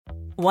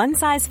One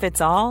size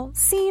fits all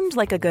seemed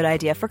like a good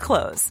idea for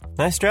clothes.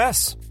 Nice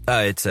dress.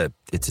 It's a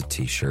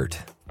t-shirt.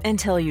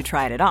 Until you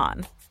tried it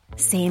on.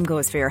 Same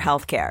goes for your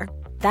healthcare.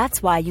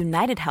 That's why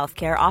United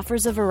Healthcare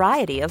offers a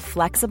variety of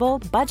flexible,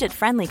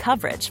 budget-friendly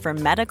coverage for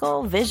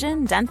medical,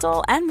 vision,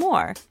 dental, and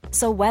more.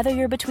 So whether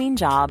you're between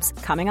jobs,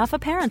 coming off a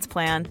parent's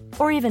plan,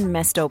 or even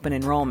missed open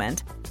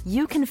enrollment,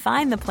 you can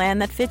find the plan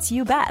that fits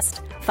you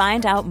best.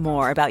 Find out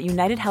more about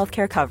United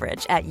Healthcare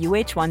coverage at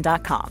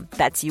uh1.com.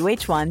 That's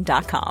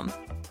uh1.com.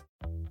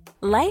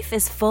 Life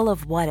is full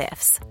of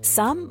what-ifs.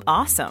 Some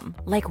awesome,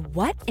 like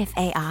what if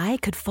AI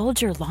could fold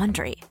your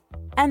laundry?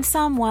 And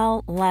some,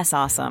 well, less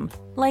awesome.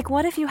 Like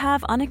what if you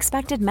have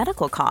unexpected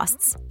medical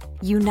costs?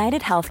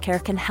 United Healthcare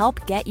can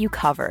help get you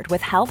covered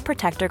with Health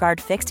Protector Guard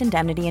fixed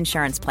indemnity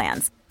insurance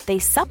plans. They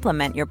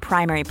supplement your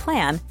primary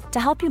plan to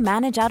help you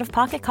manage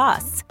out-of-pocket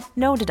costs.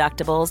 No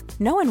deductibles,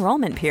 no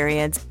enrollment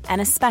periods,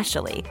 and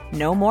especially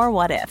no more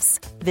what-ifs.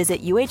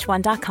 Visit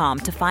uh1.com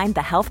to find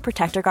the Health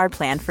Protector Guard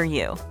plan for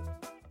you.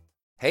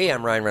 Hey,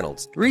 I'm Ryan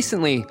Reynolds.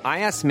 Recently, I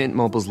asked Mint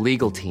Mobile's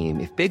legal team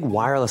if big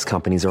wireless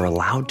companies are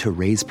allowed to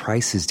raise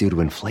prices due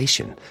to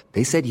inflation.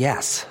 They said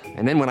yes.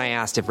 And then when I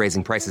asked if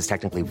raising prices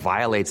technically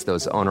violates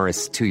those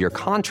onerous two-year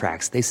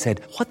contracts, they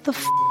said, "What the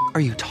f***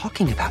 are you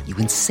talking about, you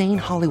insane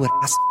Hollywood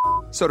ass?"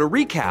 So to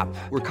recap,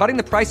 we're cutting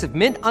the price of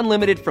Mint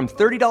Unlimited from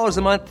 $30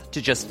 a month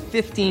to just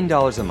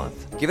 $15 a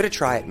month. Give it a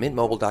try at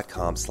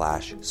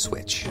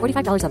mintmobile.com/switch.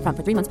 $45 up front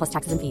for 3 months plus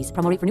taxes and fees.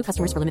 Promo rate for new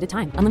customers for limited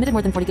time. Unlimited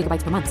more than 40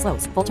 gigabytes per month.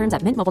 Slows full terms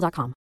at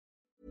mintmobile.com.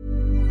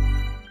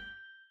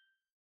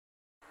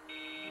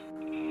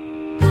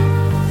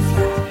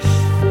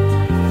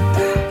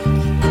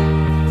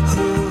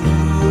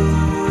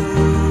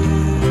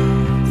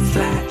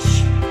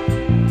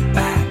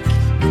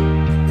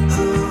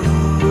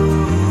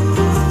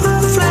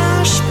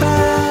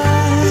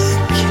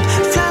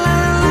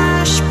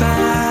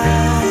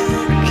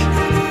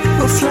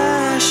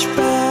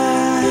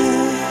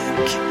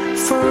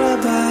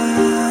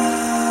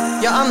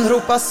 Jag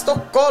anropar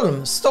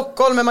Stockholm.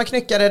 Stockholm, är man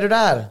knyckare, är du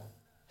där?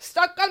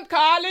 Stockholm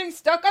calling,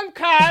 Stockholm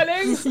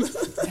calling.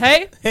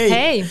 Hej.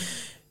 Hej.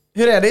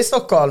 Hur är det i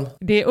Stockholm?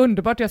 Det är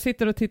underbart, jag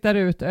sitter och tittar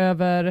ut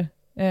över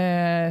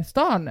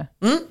stan.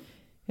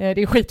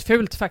 Det är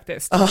skitfult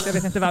faktiskt. Jag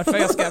vet inte varför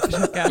jag ska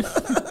försöka.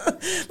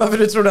 Varför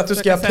du trodde att du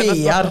ska göra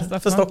PR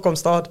för Stockholms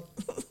stad?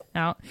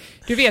 Ja.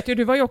 Du vet ju,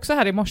 du var ju också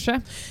här i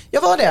morse.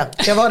 Jag var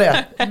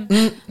det.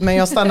 Men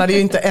jag stannade ju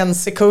inte en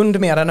sekund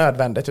mer än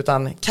nödvändigt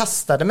utan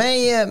kastade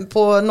mig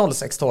på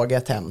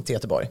 06-tåget hem till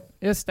Göteborg.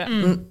 Just det.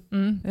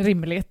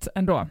 Rimligt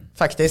ändå.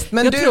 Faktiskt.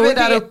 Men jag du är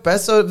där uppe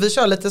så vi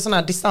kör lite sån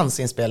här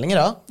distansinspelning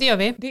idag. Det gör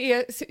vi.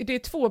 Det är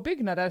 2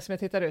 byggnader som jag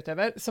tittar ut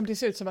över som det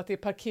ser ut som att det är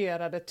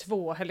parkerade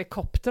 2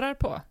 helikoptrar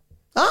på.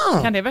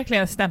 Kan det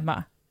verkligen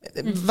stämma?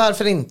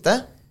 Varför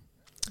inte?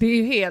 Det är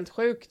ju helt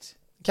sjukt.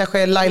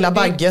 Kanske är Laila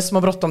Bagge som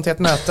har bråttom till ett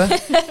möte.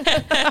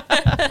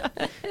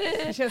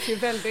 Det känns ju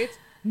väldigt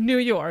New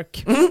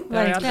York. Där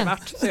har jag aldrig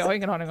varit, så jag har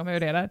ingen aning om hur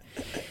det är där.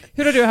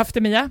 Hur har du haft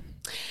det, Mia?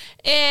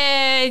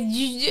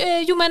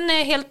 Jo men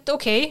helt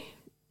okej.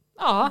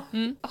 Ja,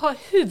 har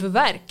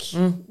huvudvärk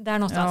där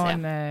någonstans.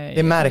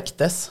 Det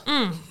märktes.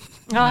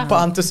 Ja. På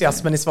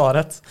entusiasmen i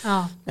svaret.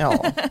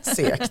 Ja,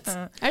 segt.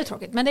 Det är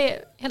tråkigt, men det är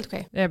helt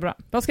okej. Det är bra.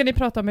 Vad ska ni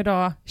prata om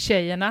idag,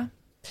 tjejerna?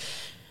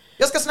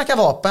 Jag ska snacka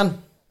vapen.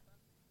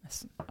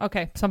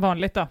 Okej, som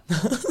vanligt då.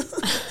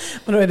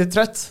 Och då är du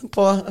trött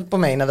på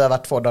mig när vi har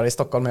varit 2 dagar i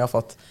Stockholm och jag har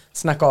fått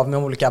snacka av med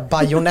om olika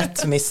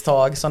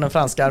bajonettmisstag som den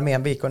franska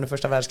armén begick under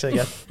första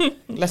världskriget.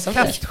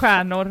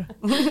 Kaststjärnor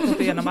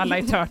genom alla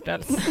i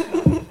Turtles.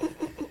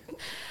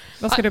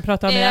 Vad ska du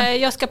prata om?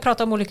 Jag ska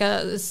prata om olika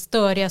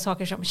störiga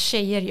saker som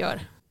tjejer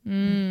gör.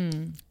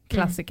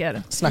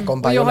 Klassiker. Snacka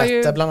om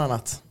bajonetter bland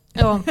annat.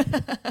 Ja,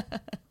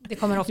 det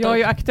kommer ofta. Jag har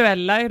ju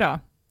aktuella idag.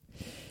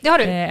 Det har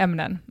du.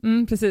 Ämnen.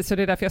 Precis, så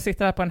det är därför jag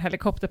sitter här på en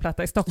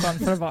helikopterplatta i Stockholm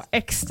för att vara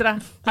extra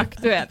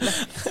aktuell.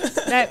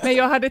 Nej, men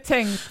jag hade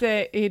tänkt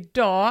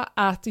idag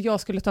att jag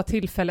skulle ta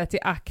tillfället i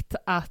akt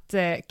att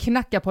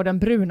knacka på den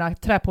bruna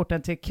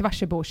träporten till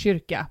Kvarsebo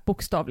kyrka,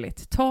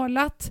 bokstavligt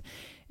talat.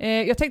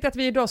 Jag tänkte att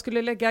vi idag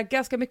skulle lägga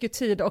ganska mycket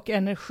tid och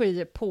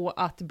energi på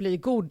att bli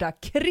goda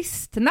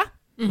kristna.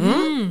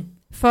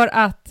 För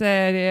att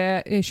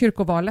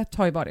kyrkovalet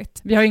har ju varit.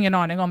 Vi har ingen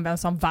aning om vem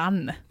som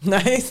vann.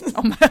 Nej,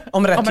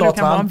 om rätt låt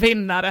kan vara en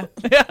vinnare.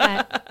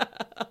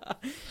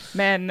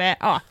 Men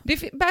ja,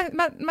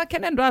 man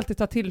kan ändå alltid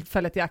ta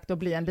tillfället i akt och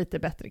bli en lite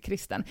bättre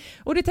kristen.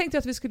 Och det tänkte jag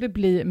att vi skulle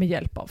bli med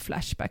hjälp av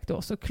Flashback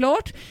då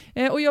såklart.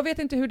 Och jag vet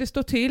inte hur det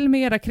står till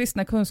med era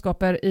kristna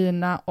kunskaper,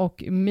 Ina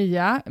och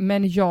Mia,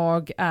 men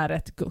jag är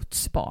ett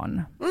Guds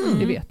barn.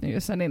 Det vet ni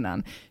ju sedan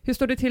innan. Hur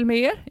står det till med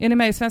er? Är ni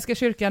med i Svenska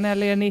kyrkan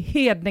eller är ni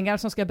hedningar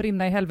som ska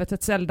brinna i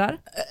helvetets eldar?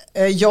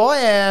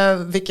 Jag är,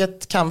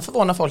 vilket kan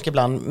förvåna folk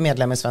ibland,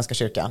 medlem i Svenska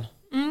kyrkan.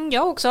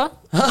 Jag också.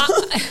 Va?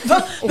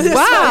 Det är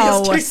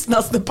Sveriges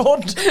kristnaste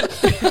podd.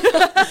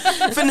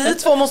 För ni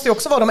två måste ju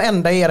också vara de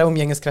enda i era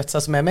umgängeskretsar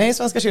som är med i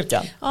Svenska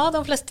kyrkan. Ja,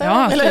 de flesta.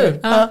 Ja, eller hur?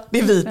 Ja. Det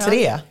är vi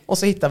 3 och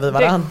så hittar vi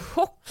varann. Det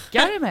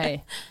chockar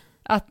mig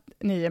att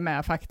ni är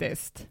med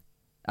faktiskt.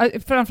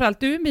 Framförallt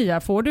du,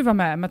 Mia, får du vara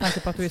med tanke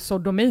på att du är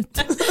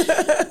sodomit?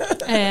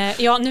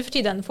 Ja, nu för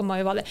tiden får man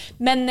ju vara det.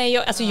 Men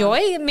jag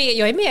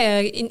är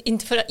med,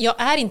 inte för,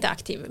 jag är inte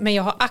aktiv, men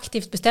jag har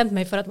aktivt bestämt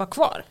mig för att vara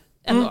kvar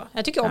ändå.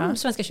 Jag tycker om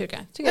Svenska kyrkan.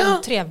 Jag tycker det är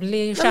en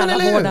trevlig,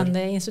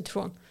 själavårdande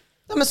institution.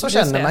 Ja, men så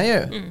känner man ju.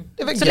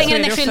 Det är väl så länge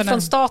den är skild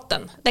från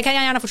staten. Den kan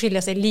jag gärna få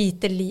skilja sig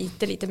lite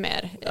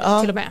mer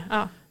till och med.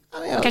 Ja.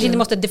 Kanske inte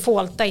måste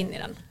defaulta in i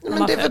den.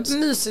 Men det är väl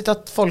mysigt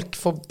att folk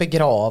får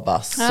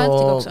begravas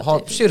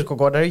och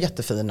kyrkogårdar är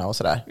jättefina och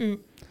sådär.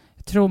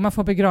 Jag tror man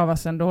får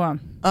begravas ändå.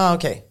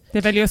 Okay. Det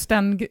är väl just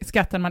den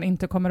skatten man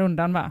inte kommer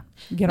undan, va?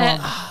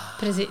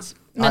 Precis.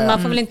 Men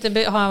man får väl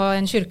inte ha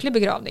en kyrklig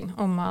begravning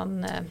om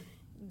man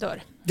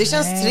dör. Det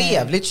känns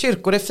trevligt,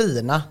 kyrkor är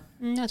fina.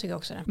 Jag tycker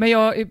också det.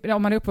 Men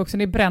om man är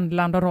uppvuxen i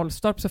Brändland och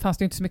Rollstorp så fanns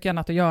det inte så mycket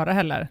annat att göra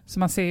heller. Så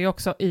man ser ju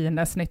också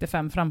Ines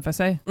 95 framför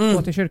sig.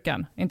 Gå till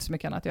kyrkan. Inte så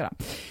mycket annat att göra.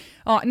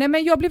 Ja, nej,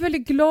 men jag blir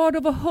väldigt glad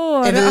av att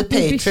höra att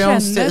vi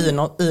Patreons till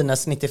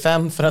Ines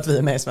 95 för att vi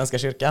är med i Svenska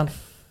kyrkan?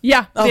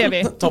 Ja, det är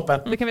vi. Toppen.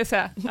 Det kan vi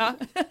säga. Ja.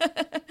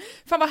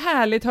 Fan vad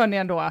härligt, hörni,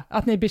 ändå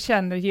att ni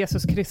bekänner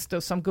Jesus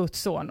Kristus som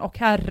Guds son och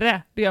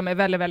Herre. Det gör mig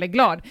väldigt, väldigt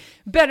glad.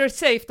 Better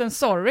safe than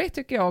sorry,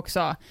 tycker jag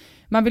också.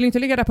 Man vill inte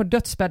ligga där på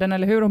dödsbädden,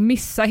 eller hur, och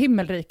missa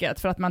himmelriket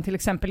för att man till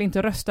exempel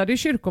inte röstade i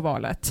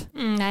kyrkovalet.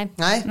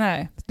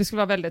 Nej, det skulle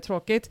vara väldigt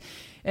tråkigt.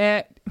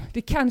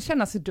 Det kan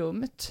kännas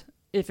dumt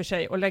i och för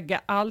sig att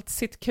lägga allt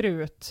sitt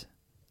krut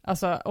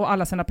och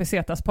alla sina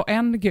pesetas på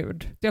en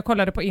gud. Jag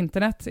kollade på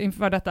internet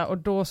inför detta och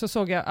då så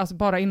såg jag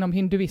bara inom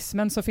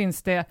hinduismen så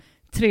finns det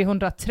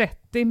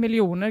 330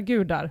 miljoner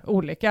gudar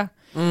olika.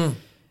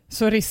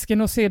 Så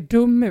risken att se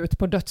dum ut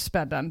på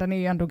dödsbädden, den är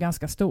ju ändå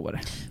ganska stor.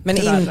 Men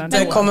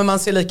inte kommer man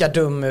se lika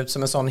dum ut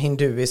som en sån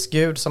hinduisk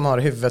gud som har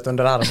huvudet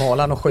under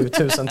armhålan och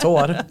 7000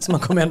 tår. Så man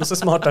kommer ändå så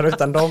smartare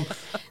utan dem.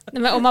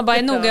 Nej, men om man bara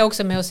är noga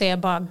också med att säga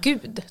bara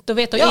Gud, då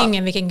vet ju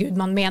ingen vilken Gud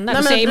man menar.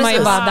 Då säger man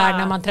ju bara där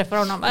när man träffar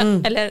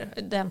honom. Eller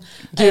den.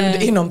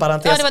 Gud inom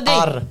parentes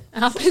arr.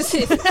 Ja,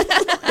 precis.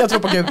 Jag tror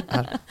på Gud.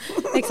 Arr.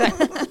 Exakt.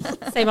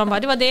 Säger man bara,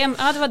 det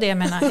var det jag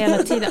menar hela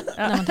tiden.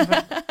 När man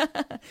träffar.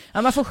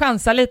 Ja, man får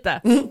chansa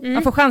lite.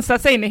 Man får chansa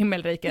sig in i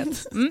himmelriket.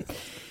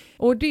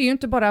 Och det är ju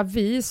inte bara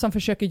vi som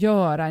försöker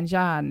göra en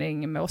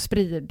gärning med att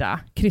sprida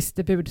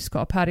Kristi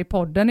budskap här i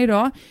podden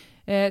idag.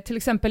 Till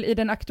exempel i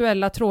den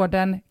aktuella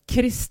tråden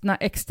kristna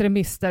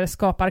extremister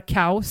skapar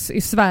kaos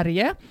i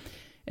Sverige.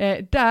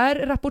 Där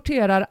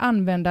rapporterar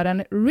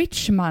användaren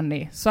Rich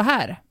Money så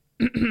här.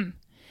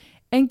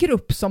 En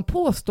grupp som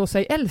påstår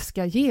sig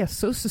älska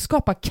Jesus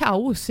skapar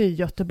kaos i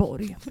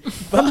Göteborg.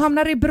 De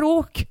hamnar i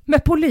bråk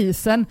med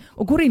polisen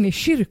och går in i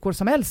kyrkor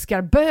som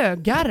älskar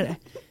bögar.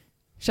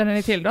 Känner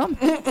ni till dem?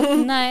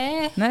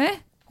 Nej.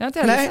 Jag har inte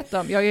heller sett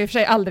dem. Jag är i och för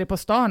sig aldrig på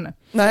stan.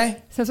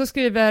 Nej. Sen så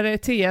skriver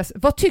TS,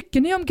 vad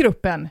tycker ni om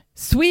gruppen?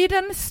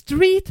 Sweden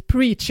Street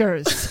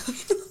Preachers.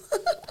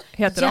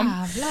 Heter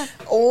de.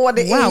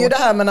 Det är ju det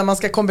här med när man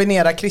ska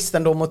kombinera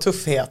kristendom och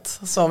tuffhet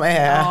som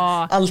är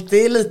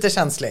alltid lite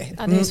känslig.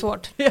 Ja, det är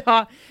svårt.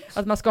 Ja,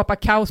 att man skapar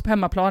kaos på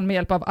hemmaplan med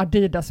hjälp av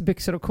Adidas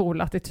byxor och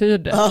cool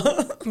attityd.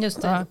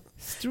 Just det.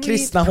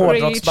 Kristna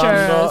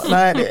hårdrocksband och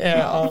nej, det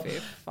är fy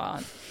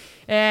fan.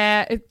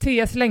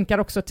 TS länkar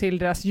också till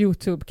deras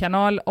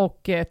YouTube-kanal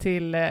och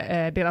till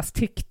deras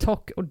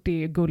TikTok, och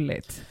det är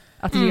gulligt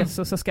att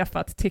Jesus har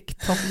skaffat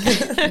TikTok.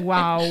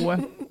 Wow.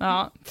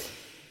 Ja.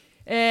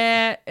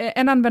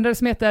 En användare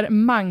som heter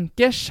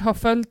Mankers har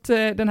följt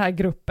den här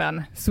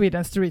gruppen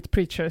Sweden Street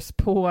Preachers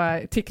på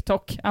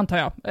TikTok, antar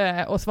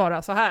jag, och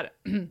svarar så här.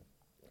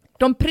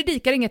 De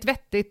predikar inget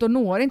vettigt och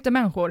når inte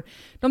människor.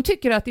 De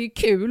tycker att det är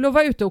kul att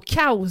vara ute och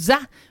kausa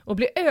och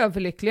bli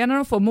överlyckliga när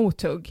de får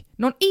mothugg.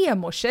 Någon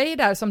emo-tjej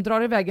där som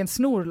drar iväg en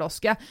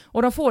snorloska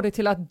och de får det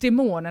till att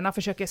demonerna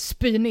försöker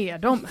spy ner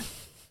dem.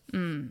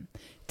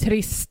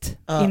 Trist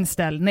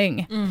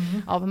inställning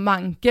av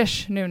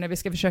Mankers nu när vi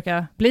ska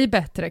försöka bli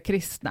bättre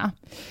kristna.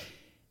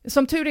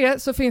 Som tur är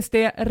så finns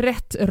det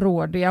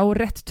rättrådiga och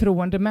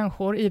rätttroende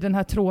människor i den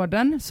här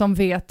tråden som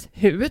vet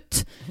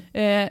hut.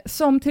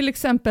 Som till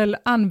exempel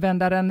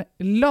användaren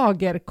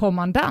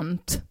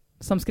Lagerkommandant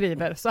som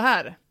skriver så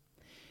här.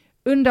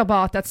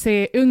 Underbart att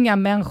se unga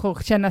människor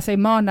känna sig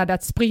manade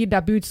att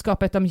sprida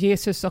budskapet om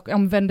Jesus och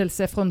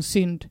omvändelse från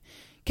synd.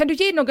 Kan du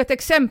ge något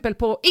exempel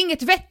på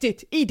inget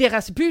vettigt i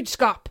deras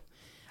budskap?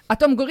 Att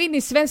de går in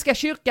i Svenska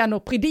kyrkan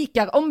och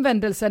predikar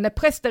omvändelse när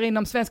präster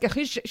inom Svenska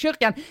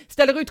kyrkan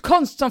ställer ut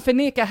konst som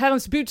förnekar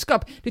Herrens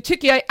budskap. Det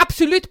tycker jag är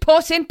absolut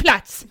på sin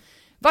plats.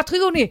 Vad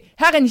tror ni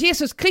Herren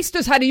Jesus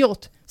Kristus hade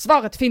gjort?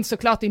 Svaret finns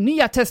såklart i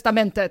Nya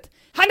testamentet.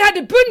 Han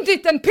hade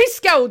bundit en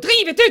piska och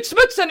drivit ut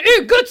smutsen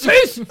ur Guds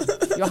hus.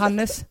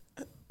 Johannes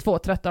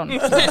 2:13.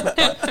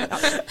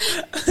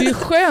 Det är ju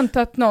skönt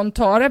att någon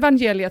tar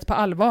evangeliet på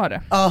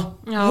allvar. Ja,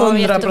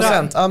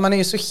 100%. Ja, man är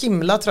ju så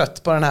himla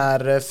trött på den här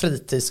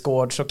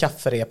fritidsgårds- och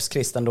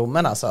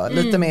kafferepskristendomen. Alltså.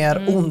 Lite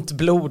mer ont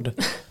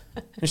blod.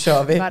 Nu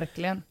kör vi.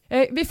 Verkligen.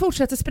 Vi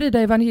fortsätter sprida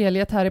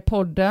evangeliet här i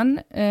podden.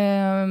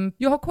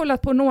 Jag har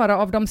kollat på några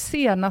av de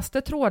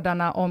senaste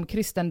trådarna om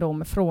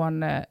kristendom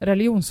från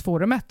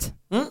religionsforumet.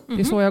 Det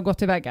är så jag har gått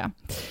tillväga.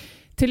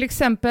 Till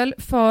exempel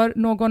för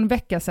någon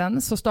vecka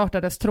sedan så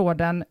startades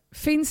tråden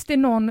 "Finns det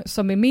någon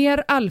som är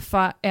mer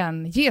alfa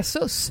än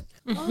Jesus?"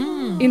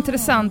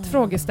 Intressant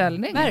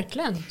frågeställning.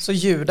 Verkligen. Så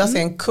Judas är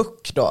en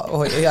kuck då?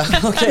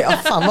 Okej,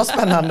 fan vad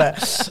spännande.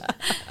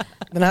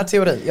 Den här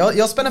teorin.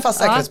 Jag spänner fast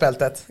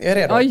säkerhetsbältet. Jag är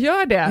redo. Ja,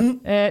 gör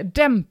det.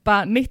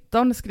 Dämpa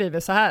 19 skriver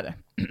så här.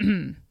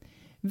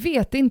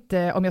 Vet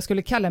inte om jag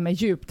skulle kalla mig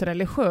djupt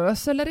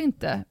religiös eller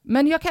inte.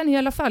 Men jag kan i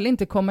alla fall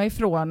inte komma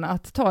ifrån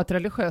att ta ett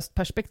religiöst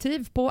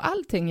perspektiv på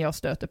allting jag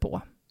stöter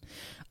på.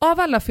 Av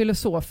alla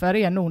filosofer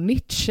är nog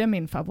Nietzsche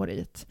min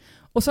favorit.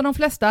 Och som de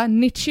flesta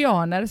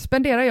Nietzscheaner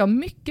spenderar jag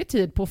mycket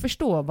tid på att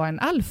förstå vad en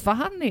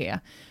alfahanne är.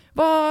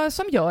 Vad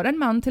som gör en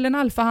man till en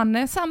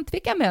alfahanne samt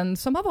vilka män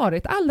som har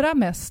varit allra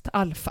mest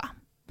alfa.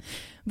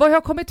 Vad jag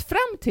har kommit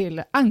fram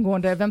till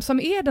angående vem som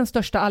är den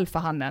största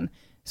alfahannen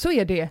så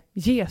är det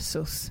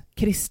Jesus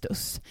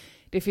Kristus.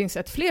 Det finns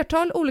ett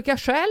flertal olika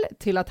skäl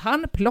till att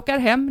han plockar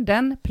hem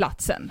den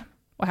platsen.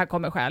 Och här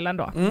kommer skälen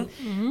då.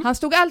 Han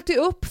stod alltid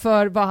upp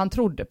för vad han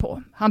trodde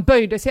på. Han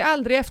böjde sig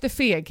aldrig efter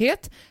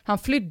feghet. Han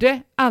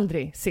flydde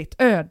aldrig sitt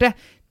öde.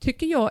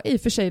 Tycker jag i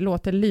och för sig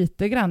låter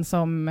lite grann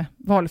som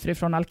valfri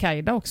från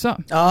Al-Qaida också.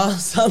 Ja,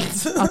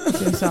 sant.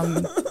 Att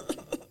liksom,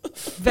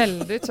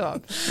 väldigt så.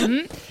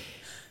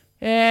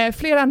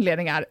 Flera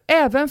anledningar.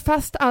 Även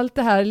fast allt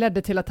det här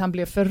ledde till att han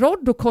blev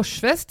förrådd och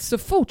korsfäst så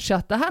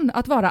fortsatte han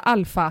att vara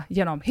alfa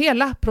genom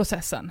hela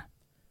processen.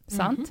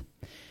 Sant?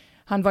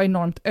 Han var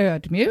enormt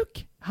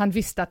ödmjuk. Han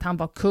visste att han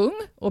var kung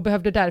och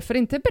behövde därför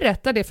inte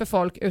berätta det för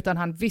folk utan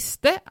han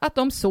visste att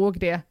de såg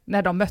det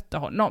när de mötte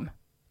honom.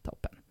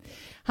 Toppen.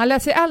 Han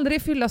lät sig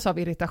aldrig fyllas av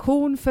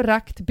irritation,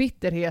 förakt,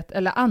 bitterhet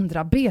eller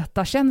andra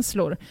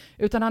betakänslor,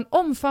 utan han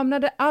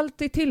omfamnade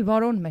alltid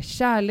tillvaron med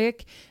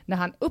kärlek. När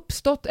han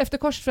uppstått efter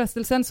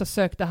korsfrestelsen så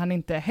sökte han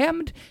inte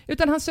hämnd,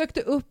 utan han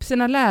sökte upp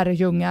sina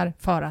lärjungar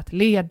för att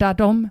leda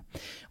dem.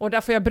 Och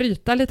där får jag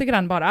bryta lite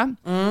grann bara.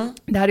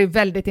 Det här är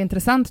väldigt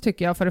intressant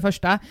tycker jag för det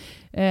första.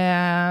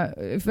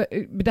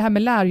 Det här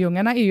med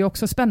lärjungarna är ju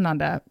också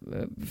spännande.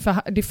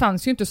 För det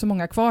fanns ju inte så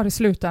många kvar i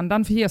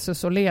slutändan för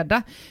Jesus att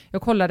leda.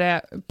 Jag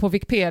kollade på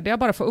Wikipedia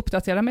bara för att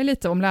uppdatera mig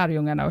lite om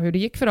lärjungarna och hur det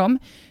gick för dem.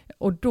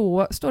 Och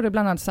då står det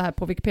bland annat så här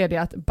på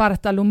Wikipedia att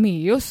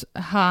Bartholomeus,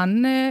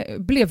 han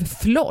blev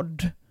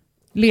flodd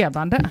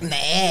levande.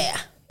 Nej.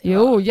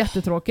 Jo,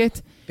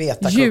 jättetråkigt.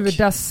 Betakuck.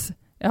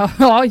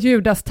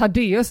 Judas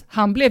Taddeus,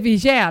 han blev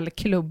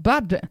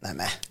ihjälklubbad.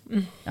 Nej.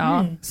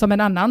 Ja, som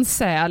en annan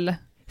säl.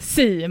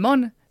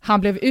 Simon,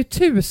 han blev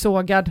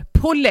utusågad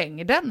på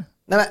längden.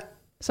 Nej.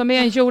 Som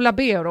är en Jola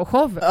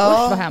Bero-show.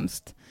 Usch vad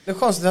hemskt. Det är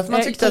konstigt att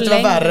man tyckte att det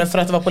var värre för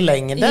att det var på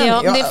längden.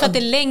 Ja, det är för att det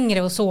är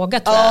längre att såga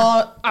tror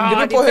jag. Ja,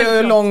 det beror på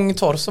hur lång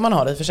torso man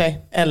har i och för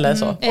sig. Eller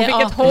så. Och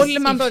vilket håll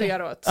man börjar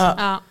åt.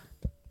 Ja.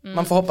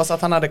 Man får hoppas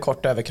att han hade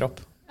kort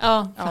överkropp.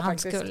 Ja, för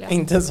hans skull. Ja.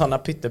 Inte sådana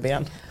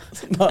pytteben.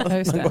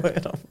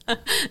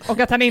 Och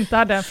att han inte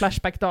hade en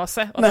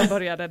flashback-dase och han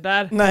började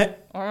där. Nej.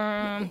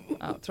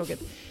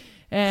 Tråkigt.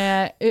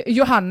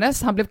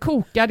 Johannes, han blev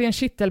kokad i en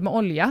kittel med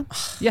olja.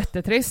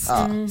 Jättetrist.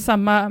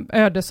 Samma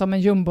öde som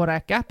en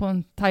jumboräka på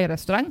en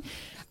thai-restaurang.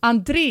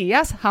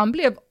 Andreas, han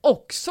blev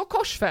också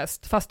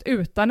korsfäst fast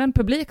utan en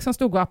publik som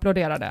stod och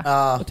applåderade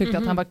och tyckte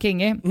att han var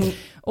kingy.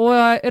 Och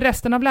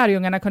resten av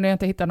lärjungarna kunde jag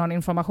inte hitta någon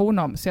information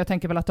om så jag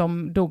tänker väl att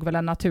de dog väl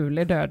en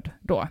naturlig död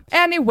då.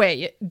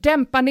 Anyway,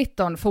 Dämpa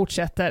 19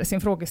 fortsätter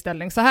sin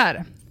frågeställning så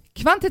här.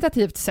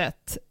 Kvantitativt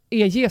sett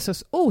är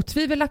Jesus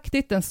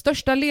otvivelaktigt den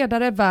största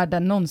ledare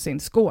världen någonsin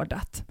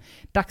skådat.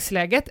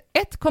 Dagsläget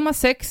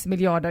 1,6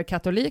 miljarder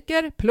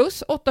katoliker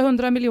plus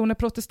 800 miljoner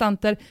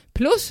protestanter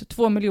plus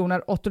 2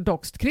 miljoner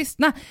ortodoxt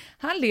kristna.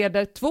 Han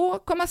leder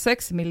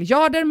 2,6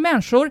 miljarder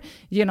människor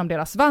genom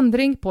deras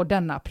vandring på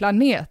denna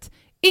planet.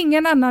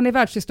 Ingen annan i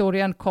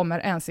världshistorien kommer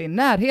ens i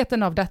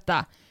närheten av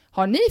detta.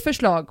 Har ni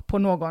förslag på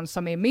någon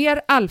som är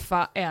mer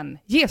alfa än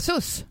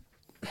Jesus?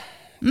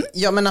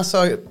 Ja men alltså,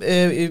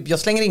 jag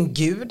slänger in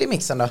Gud i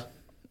mixen då.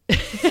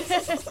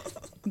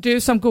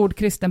 Du som god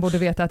kristen borde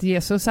veta att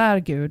Jesus är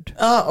Gud.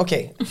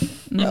 Okej.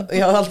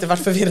 Jag har alltid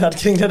varit förvirrad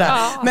kring det där.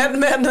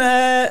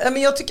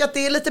 Men jag tycker att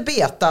det är lite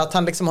beta att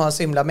han liksom har en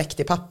så himla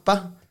mäktig pappa.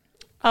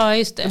 Ja,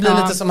 just det. Det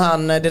blir lite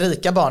som det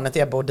rika barnet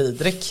Ebba och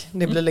Didrik.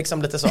 Det blir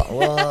liksom lite så,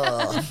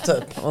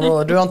 typ.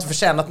 Och du har inte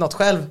förtjänat något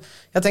själv.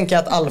 Jag tänker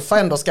att alfa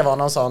ändå ska vara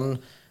någon sån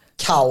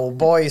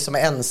cowboy som är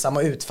ensam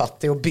och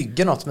utfattig och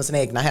bygger något med sina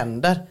egna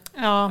händer.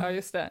 Ja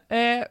just det.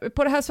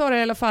 På det här svarar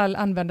i alla fall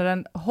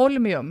användaren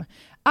Holmium.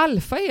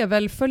 Alfa är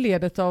väl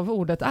förledet av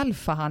ordet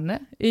alfahanne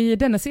i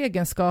dennes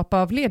egenskap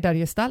av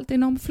ledargestalt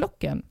inom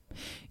flocken.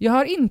 Jag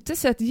har inte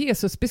sett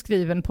Jesus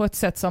beskriven på ett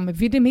sätt som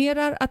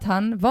vidimerar att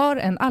han var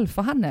en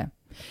alfahanne.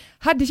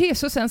 Hade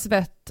Jesus ens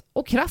vett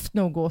och kraft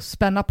nog att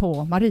spänna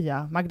på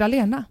Maria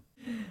Magdalena?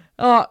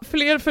 Ja,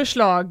 fler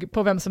förslag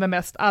på vem som är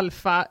mest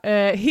alfa.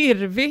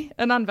 Hirvi,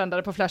 en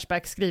användare på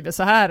Flashback, skriver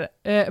så här.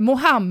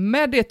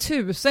 Mohammed är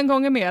 1000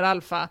 gånger mer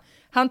alfa.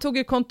 Han tog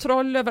ju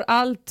kontroll över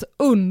allt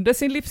under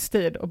sin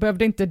livstid och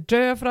behövde inte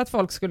dö för att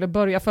folk skulle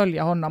börja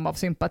följa honom av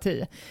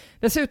sympati.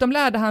 Dessutom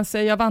lärde han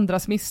sig av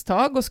andras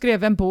misstag och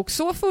skrev en bok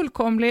så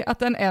fullkomlig att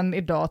den än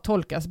idag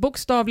tolkas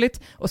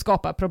bokstavligt och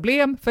skapar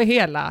problem för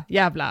hela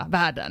jävla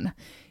världen.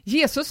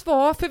 Jesus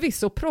var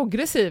förvisso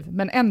progressiv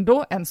men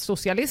ändå en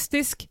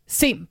socialistisk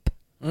simp.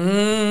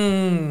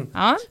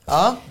 Ja,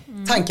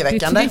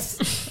 tankeväckande.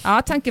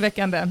 Ja,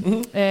 tankeväckande.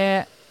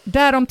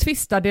 Därom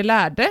tvistade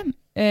lärde.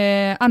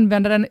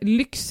 Användaren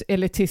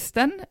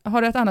Lyxelitisten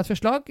har ett annat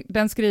förslag.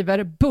 Den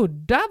skriver: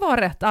 Buddha var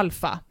rätt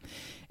alfa.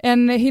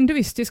 En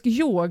hinduistisk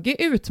yogi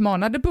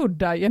utmanade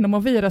Buddha genom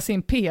att vira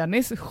sin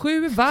penis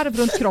 7 varv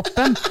runt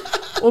kroppen.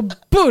 Och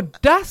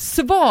Buddha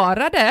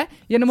svarade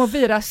genom att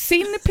vira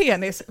sin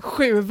penis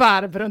 7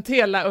 varv runt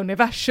hela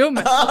universum.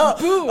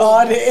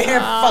 Ja, det är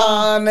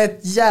fan ett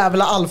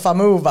jävla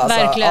alfa-move alltså.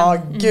 Verkligen.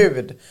 Ja,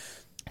 gud.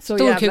 Så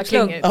jävla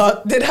klingigt.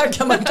 Ja, det där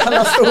kan man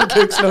kalla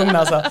storkukslugn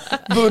alltså.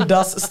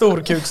 Buddhas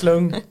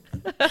storkukslugn.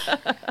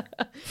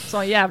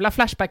 Sån jävla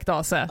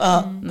flashback-dase.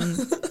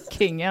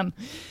 Kingen.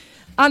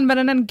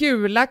 Användaren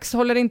Gulax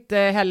håller inte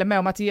heller med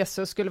om att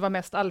Jesus skulle vara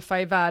mest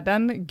alfa i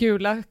världen.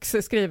 Gulax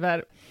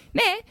skriver: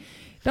 Nej,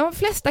 de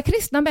flesta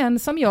kristna män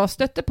som jag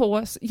stötte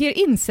på ger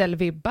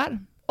incel-vibbar.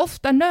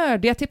 Ofta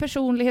nördiga till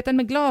personligheten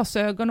med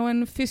glasögon och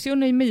en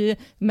fysionomi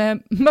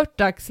med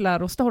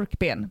mörtaxlar och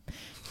storkben.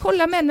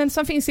 Kolla männen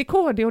som finns i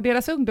KD och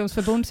deras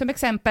ungdomsförbund som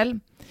exempel.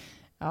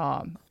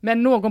 Ja,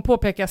 men någon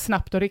påpekar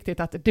snabbt och riktigt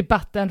att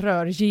debatten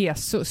rör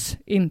Jesus,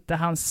 inte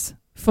hans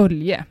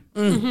följe.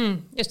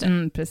 Just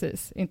det.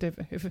 Precis.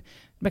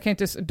 Man kan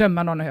inte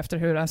döma någon efter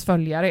hur hans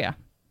följare är.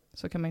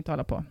 Så kan man inte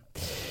hålla på.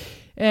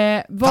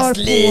 Fast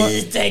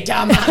lite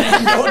kan man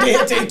ändå, det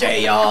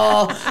tycker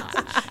jag.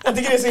 Jag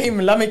tycker det är så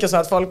himla mycket så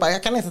att folk bara,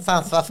 jag kan inte ta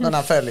ansvar för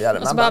mina följare.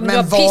 Man bara,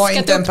 men var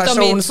inte en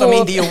person som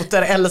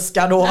idioter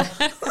älskar då.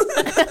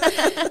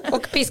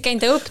 Och piska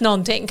inte upp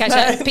någonting,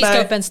 kanske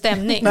piska upp en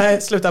stämning.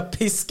 Nej, sluta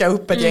piska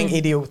upp ett gäng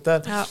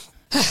idioter. Ja.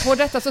 På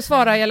detta så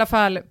svarar i alla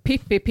fall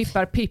Pippi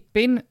Pippar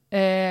Pippin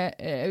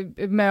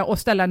med att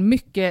ställa en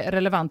mycket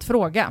relevant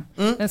fråga.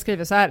 Den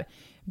skriver så här: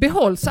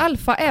 behålls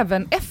alfa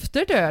även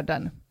efter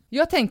döden?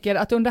 Jag tänker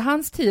att under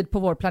hans tid på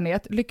vår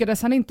planet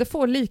lyckades han inte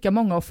få lika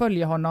många att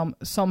följa honom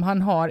som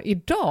han har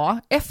idag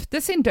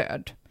efter sin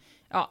död.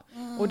 Ja,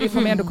 och det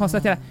får man ändå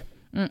konstatera.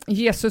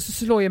 Jesus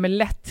slår ju med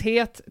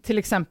lätthet till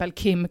exempel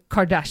Kim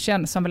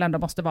Kardashian, som väl ändå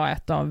måste vara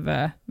ett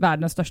av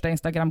världens största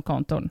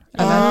Instagram-konton.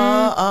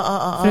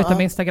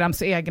 Förutom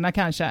Instagrams egna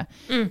kanske.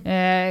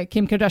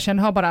 Kim Kardashian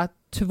har bara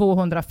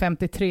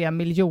 253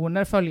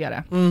 miljoner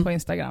följare på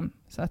Instagram.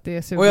 Så att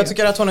det är och jag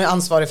tycker att hon är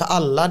ansvarig för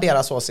alla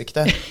deras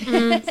åsikter.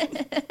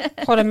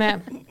 Håller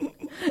med.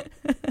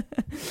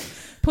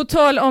 På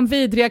tal om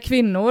vidriga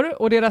kvinnor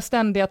och deras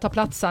ständiga ta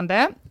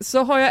platsande,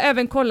 så har jag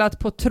även kollat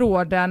på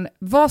tråden: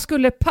 vad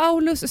skulle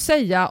Paulus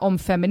säga om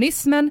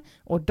feminismen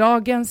och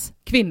dagens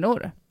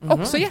kvinnor?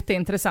 Också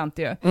jätteintressant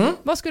ju.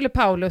 Vad skulle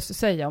Paulus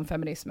säga om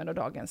feminismen och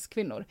dagens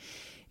kvinnor?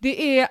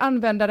 Det är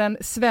användaren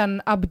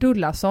Sven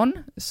Abdullahsson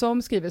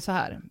som skriver så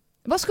här: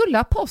 vad skulle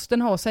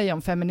aposteln ha att säga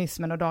om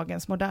feminismen och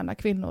dagens moderna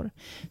kvinnor?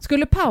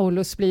 Skulle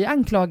Paulus bli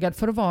anklagad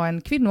för att vara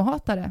en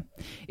kvinnohatare?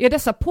 Är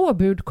dessa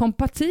påbud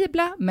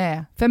kompatibla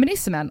med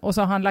feminismen? Och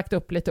så har han lagt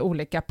upp lite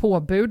olika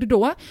påbud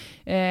då.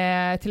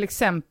 Till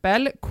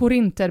exempel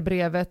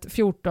Korinterbrevet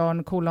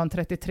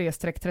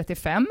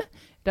 14:33-35,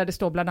 där det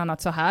står bland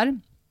annat så här: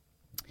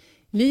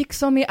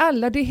 liksom i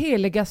alla de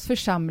heligas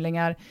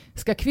församlingar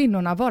ska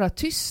kvinnorna vara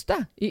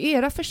tysta i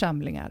era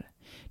församlingar.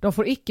 De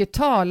får icke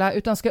tala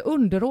utan ska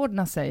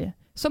underordna sig,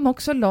 som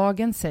också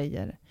lagen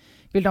säger.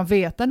 Vill de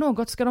veta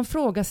något ska de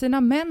fråga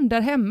sina män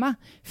där hemma,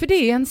 för det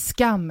är en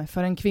skam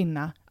för en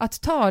kvinna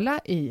att tala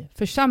i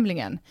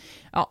församlingen.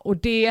 Ja, och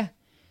det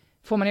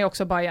får man ju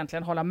också bara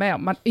egentligen hålla med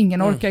om.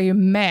 Ingen orkar ju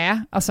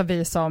med, alltså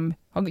vi som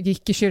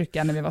gick i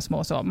kyrkan när vi var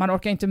små så. Man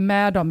orkar inte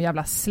med de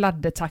jävla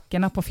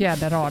sladdetackerna på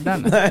fjärde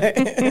raden.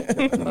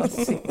 Man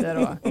sitter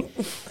och...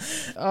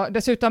 Ja,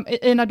 dessutom,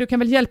 Ina, du kan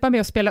väl hjälpa mig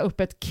att spela upp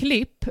ett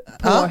klipp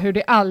på hur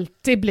det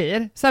alltid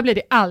blir. Så här blir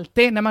det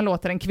alltid när man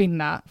låter en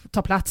kvinna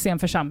ta plats i en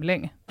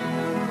församling.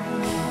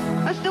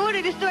 Vad står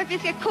det? Det står att vi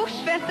ska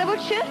korsfästa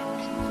vårt kött.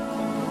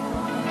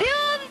 Det är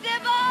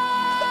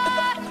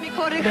underbart med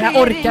korrigering. Det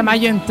här orkar man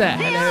ju inte,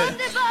 eller hur?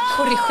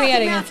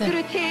 Korrigering med inte.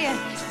 auktoritet.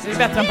 Det är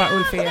bättre än bara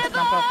Ulf Ekman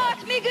pratar.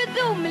 Med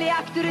gudomlig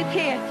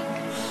auktoritet.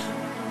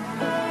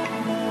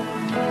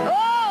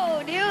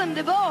 Det är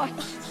underbart.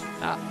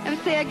 Ja. Jag vill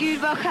säga,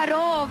 Gud, bara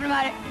skär av de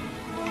här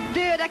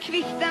döda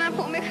kvistarna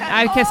på mig.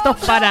 Nej, vi kan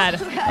stoppa där.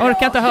 Jag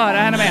orkar inte höra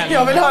henne mer.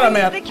 Jag vill höra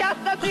mer. Det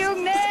kastas i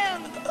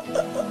ugnen.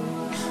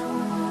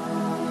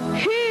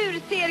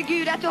 Hur ser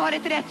Gud att du har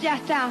ett rätt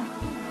hjärta?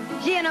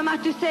 Genom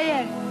att du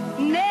säger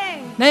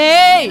nej.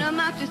 Nej! Genom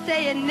att du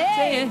säger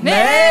nej.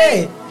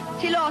 Nej!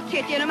 Till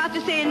lathet, genom att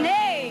du säger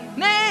nej.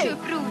 Nej! Till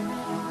uppror,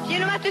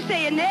 genom att du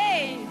säger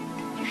nej.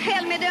 Till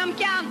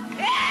självmedömkan.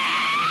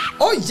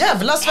 Oj,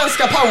 jävla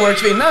svenska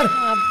powerkvinnor!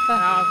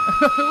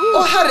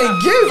 Åh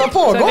herregud, vad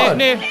pågår?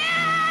 Nu.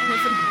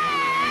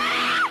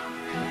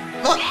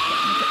 Va?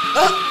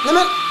 Nej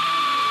men,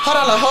 har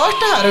alla hört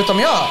det här utom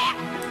jag?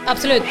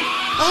 Absolut.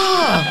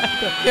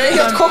 Jag är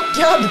helt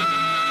chockad.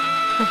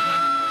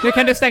 Nu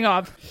kan du stänga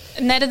av.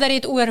 Nej, det där är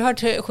ett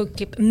oerhört sjukt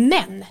klipp.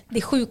 Men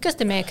det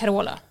sjukaste med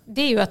Carola,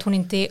 det är ju att hon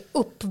inte är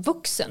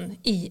uppvuxen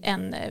i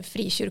en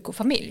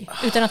frikyrkofamilj.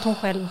 Utan att hon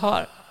själv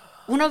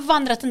hon har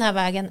vandrat den här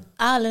vägen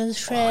alldeles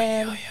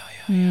själv.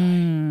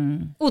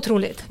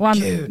 Otroligt. Och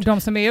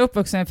de som är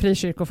uppvuxna i en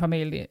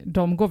frikyrkofamilj,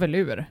 de går väl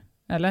ur,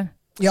 eller?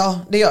 Ja,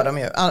 det gör de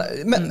ju.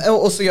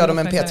 Och så gör de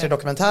en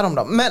P3-dokumentär om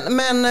dem.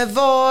 Men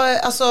vad,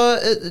 alltså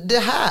det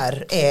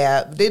här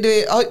är,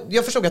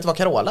 jag förstod att det var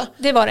Carola.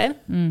 Det var det.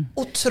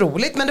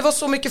 Otroligt, men det var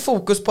så mycket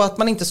fokus på att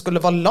man inte skulle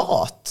vara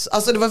lat.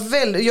 Alltså det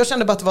var jag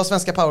kände bara att det var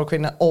svenska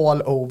powerkvinnor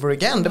all over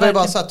again. Det var ju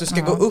bara så att du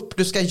ska gå upp,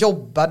 du ska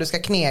jobba, du ska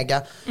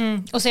knega.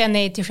 Och säga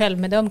nej till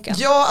självmedömkan.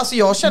 Ja, alltså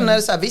jag känner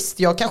så här, visst,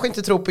 jag kanske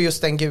inte tror på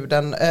just den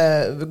guden,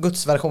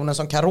 gudsversionen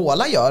som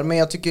Carola gör, men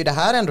jag tycker ju det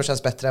här ändå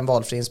känns bättre än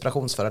valfri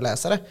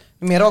inspirationsföreläsare.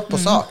 Mer rakt på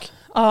sak.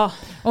 Ja.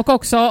 Och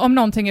också om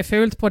någonting är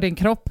fult på din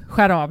kropp,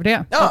 skär av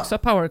det. Ja. Också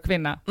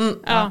powerkvinna.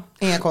 Ja.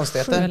 Inga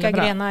konstigheter. Sjuka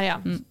grenar,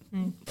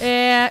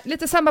 ja.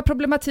 Lite samma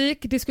problematik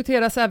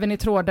diskuteras även i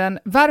tråden.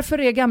 Varför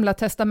är Gamla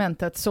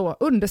testamentet så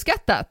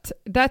underskattat?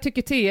 Där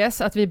tycker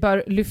TS att vi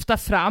bör lyfta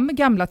fram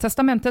Gamla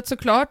testamentet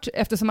såklart,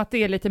 eftersom att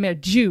det är lite mer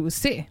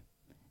juicy.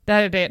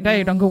 Där är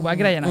ju de goda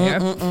grejerna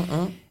ju.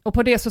 Och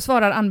på det så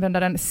svarar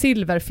användaren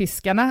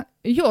Silverfiskarna.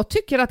 Jag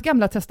tycker att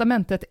Gamla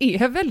testamentet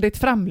är väldigt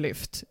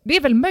framlyft. Det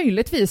är väl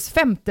möjligtvis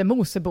 5:e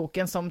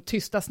Moseboken som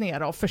tystas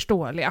ner av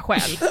förståeliga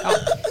skäl. Ja.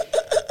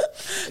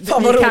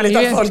 Fan vad roligt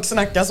att folk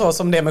snackar så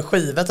som det med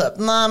skivor typ.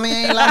 Nej, men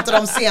jag gillar inte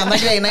de sena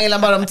grejerna, jag gillar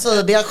bara de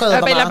tidiga skivorna.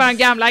 Jag gillar bara de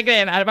gamla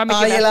grejerna. Det var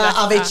mycket jag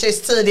gillar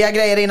Aviciis tidiga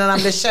grejer innan han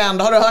blev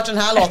känd. Har du hört den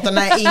här låten?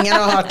 Nej, ingen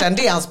har hört den.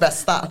 Det är hans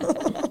bästa.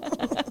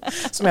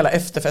 Som hela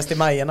efterfest i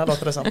Majerna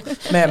låter det som.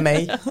 Med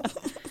mig.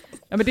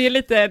 Ja, men det är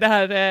lite det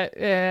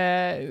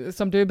här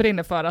som du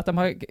brinner för, att de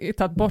har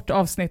tagit bort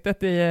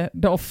avsnittet i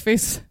The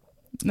Office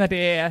när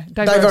det är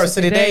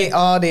Diversity Day.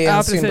 Ja, det är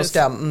en synd och precis.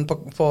 skam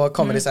på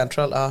Comedy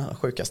Central. Ja,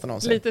 sjukaste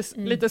någonsin.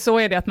 Lite så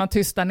är det, att man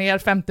tystar ner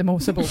 5:e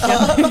Moseboken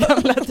i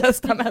Gamla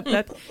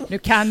testamentet. Nu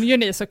kan ju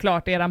ni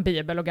såklart eran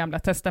bibel och Gamla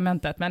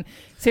testamentet, men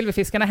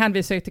Silverfiskarna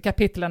hänvisar ju till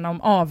kapitlen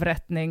om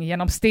avrättning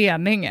genom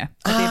stening.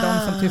 Det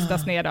är de som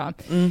tystas ner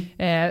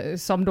då.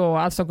 Som då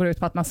alltså går ut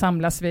på att man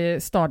samlas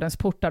vid stadens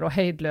portar och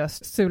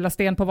hejdlöst sula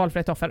sten på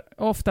valfritt offer,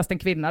 oftast en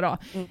kvinna då.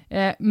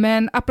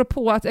 Men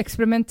apropå att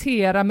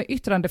experimentera med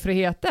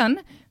yttrandefriheten,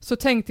 så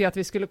tänkte jag att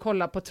vi skulle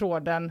kolla på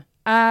tråden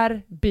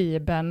Är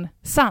Bibeln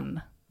sann?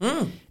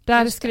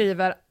 Där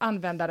skriver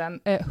användaren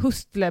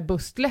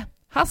Hustlebustle,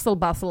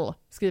 Hustlebustle,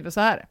 skriver så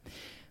här.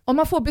 Om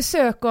man får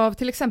besök av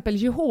till exempel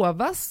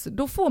Jehovas,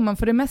 då får man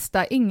för det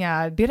mesta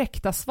inga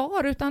direkta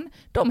svar, utan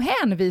de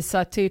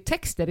hänvisar till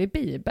texter i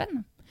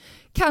Bibeln.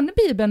 Kan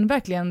Bibeln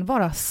verkligen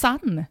vara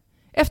sann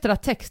efter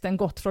att texten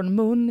gått från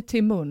mun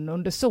till mun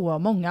under så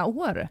många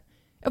år?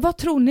 Vad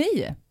tror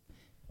ni?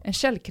 En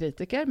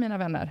källkritiker, mina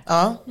vänner.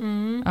 Ja.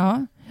 Ja.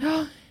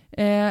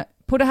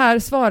 På det här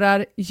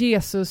svarar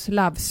Jesus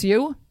loves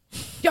you.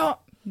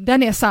 Ja,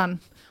 den är sann.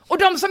 Och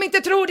de som inte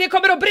tror det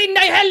kommer att brinna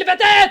i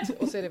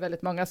helvetet! Och så är det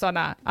väldigt många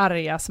sådana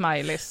arga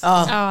smileys.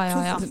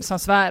 Ja. Som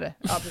svär.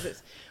 Ja,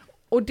 precis.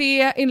 Och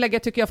det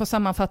inlägget tycker jag får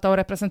sammanfatta och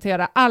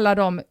representera alla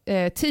de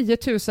 10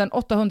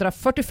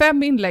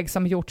 845 inlägg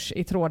som gjorts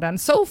i tråden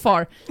so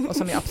far, och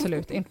som jag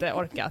absolut inte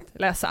orkat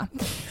läsa.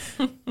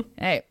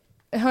 Nej.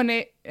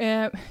 Hörrni,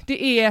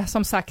 det är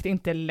som sagt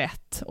inte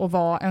lätt att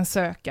vara en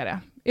sökare.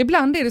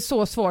 Ibland är det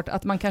så svårt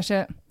att man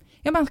kanske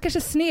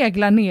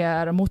sneglar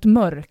ner mot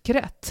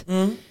mörkret.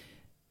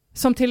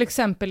 Som till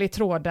exempel i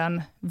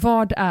tråden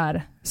Vad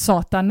är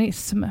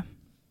satanism?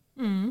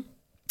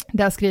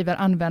 Där skriver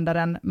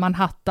användaren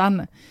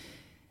Manhattan.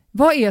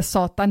 Vad är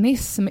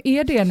satanism?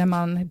 Är det när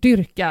man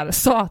dyrkar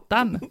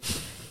Satan?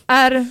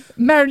 Är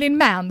Marilyn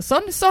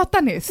Manson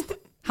satanist?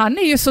 Han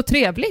är ju så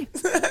trevlig.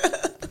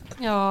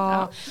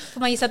 Ja, får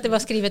man gissa att det var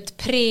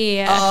skrivet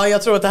Ja,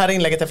 jag tror att det här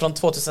inlägget är från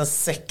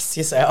 2006,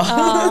 gissar jag.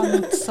 Ja,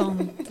 något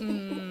sånt.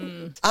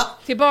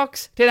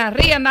 Tillbaks till den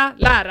rena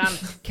läran,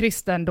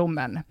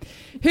 kristendomen.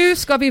 Hur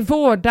ska vi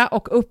vårda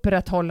och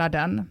upprätthålla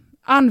den?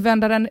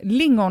 Användaren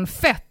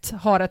Lingonfett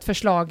har ett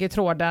förslag i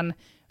tråden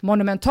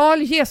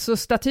Monumental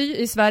Jesus-staty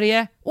i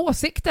Sverige,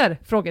 åsikter?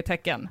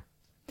 Frågetecken.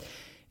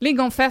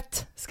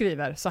 Lingonfett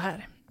skriver så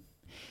här.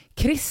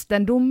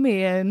 Kristendom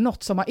är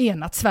något som har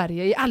enat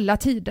Sverige i alla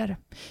tider.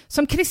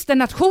 Som kristen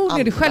nation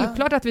är det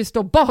självklart att vi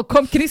står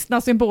bakom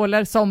kristna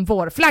symboler som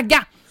vår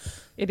flagga.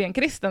 Är det en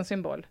kristen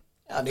symbol?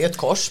 Ja, det är ett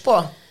kors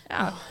på.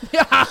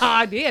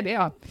 Ja, det är det,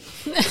 ja.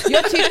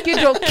 Jag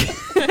tycker dock...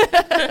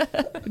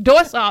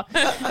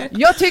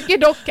 Jag tycker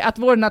dock att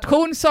vår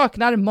nation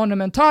saknar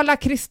monumentala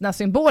kristna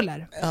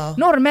symboler. Ja.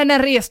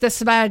 Norrmännen reste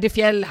svärd i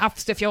fjäll,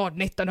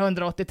 Hafstefjord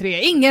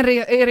 1983. Ingen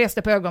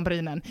reste på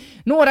ögonbrynen.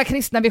 Några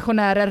kristna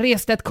visionärer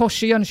reste ett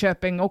kors i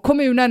Jönköping och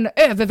kommunen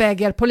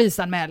överväger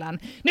polisanmälan.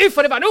 Nu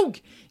får det vara nog!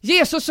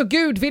 Jesus och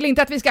Gud vill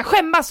inte att vi ska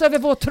skämmas över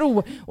vår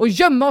tro och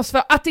gömma oss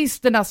för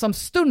ateisterna som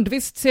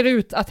stundvis ser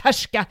ut att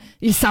härska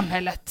i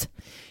samhället.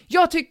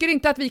 Jag tycker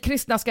inte att vi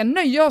kristna ska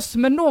nöja oss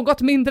med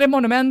något mindre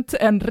monument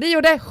än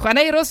Rio de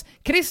Janeiros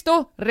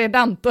Cristo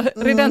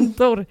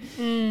Redentor.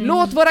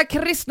 Låt våra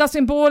kristna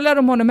symboler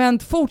och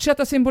monument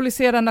fortsätta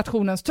symbolisera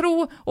nationens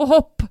tro och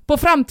hopp på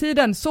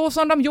framtiden så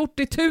som de gjort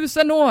i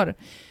 1000 år.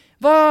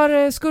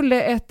 Var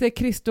skulle ett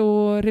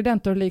Cristo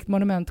Redentor-likt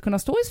monument kunna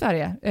stå i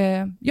Sverige?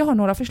 Jag har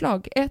några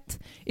förslag. 1.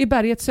 I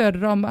berget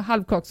söder om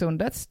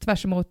Halvkaksundet,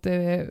 tvärs emot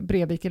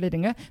Brevik i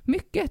Lidingö.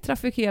 Mycket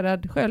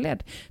trafikerad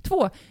sjöled.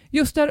 2.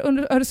 Just där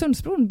under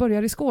Öresundsbron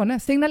börjar i Skåne.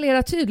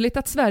 Signalera tydligt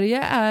att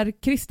Sverige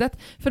är kristet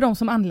för de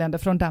som anländer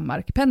från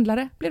Danmark.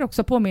 Pendlare blir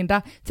också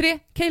påminda. 3.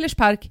 Keilers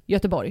Park,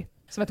 Göteborg.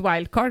 Som ett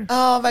wildcard.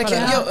 Ja,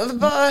 verkligen. Jag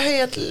bara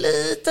höjer ett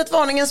litet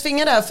varningens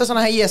finger där för såna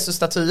här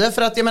Jesus-statyer.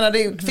 För att jag menar,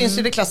 det finns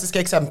ju det klassiska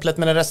exemplet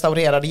med den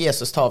restaurerade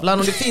Jesus-tavlan.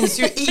 Och det finns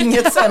ju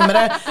inget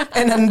sämre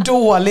än en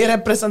dålig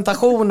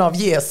representation av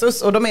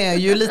Jesus. Och de är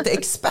ju lite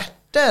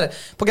experter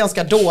på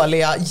ganska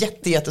dåliga,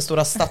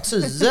 jättestora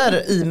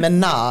statyer i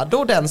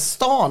Menado, den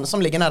stan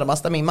som ligger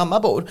närmast där min mamma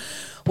bor.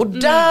 Och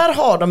där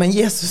har de en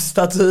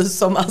Jesus-staty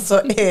som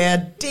alltså är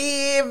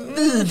det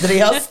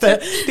vidrigaste.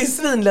 Det är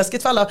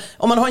svinläskigt för alla.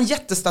 Om man har en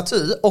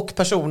jättestaty och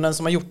personen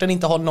som har gjort den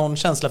inte har någon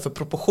känsla för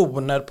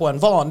proportioner på en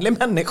vanlig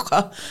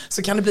människa,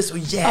 så kan det bli så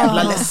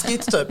jävla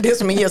läskigt typ. Det är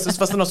som en Jesus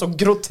fast den har så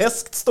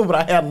groteskt stora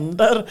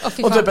händer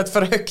och typ ett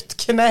för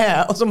högt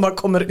knä och som bara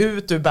kommer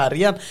ut ur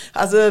bergen.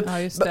 Alltså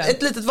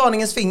ett litet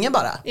varningens finger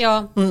bara.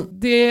 Ja.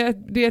 Det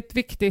är ett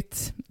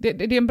viktigt, det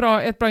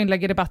är ett bra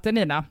inlägg i debatten,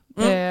 Nina.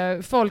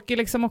 Folk är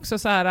liksom också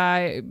så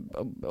här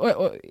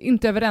och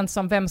inte överens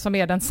om vem som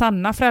är den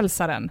sanna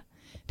frälsaren.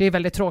 Det är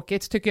väldigt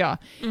tråkigt tycker jag.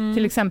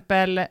 Till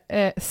exempel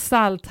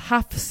Salt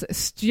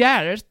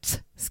Havsstjärt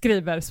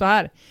skriver så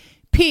här: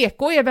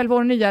 PK är väl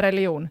vår nya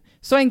religion.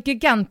 Så en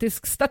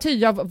gigantisk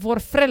staty av vår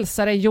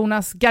frälsare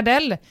Jonas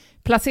Gardell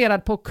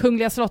placerad på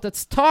Kungliga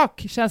slottets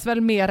tak känns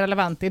väl mer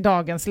relevant i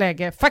dagens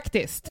läge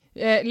faktiskt.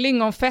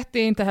 Lingonfett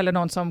är inte heller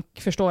någon som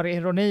förstår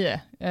ironi.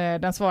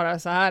 Den svarar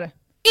så här: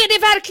 är det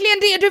verkligen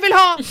det du vill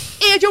ha?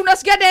 Är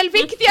Jonas Gardell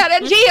viktigare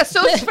än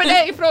Jesus för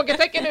dig?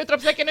 Frågetecken,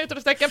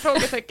 utropstecken,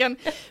 frågetecken.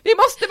 Vi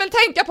måste väl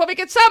tänka på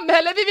vilket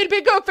samhälle vi vill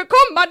bygga upp för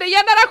kommande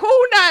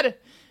generationer.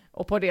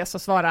 Och på det så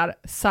svarar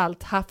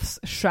Salt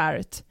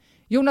Havsstjärt: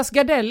 Jonas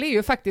Gardell är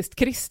ju faktiskt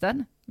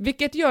kristen,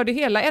 vilket gör det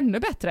hela ännu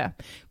bättre.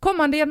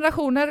 Kommande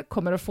generationer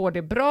kommer att få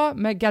det bra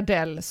med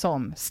Gardell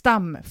som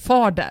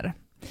stamfader.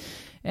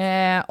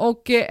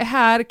 Och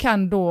här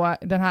kan då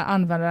den här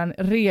användaren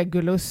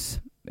Regulus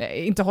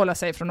inte hålla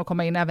sig från att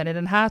komma in även i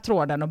den här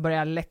tråden och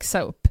börja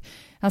läxa upp.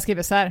 Han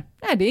skriver så här: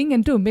 nej, det är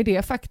ingen dum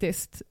idé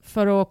faktiskt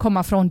för att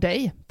komma från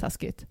dig,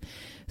 taskigt.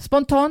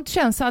 Spontant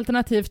känns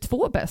alternativ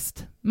 2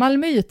 bäst.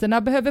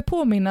 Malmöiterna behöver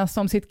påminnas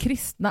om sitt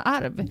kristna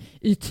arv.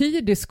 I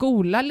tid i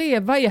skola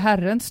leva i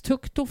Herrens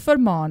tukt och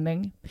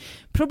förmaning.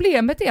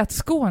 Problemet är att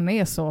Skåne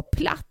är så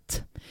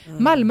platt.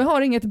 Malmö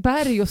har inget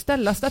berg att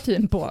ställa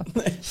statyn på.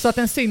 Så att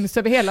den syns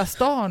över hela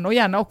stan och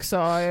gärna också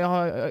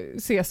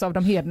ses av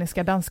de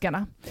hedniska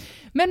danskarna.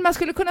 Men man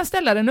skulle kunna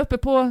ställa den uppe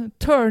på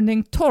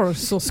Turning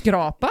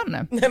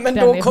Torso-skrapan. Nej, men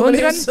då kommer det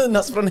ju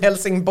synas från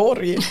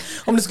Helsingborg.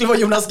 Om det skulle vara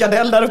Jonas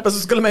Gardell där uppe så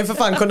skulle man ju för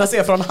fan kunna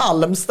se från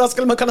Halmstad.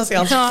 Skulle man kunna se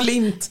hans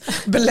flint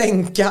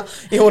blänka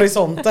i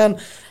horisonten.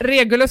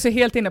 Regulus är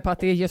helt inne på att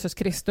det är Jesus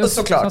Kristus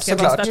som ska vara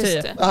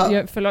staty.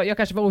 Jag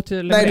kanske var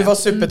otydlig. Nej, du var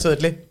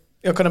supertydlig.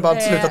 Jag kunde bara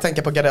sluta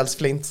tänka på Gardells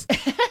flint.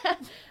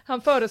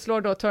 Han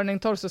föreslår då Turning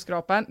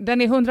Torso-skrapan.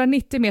 Den är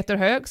 190 meter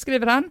hög,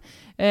 skriver han.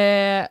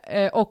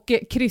 Och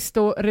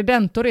Cristo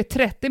Redentor är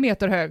 30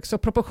 meter hög, så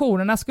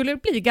proportionerna skulle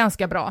bli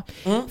ganska bra.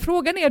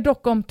 Frågan är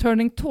dock om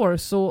Turning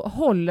Torso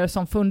håller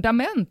som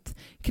fundament.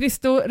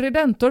 Cristo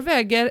Redentor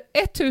väger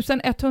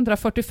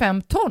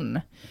 1145 ton.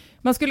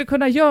 Man skulle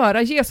kunna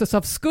göra Jesus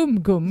av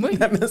skumgummi.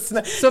 Nej,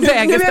 så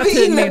väger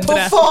statyn mindre. På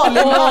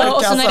farlig mark,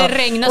 och så när det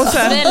regnar så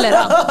smäller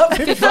han.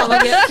 Fy fan vad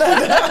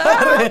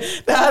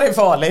det här är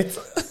farligt.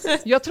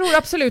 Jag tror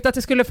absolut att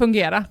det skulle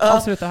fungera.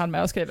 Avslutar han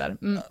med och skriver.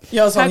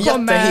 Jag har en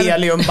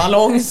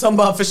jätteheliumballong som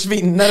bara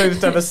försvinner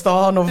ut över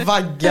stan och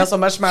vaggar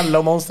som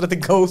Marshmallow-monstret i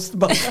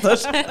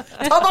Ghostbusters.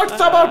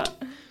 Ta bort!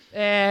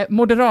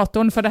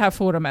 Moderatorn för det här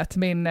forumet,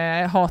 min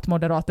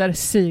hatmoderator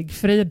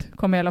Sigfrid,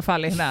 kommer i alla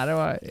fall in här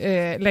och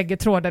lägger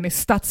tråden i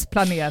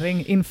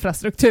stadsplanering,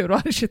 infrastruktur och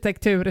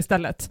arkitektur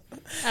istället.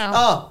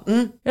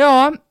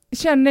 Ja,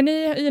 känner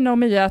ni, Ina och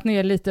Mia, att ni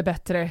är lite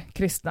bättre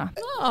kristna?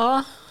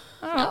 Ja.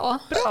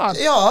 Bra.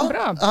 Ja.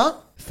 Bra. Ja.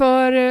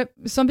 För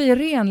som vi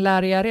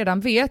renläriga redan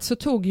vet så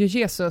tog ju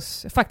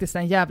Jesus faktiskt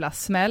en jävla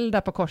smäll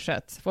där på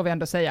korset, får vi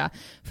ändå säga,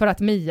 för att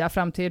Mia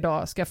fram till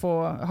idag ska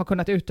ha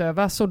kunnat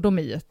utöva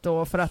sodomit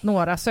och för att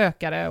några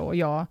sökare och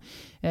jag,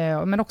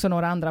 men också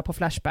några andra på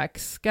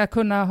Flashbacks, ska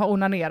kunna ha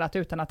onanerat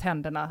utan att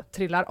händerna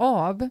trillar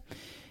av.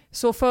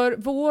 Så för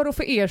vår och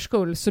för er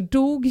skull så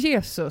dog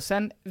Jesus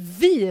en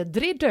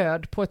vidrig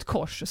död på ett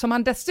kors som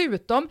han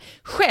dessutom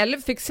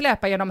själv fick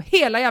släpa genom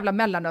hela jävla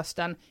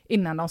Mellanöstern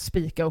innan de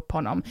spikade upp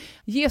honom.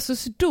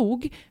 Jesus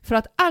dog för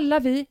att alla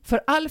vi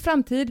för all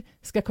framtid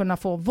ska kunna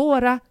få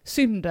våra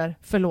synder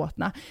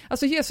förlåtna.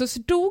 Alltså Jesus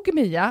dog,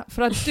 Mia,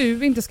 för att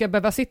du inte ska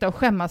behöva sitta och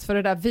skämmas för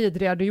det där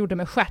vidriga du gjorde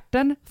med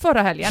stjärten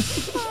förra helgen.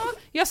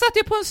 Jag satt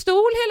ju på en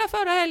stol hela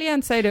förra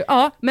helgen, säger du.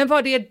 Ja, men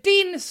var det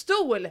din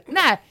stol?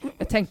 Nej,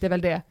 jag tänkte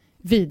väl det.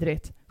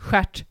 Vidrigt.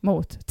 Stjärt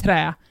mot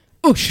trä.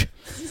 Usch!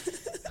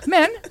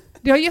 Men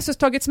det har Jesus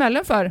tagit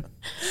smällen för.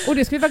 Och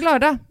det ska vi vara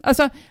glada.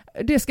 Alltså,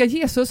 det ska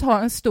Jesus ha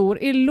en stor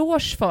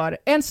eloge för.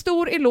 En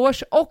stor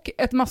eloge och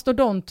ett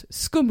mastodont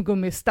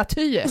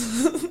skumgummistaty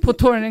på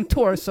Turning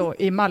Torso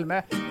i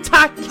Malmö.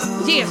 Tack,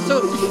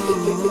 Jesus!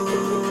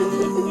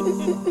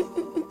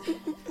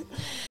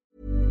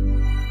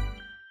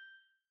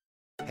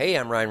 Hey,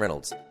 I'm Ryan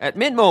Reynolds. At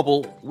Mint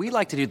Mobile, we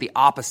like to do the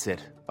opposite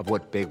of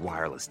what Big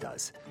Wireless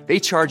does. They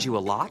charge you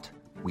a lot,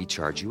 we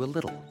charge you a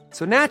little.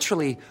 So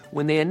naturally,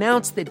 when they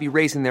announced they'd be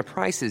raising their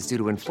prices due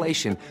to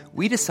inflation,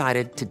 we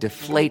decided to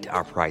deflate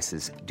our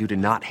prices due to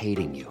not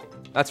hating you.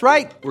 That's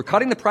right. We're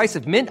cutting the price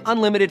of Mint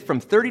Unlimited from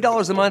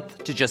 $30 a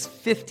month to just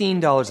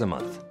 $15 a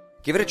month.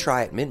 Give it a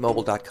try at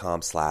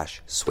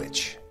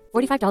mintmobile.com/switch.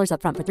 $45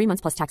 up front for 3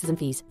 months plus taxes and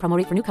fees. Promo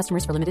rate for new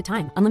customers for limited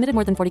time. Unlimited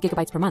more than 40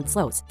 gigabytes per month.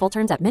 Slows full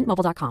terms at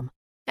mintmobile.com.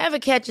 Ever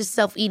catch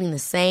yourself eating the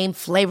same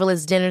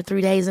flavorless dinner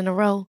 3 days in a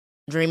row?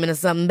 Dreaming of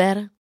something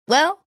better?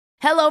 Well,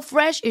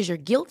 HelloFresh is your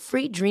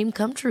guilt-free dream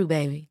come true,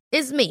 baby.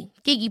 It's me,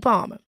 Keke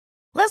Palmer.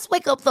 Let's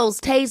wake up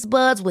those taste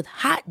buds with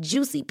hot,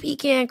 juicy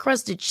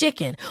pecan-crusted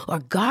chicken or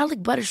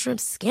garlic butter shrimp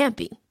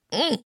scampi.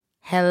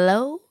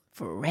 Hello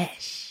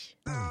Fresh.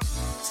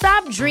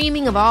 Stop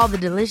dreaming of all the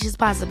delicious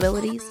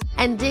possibilities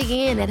and dig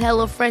in at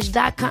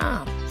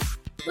HelloFresh.com.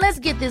 Let's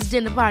get this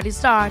dinner party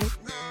started.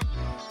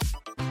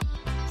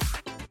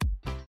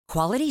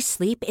 Quality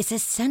sleep is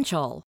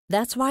essential.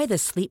 That's why the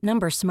Sleep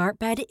Number Smart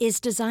Bed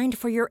is designed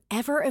for your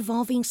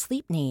ever-evolving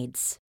sleep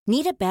needs.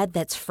 Need a bed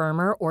that's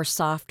firmer or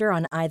softer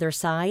on either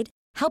side?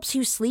 Helps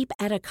you sleep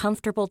at a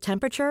comfortable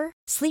temperature?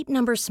 Sleep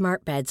Number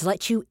Smart Beds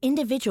let you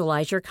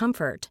individualize your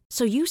comfort,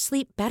 so you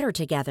sleep better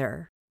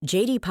together.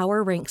 J.D.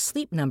 Power ranks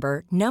Sleep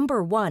Number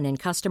 #1 in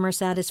customer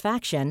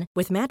satisfaction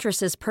with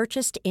mattresses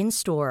purchased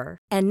in-store.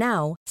 And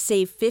now,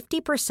 save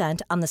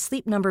 50% on the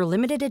Sleep Number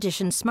Limited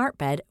Edition Smart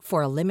Bed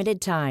for a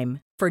limited time.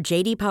 For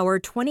J.D. Power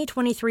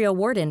 2023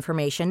 award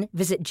information,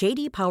 visit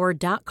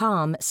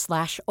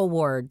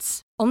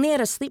jdpower.com/awards. Only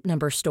at a Sleep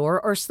Number store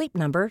or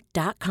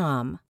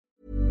sleepnumber.com.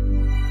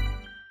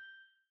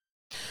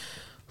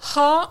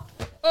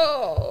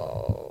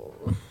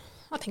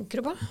 Vad tänker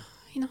du på?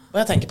 Vad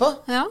jag tänker på?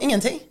 Ja.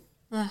 Ingenting.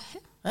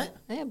 Nej,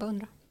 jag bara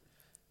undrar.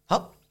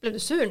 Ja. Blev du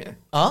sur nu?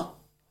 Ja.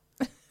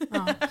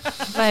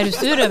 Vad är du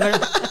sur över?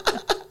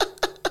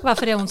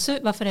 Varför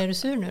är du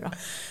sur nu då?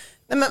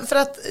 Nej, men för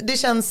att det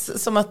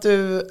känns som att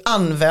du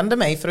använder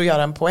mig för att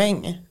göra en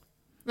poäng.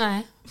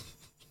 Nej.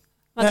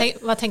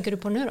 Vad tänker du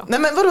på nu då? Nej,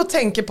 men vadå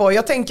tänker på?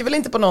 Jag tänker väl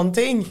inte på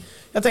någonting.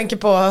 Jag tänker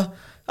på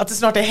att det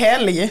snart är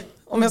helg.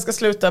 Om jag ska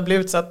sluta bli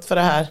utsatt för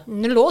det här.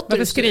 Nu låter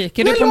du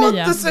skriker du på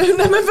Mia? Nej,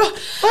 men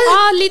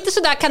lite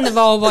sådär kan det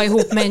vara att vara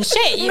ihop med en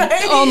tjej.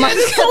 Nej, om man är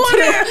det så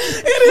det?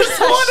 Är det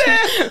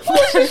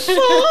så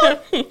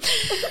det?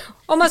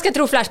 Om man ska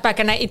tro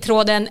Flashbackarna i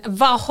tråden,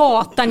 vad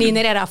hatar ni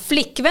när era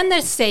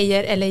flickvänner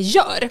säger eller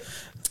gör?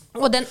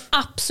 Och den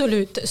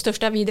absolut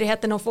största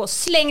vidrigheten att få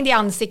slängd i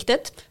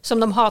ansiktet, som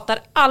de hatar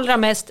allra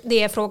mest,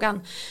 det är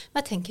frågan,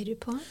 vad tänker du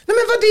på? Nej, men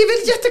det är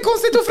väl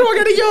jättekonstigt att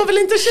fråga, det gör väl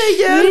inte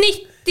tjejer?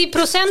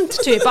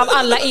 90% typ av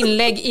alla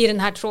inlägg i den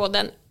här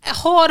tråden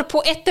har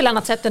på ett eller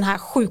annat sätt den här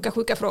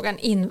sjuka frågan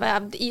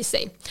invävd i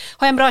sig.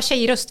 Har jag en bra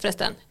tjejröst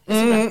förresten?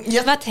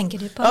 Vad tänker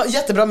du på? Ja,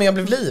 jättebra, men jag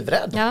blev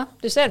livrädd. Ja,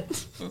 du ser.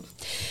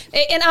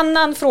 En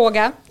annan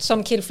fråga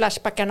som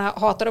killflashbackarna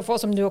hatar att få,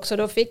 som du också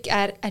då fick,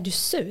 är du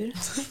sur?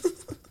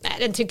 Nej,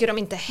 den tycker de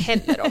inte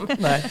heller om.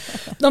 Nej.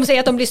 De säger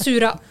att de blir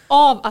sura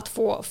av att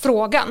få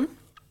frågan.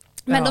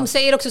 Men de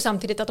säger också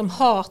samtidigt att de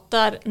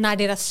hatar när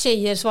deras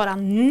tjejer svarar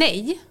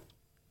nej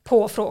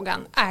på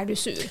frågan, är du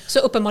sur? Så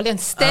uppenbarligen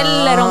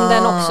ställer de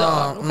den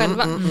också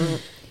själva.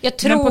 Jag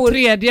tror... Men på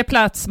tredje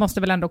plats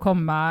måste väl ändå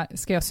komma,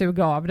 ska jag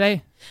suga av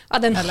dig? Ja,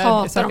 den eller,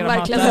 hatar de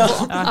verkligen på.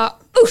 Ja,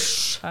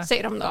 usch,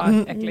 säger de då.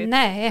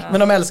 Nej. Men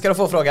de älskar att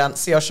få frågan,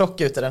 ser jag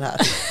tjock ut i den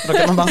här? Då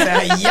kan man bara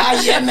säga,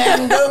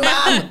 jajamän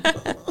gumman!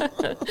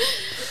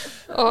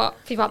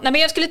 Fy fan. Nej,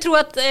 men jag skulle tro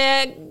att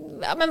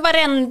men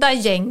varenda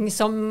gäng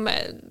som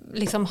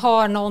liksom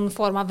har någon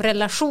form av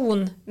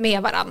relation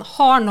med varandra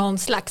har någon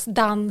slags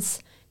dans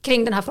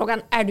kring den här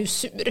frågan, är du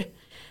sur?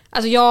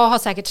 Alltså jag har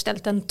säkert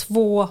ställt den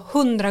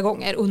 200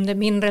 gånger under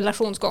min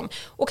relationsgång.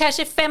 Och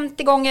kanske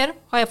 50 gånger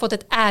har jag fått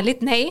ett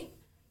ärligt nej.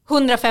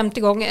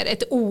 150 gånger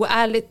ett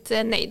oärligt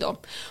nej då.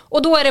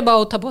 Och då är det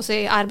bara att ta på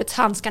sig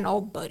arbetshandskarna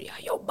och börja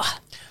jobba.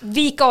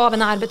 Vika av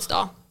en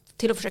arbetsdag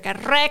till att försöka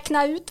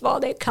räkna ut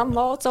vad det kan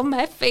vara som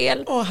är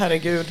fel.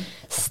 Herregud.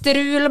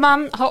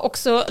 Strulman har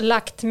också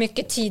lagt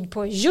mycket tid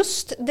på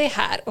just det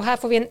här. Och här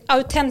får vi en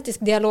autentisk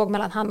dialog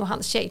mellan han och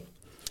hans tjej.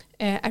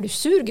 Är du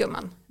sur,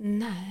 gumman?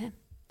 Nej.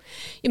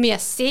 Jo, men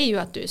jag ser ju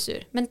att du är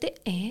sur. Men det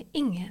är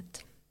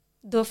inget.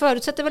 Då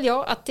förutsätter väl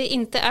jag att det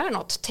inte är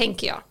något,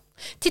 tänker jag.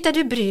 Titta,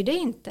 du bryr dig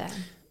inte.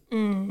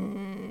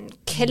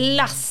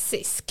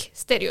 Klassisk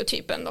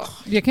stereotypen då.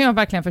 Det kan jag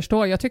verkligen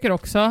förstå. Jag tycker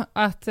också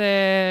att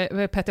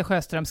Petter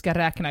Sjöström ska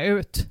räkna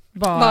ut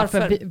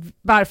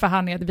varför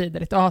han är ett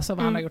vidrigt as och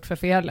vad han har gjort för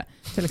fel.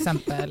 Till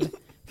exempel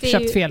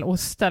köpt fel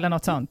ost eller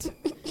något sånt.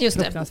 Just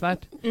det. Fruktansvärt.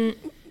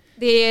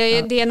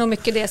 Det är nog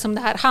mycket det som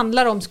det här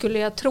handlar om, skulle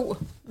jag tro.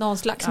 Någon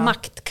slags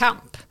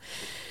maktkamp.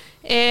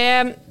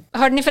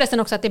 Hörde ni förresten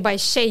också att det bara är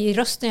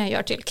tjejrösten jag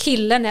gör till?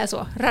 Killen är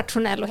så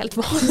rationell och helt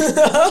vanlig.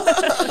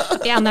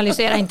 Jag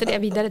analyserar inte det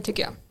vidare,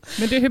 tycker jag.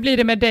 Men du, hur blir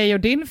det med dig och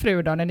din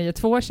fru då när ni är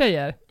 2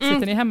 tjejer?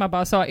 Sitter ni hemma och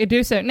bara så, är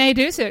du sur? Nej,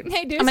 du är sur.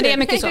 Nej, du är sur. Men det är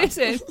mycket nej,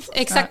 så.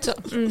 Exakt så.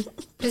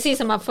 Precis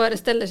som man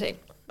föreställer sig.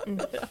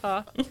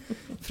 Ja.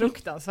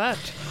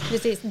 Fruktansvärt.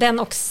 Precis, den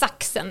och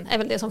saxen är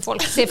väl det som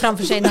folk ser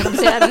framför sig när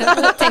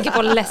de tänker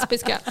på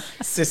lesbiska.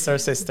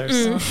 Sisters.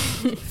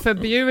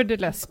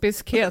 Förbjud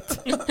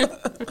lesbiskhet.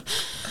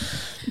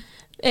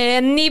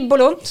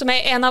 Nibbolo, som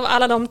är en av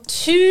alla de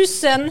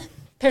 1000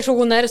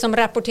 personer som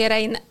rapporterar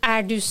in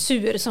är du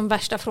sur som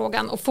värsta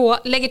frågan, och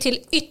lägger till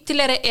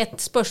ytterligare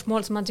ett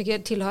spörsmål som man tycker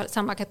tillhör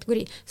samma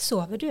kategori.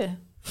 Sover du?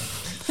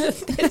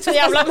 Det är så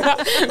jävla bra.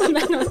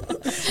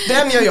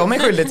 Den gör jag mig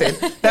skyldig till.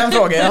 Den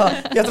frågan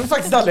jag tror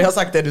faktiskt aldrig jag har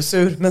sagt är du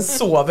sur, men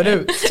sover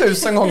du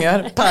 1000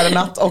 gånger per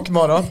natt och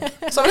morgon?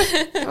 Sover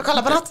du? Kan vi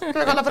kolla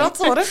på natt?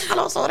 Sover du?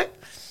 Hallå, sover du?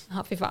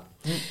 Ja, fy fan.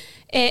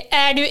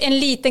 Är du en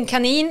liten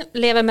kanin?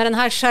 Lever med den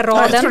här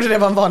charaden. Jag trodde det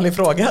var en vanlig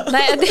fråga.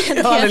 Nej,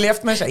 jag har aldrig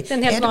levt med en tjej.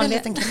 Den är du en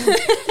liten kanin?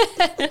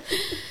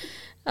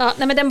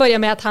 Men den börjar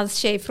med att hans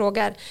tjej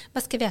frågar: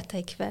 vad ska vi äta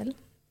ikväll?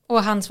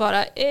 Och han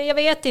svarar: jag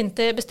vet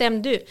inte,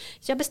 bestäm du.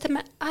 Jag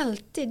bestämmer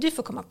alltid, du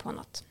får komma på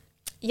något.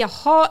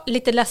 Jaha,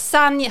 lite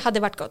lasagne hade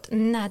varit gott.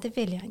 Nej, det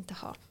vill jag inte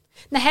ha.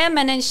 Nej,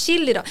 men en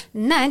chili då?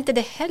 Nej, inte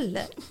det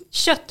heller.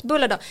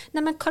 Köttbullar då?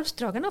 Nej, men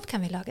korvstroganoff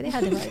kan vi laga, det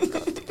hade varit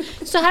gott.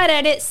 Så här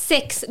är det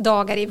 6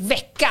 dagar i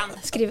veckan,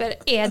 skriver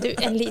Är du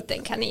en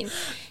liten kanin.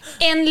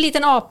 En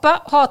liten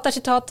apa hatar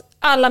citat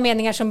alla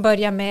meningar som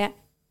börjar med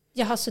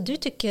jaha, så du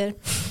tycker...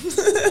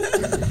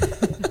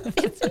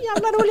 Det är så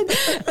jävla roligt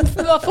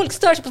vad folk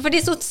stör sig på, för det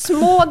är så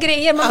små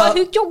grejer. Man bara,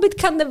 hur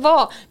jobbigt kan det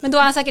vara? Men då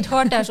har han säkert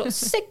hört det här så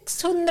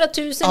 600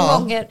 000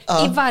 gånger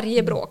i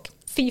varje bråk.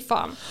 Fy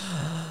fan.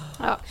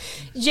 Ja.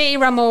 J.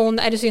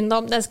 Ramone är det synd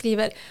om. Den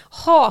skriver: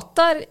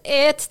 hatar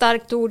är ett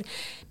starkt ord,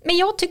 men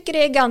jag tycker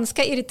det är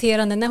ganska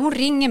irriterande när hon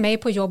ringer mig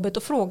på jobbet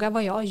och frågar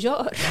vad jag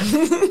gör.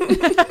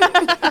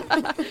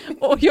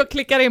 Och jag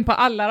klickar in på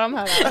alla de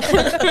här.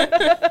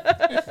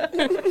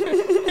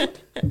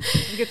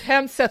 Vilket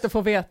hemskt sätt att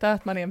få veta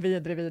att man är en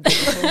vidrig.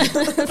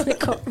 Det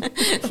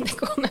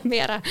kommer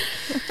mera.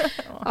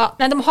 Ja,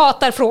 men de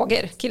hatar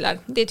frågor, killar.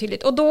 Det är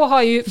tydligt. Och då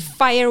har ju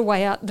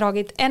Firewire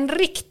dragit en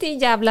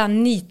riktig jävla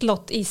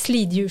nitlott i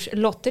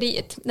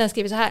slidjurslotteriet. Den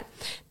skriver så här: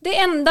 det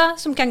enda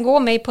som kan gå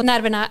mig på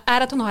nerverna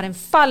är att hon har en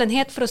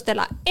fallenhet för att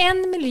ställa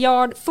 1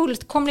 miljard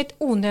fullkomligt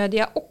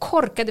onödiga och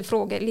korkade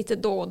frågor lite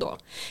då och då.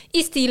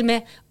 I stil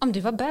med: om du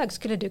var bög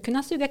skulle du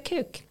kunna suga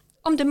kuk.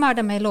 Om du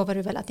mördar mig lovar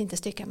du väl att inte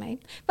stycka mig.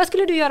 Vad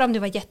skulle du göra om du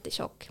var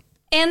jättetjock?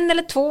 1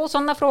 eller 2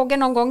 sådana frågor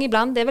någon gång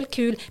ibland, det är väl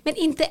kul. Men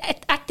inte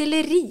ett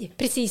artilleri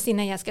precis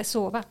innan jag ska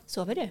sova.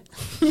 Sover du?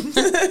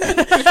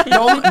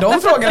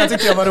 de frågorna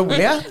tyckte jag var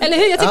roliga. Eller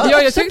hur?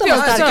 Jag tyckte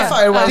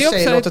Firewire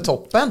tjej låter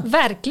toppen.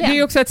 Verkligen. Det är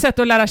ju också ett sätt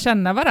att lära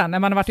känna varandra när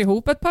man har varit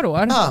ihop ett par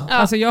år.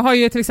 Alltså jag har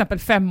ju till exempel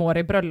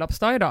 5-årig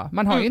bröllopsdag idag.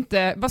 Man har ju inte,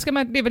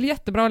 det är väl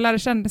jättebra att lära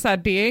känna så här,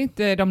 det är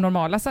inte de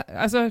normala,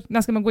 alltså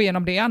när ska man gå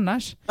igenom det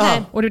annars?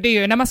 Och det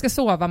är ju när man ska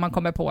sova man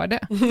kommer på det.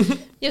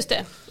 Just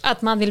det,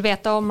 att man vill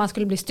veta om man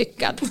skulle bli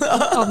styckad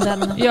av den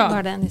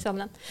mördaren i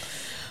sömnen.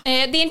 Det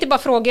är inte bara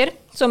frågor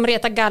som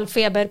retar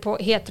gallfeber på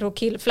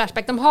hetero-kill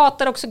Flashback. De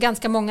hatar också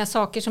ganska många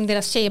saker som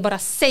deras tjejer bara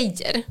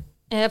säger.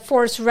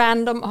 Force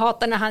Random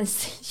hatar när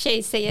hans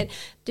tjej säger: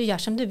 du gör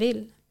som du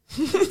vill.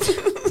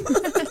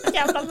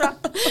 Jävla bra.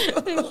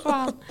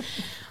 Fan.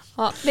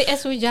 Ja, det är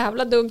så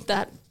jävla dumt det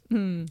här.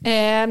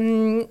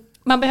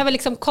 Man behöver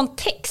liksom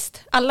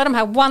kontext. Alla de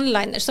här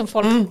one-liners som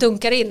folk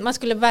dunkar in. Man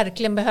skulle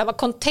verkligen behöva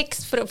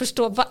kontext för att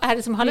förstå vad är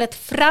det som har lett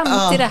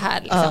fram till det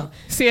här. Liksom.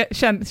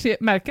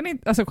 Märker ni?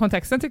 Alltså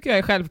kontexten tycker jag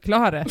är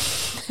självklar.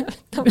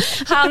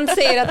 Han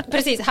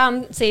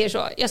säger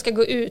så. Jag ska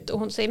gå ut och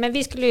hon säger, men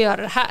vi skulle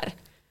göra det här.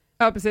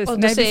 Ja, precis. Och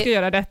Nej, vi ska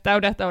göra detta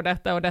och detta och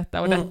detta och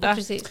detta och detta.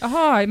 Precis.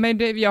 Jaha,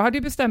 men jag hade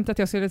ju bestämt att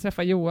jag skulle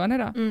träffa Johan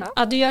idag.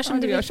 Ja, du gör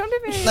som du vill.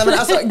 Nej, men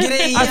alltså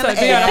grejen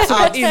är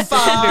att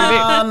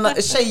fan,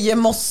 tjejer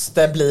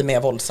måste bli mer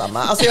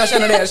våldsamma. Alltså jag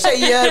känner det,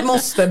 tjejer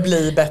måste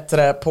bli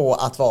bättre på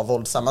att vara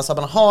våldsamma. Så att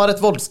man har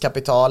ett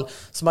våldskapital,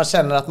 så man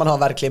känner att man har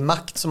verklig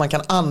makt. Så man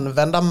kan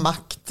använda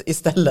makt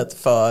istället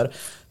för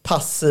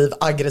passiv,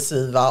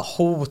 aggressiva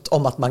hot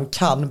om att man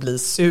kan bli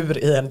sur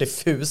i en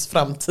diffus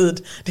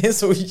framtid. Det är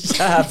så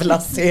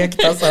jävla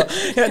segt alltså.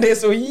 Det är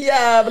så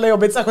jävla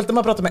jobbigt, särskilt när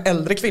man pratar med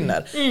äldre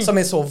kvinnor som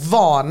är så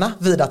vana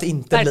vid att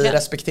inte bli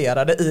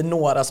respekterade i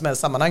några som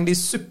helst sammanhang. Det är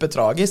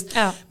supertragiskt.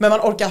 Ja. Men man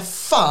orkar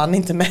fan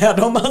inte med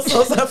dem,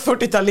 alltså så här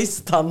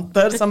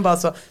 40-talistanter som bara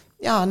så,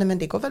 ja nej men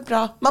det går väl bra.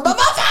 Man bara,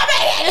 vad fan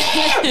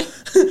är det?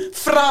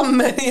 Fram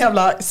med en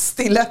jävla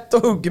stilett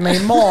och hugg mig i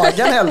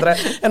magen hellre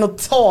än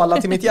att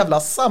tala till mitt jävla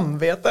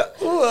samvete.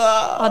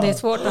 Ja, det är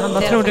svårt att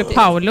hantera. Vad tror du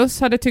Paulus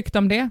hade tyckt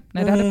om det?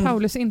 Nej, det hade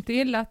Paulus inte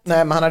gillat. Nej,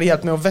 men han hade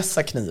hjälpt mig att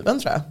vässa kniven,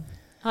 tror jag.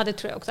 Ja, det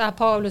tror jag också.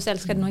 Paulus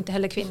älskade nog inte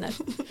heller kvinnor.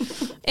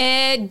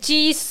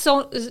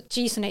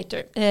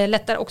 G-Sonator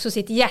lättar också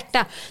sitt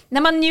hjärta.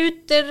 När man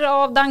njuter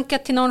av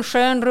dankat till någon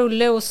skön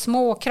rulle och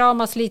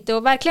småkramas lite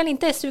och verkligen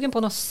inte är sugen på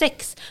något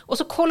sex. Och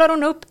så kollar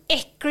hon upp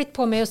äckligt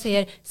på mig och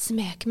säger,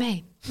 smäk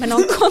mig. Med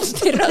någon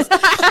konstig röst.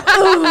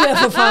 Jag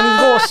får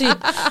fan gåshud.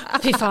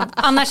 Fy fan,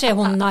 annars är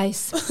hon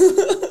nice.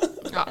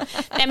 Ja.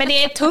 Nej, men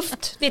det är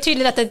tufft. Det är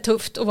tydligt att det är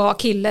tufft att vara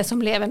kille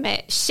som lever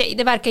med tjej.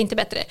 Det verkar inte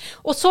bättre.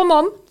 Och som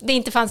om det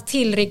inte fanns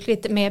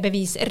tillräckligt med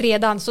bevis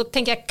redan, så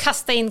tänker jag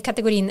kasta in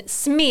kategorin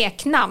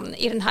smeknamn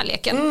i den här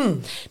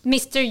leken.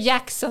 Mr.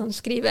 Jackson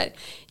skriver,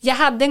 jag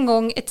hade en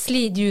gång ett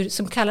sliddjur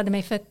som kallade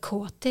mig för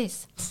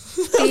kåtis.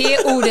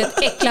 Det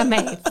ordet äcklar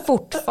mig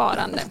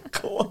fortfarande.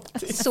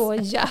 Kåtis. Så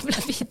jävla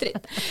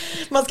vidrigt.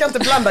 Man ska inte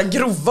blanda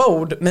grova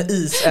ord med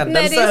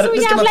isändelser.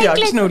 Det ska man inte göra.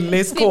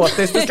 Knullis,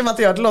 kåtis. Det ska man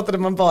inte göra. Det låter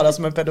man bara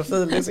som en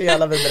pedofil. Det är så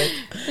jävla vidrigt.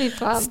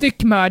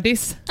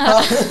 Styckmördis.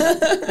 Ja.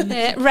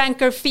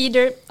 Ranker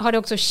Feeder har det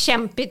också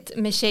kämpigt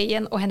med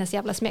tjejen och hennes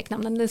jävla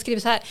smeknamn. Den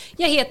skriver så här,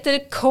 jag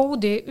heter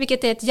Cody,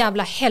 vilket är ett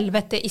jävla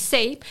helvete i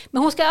sig.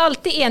 Men hon ska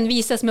alltid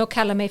envisas med att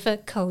kalla mig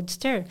för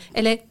Codester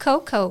eller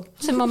Coco,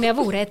 som om jag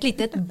vore ett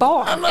litet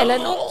barn eller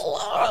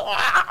något.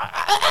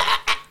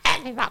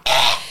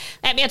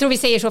 Nej, men jag tror vi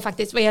säger så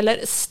faktiskt vad gäller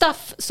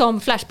stuff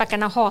som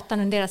flashbackarna hatar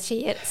när deras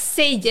tjejer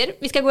säger.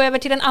 Vi ska gå över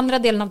till den andra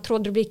delen av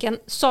trådrubriken,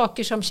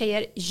 saker som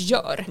tjejer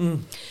gör.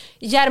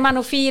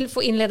 Germanofil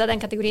får inleda den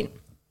kategorin.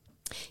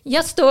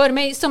 Jag stör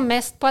mig som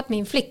mest på att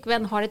min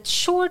flickvän har ett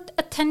short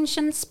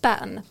attention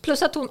span,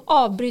 plus att hon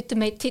avbryter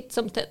mig titt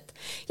som tätt.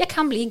 Jag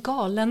kan bli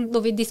galen då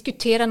vi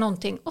diskuterar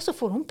någonting och så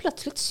får hon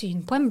plötsligt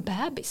syn på en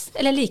bebis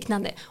eller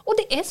liknande. Och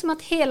det är som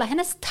att hela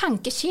hennes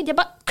tankekedja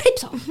bara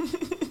klipps av.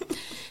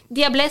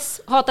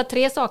 Diabless hatar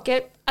 3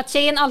 saker. Att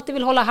tjejen alltid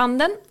vill hålla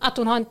handen, att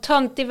hon har en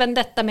töntig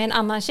vendetta med en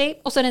annan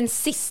tjej, och så den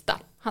sista,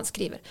 han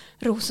skriver,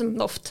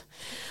 rosendoft.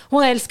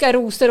 Hon älskar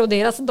rosor och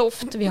deras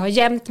doft. Vi har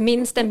jämt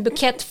minst en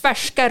bukett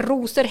färska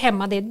rosor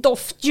hemma. Det är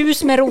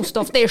doftljus med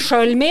rosdoft. Det är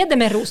sköljmedel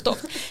med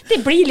rosdoft. Det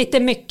blir lite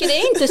mycket. Det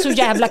är inte så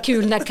jävla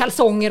kul när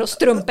kalsonger och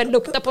strumpor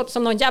luktar på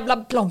som någon jävla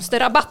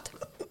blomsterrabatt.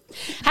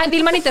 Här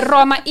vill man inte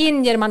rama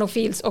in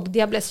germanofils och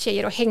diables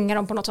tjejer och hänga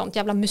dem på något sånt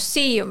jävla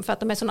museum för att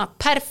de är såna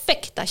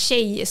perfekta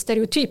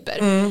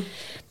tjejstereotyper.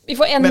 Vi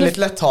får väldigt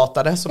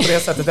lätthatade, så på det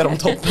sättet är de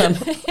toppen.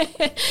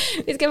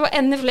 Vi ska få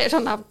ännu fler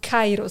sådana av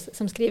Kairos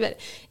som skriver.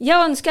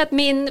 Jag önskar att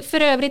min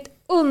för övrigt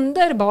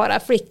underbara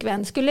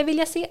flickvän skulle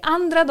vilja se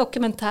andra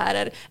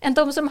dokumentärer än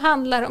de som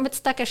handlar om ett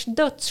stackars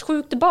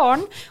dödssjukt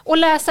barn och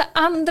läsa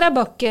andra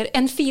böcker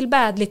än feel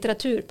bad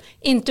litteratur.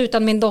 Inte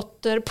utan min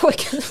dotter,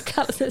 pojken som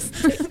kallas det.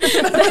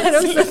 Det är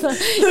också så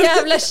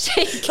jävla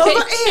tjejgrej. Ja,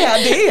 vad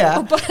är det?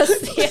 Och bara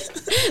se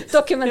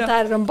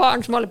dokumentärer om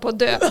barn som håller på att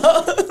dö.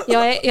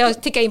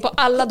 Jag tickar in på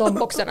alla de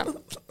boxarna.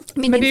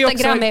 Min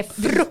Instagram är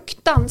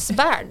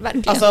fruktansvärd,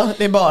 verkligen. Alltså,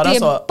 det är bara det är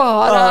så.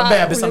 Bara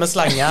bebisar med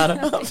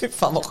slangar. Fy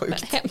fan vad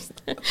sjukt.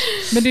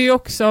 Men det är ju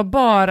också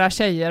bara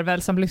tjejer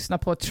väl som lyssnar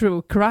på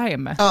true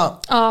crime.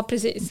 Ja,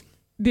 precis.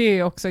 Det är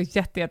ju också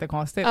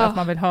jättekonstigt att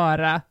man vill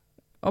höra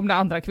om när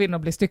andra kvinnor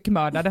blir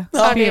styckmördade.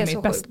 Ja, det är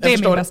mitt bästa. Det är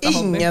min bästa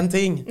hobby.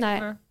 Ingenting.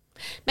 Nej.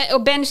 Men,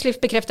 och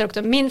Benchliff bekräftar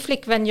också, min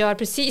flickvän gör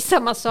precis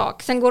samma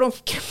sak. Sen går hon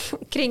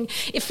kring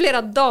i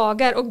flera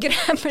dagar och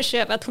grämer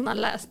sig över att hon har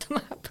läst de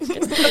här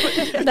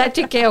böckerna. Där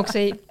tycker jag också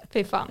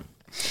fy fan.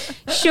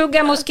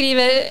 Sugamo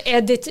skriver,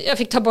 Edith, jag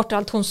fick ta bort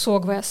allt, hon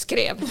såg vad jag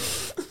skrev.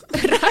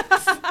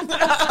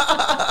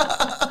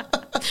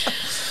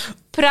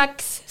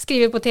 Prax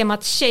skriver på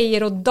temat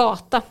tjejer och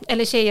data,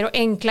 eller tjejer och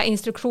enkla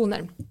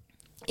instruktioner.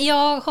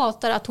 Jag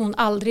hatar att hon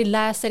aldrig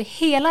läser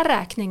hela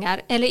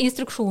räkningar eller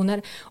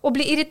instruktioner och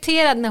blir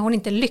irriterad när hon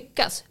inte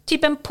lyckas.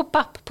 Typ en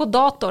pop-up på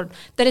datorn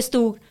där det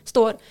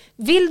står,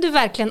 vill du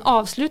verkligen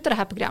avsluta det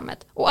här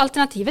programmet? Och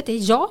alternativet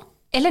är ja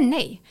eller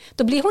nej.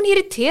 Då blir hon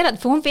irriterad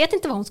för hon vet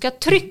inte vad hon ska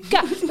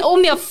trycka.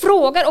 Om jag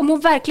frågar om hon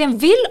verkligen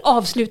vill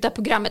avsluta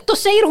programmet, då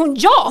säger hon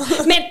ja.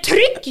 Men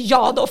tryck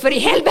ja då, för i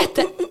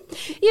helvete.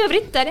 I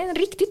övrigt är det en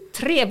riktigt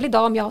trevlig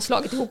dam jag har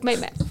slagit ihop mig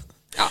med.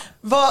 Ja.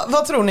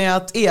 Vad tror ni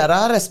att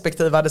era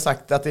respektive hade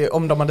sagt att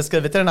om de hade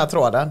skrivit i den här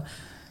tråden?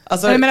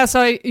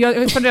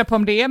 Jag funderar på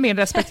om det är min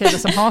respektive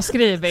som har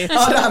skrivit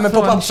det här med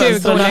från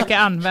 20 olika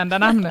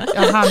användarnamn.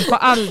 Han får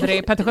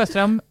aldrig, Petter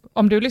Sjöström,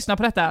 om du lyssnar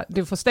på detta,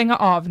 du får stänga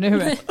av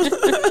nu.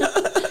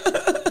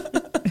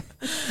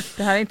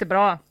 Det här är inte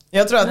bra.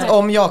 Jag tror att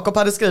om Jakob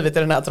hade skrivit i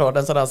den här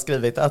tråden så hade han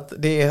skrivit att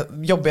det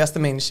jobbigaste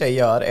min tjej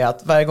gör är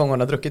att varje gång hon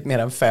har druckit mer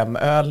än 5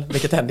 öl,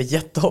 vilket händer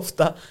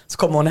jätteofta, så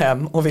kommer hon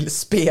hem och vill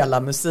spela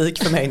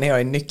musik för mig när jag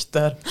är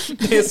nykter.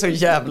 Det är så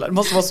jävla, det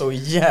måste vara så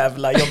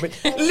jävla jobbigt.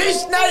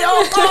 Lyssna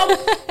Jakob!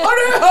 Har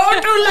du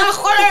hört Ulla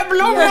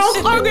Sjöblom och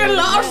sjunger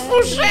Lars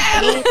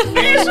Forssell?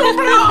 Det är så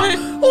bra!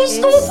 Hon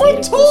står på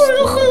en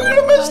torg och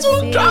sjunger om en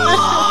soldat!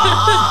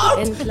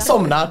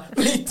 Somnar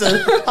mitt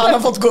i. Han har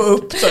fått gå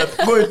upp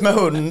typ, gå ut med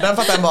hunden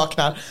för att den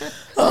vaknar.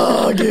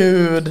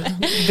 Gud,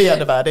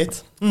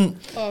 vedervärdigt.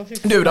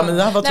 Du då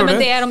Mia, vad tror du?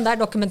 Det är de där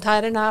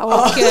dokumentärerna och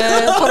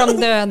på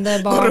de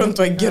döende barn. Gå runt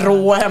och är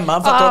grå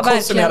hemma för att du har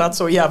konsumerat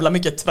så jävla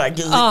mycket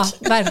tragik. Ja,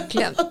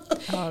 verkligen.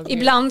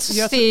 Ibland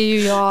ser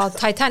ju jag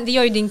Titanic, det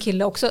gör ju din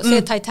kille också,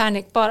 ser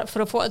Titanic bara för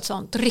att få ett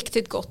sånt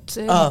riktigt gott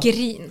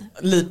grin.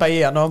 Lipa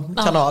igenom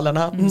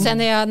kanalerna.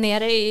 Sen är jag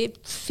nere i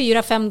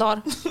 4-5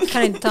 dagar,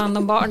 kan inte ta hand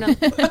om barnen.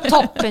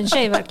 Toppen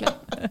tjej verkligen.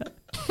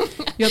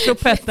 Jag tror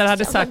Petter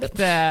hade sagt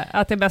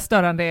att det mest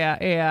störande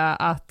är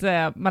att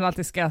man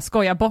alltid ska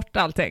skoja bort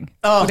allting.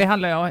 Och det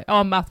handlar ju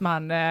om att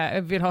man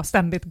vill ha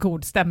ständigt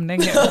god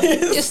stämning.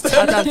 Just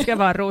att allt ska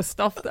vara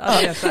rostoft.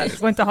 Det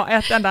går inte att ha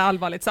ett enda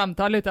allvarligt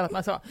samtal utan att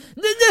man så...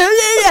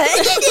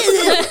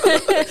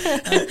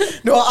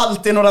 Du har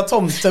alltid några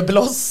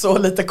tomtebloss och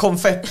lite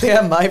konfetti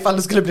hemma ifall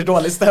det skulle bli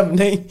dålig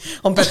stämning.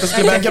 Om Petter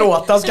skulle börja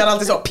gråta så kan han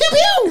alltid så...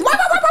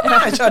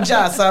 Kör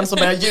jazzen så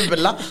börjar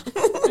jula.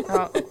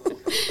 Ja.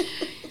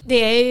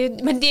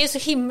 Men det är så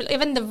himla, jag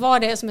vet inte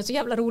vad det är som är så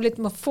jävla roligt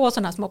med att få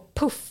sådana små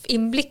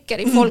puff-inblickar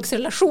i folks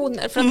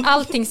relationer, för att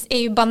allting är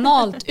ju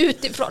banalt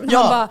utifrån.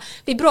 Man bara,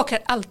 vi bråkar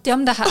alltid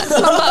om det här.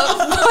 Man bara,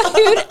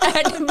 hur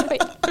är det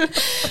möjligt?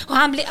 Och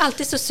han blir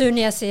alltid så sur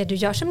när jag säger du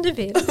gör som du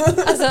vill.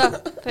 Alltså,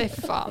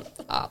 för fan.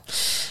 Ja.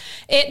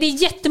 Det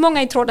är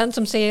jättemånga i tråden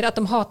som säger att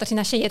de hatar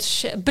sina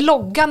tjejers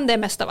bloggande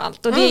mest av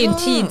allt. Och det är ju en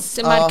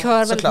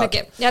tidsmarkör väldigt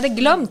mycket. Jag hade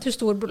glömt hur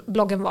stor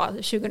bloggen var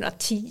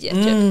 2010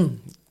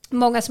 typ.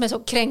 Många som är så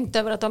kränkt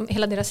över att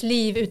hela deras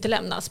liv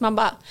utelämnas. Man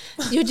bara,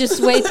 you just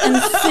wait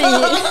and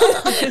see.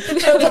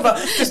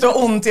 Du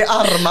står ont i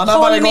armarna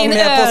varje gång ni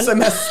är på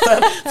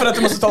semester. För att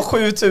du måste ta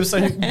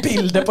 7000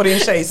 bilder på din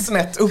tjej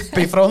snett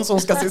uppifrån så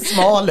hon ska se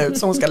smal ut.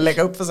 Så hon ska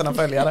lägga upp för sina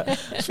följare.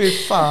 Fy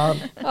fan.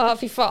 Ja,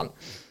 fy fan.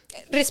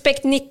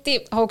 Respekt 90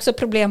 har också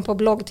problem på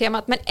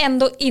bloggtemat, men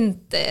ändå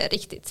inte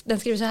riktigt. Den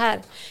skriver så här: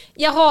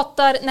 jag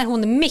hatar när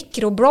hon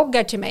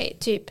mikrobloggar till mig,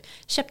 typ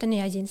köpte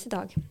nya jeans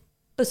idag.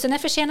 Bussen är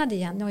försenad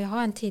igen och jag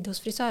har en tid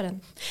hos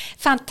frisören.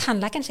 Fan,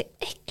 tandläkaren ser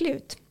äcklig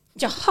ut.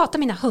 Jag hatar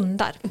mina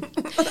hundar.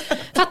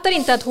 Fattar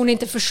inte att hon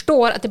inte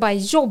förstår att det bara är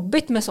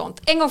jobbigt med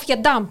sånt. En gång fick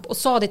jag damp och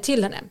sa det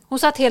till henne. Hon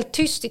satt helt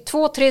tyst i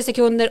 2-3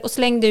 sekunder och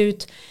slängde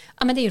ut: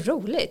 ja, men det är ju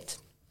roligt.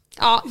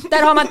 Ja,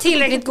 där har man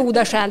tillräckligt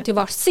goda skäl till att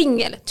vara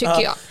singel,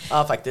 tycker jag.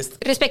 Ja, faktiskt.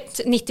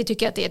 Respekt 90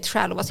 tycker att det är ett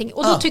skäl att vara singel.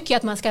 Och då tycker jag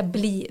att man ska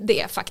bli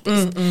det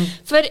faktiskt.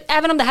 För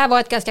även om det här var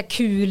ett ganska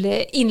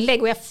kul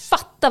inlägg och jag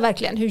fattar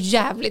verkligen hur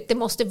jävligt det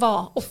måste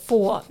vara att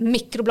få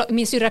mikroblogg.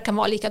 Min syrra kan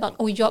vara likadan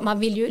och man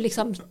vill ju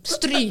liksom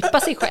strypa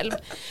sig själv.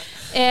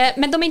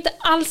 Men de är inte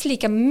alls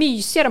lika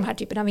mysiga, de här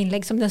typen av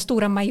inlägg, som den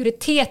stora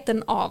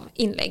majoriteten av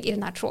inlägg i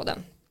den här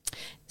tråden.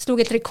 Slog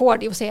ett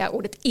rekord i att säga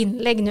ordet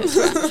inlägg nu,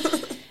 tror jag.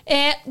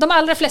 De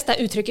allra flesta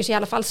uttrycker sig i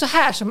alla fall så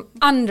här som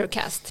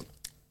Undercast.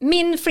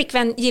 Min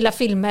flickvän gillar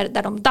filmer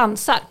där de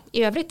dansar.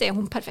 I övrigt är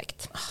hon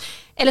perfekt.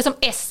 Eller som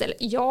SL.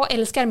 Jag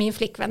älskar min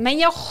flickvän, men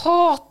jag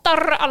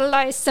hatar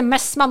alla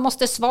sms man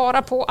måste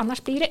svara på,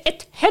 annars blir det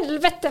ett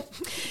helvete.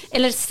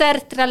 Eller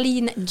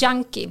Sertralin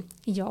Junkie.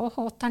 Jag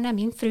hatar när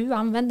min fru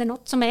använder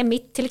något som är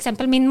mitt, till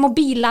exempel min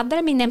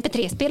mobilladdare, min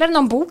mp3-spelare,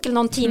 någon bok eller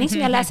någon tidning som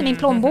jag läser i min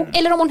plånbok.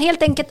 Eller om hon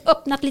helt enkelt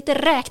öppnat lite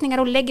räkningar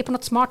och lägger på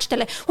något smart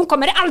ställe. Hon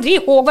kommer aldrig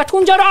ihåg vart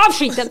hon gör av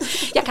skiten.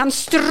 Jag kan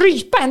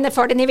strypa henne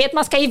för det, ni vet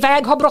man ska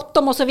iväg, ha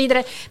bråttom och så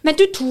vidare. Men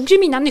du tog ju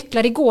mina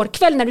nycklar igår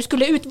kväll när du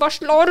skulle ut, var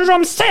la du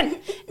dem sen?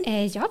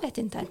 Jag vet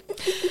inte.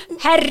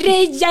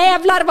 Herre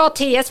jävlar vad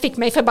TS fick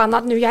mig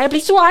förbannad nu. Jag blir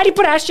så arg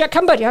på det här så jag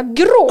kan börja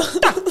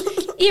gråta.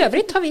 I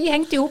övrigt har vi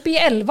hängt ihop i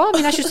 11 av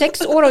mina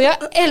 26 år och jag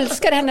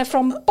älskar henne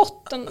från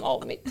botten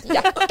av mitt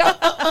hjärta.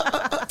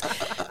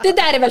 Det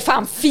där är väl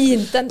fan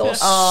fint ändå.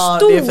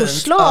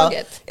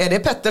 Storslaget. Är det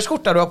Petters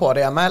skjorta du har på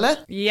dig, Emma, eller?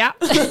 Ja.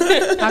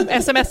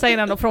 Han smsade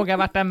innan och frågade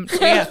vart den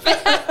är.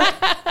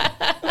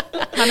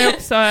 Han är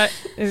också,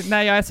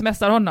 när jag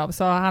smsar honom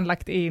så har han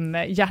lagt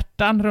in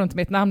hjärtan runt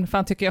mitt namn, för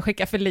han tycker jag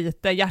skickar för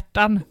lite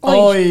hjärtan.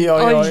 Oj.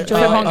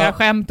 För många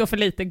skämt och för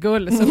lite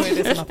gull, så då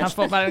är det som att han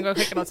får varje gång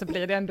skicka något så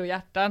blir det ändå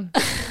hjärtan.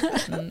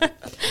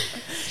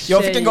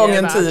 Jag fick en gång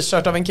en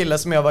t-shirt av en kille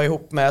som jag var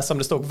ihop med som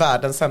det stod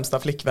världens sämsta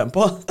flickvän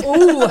på.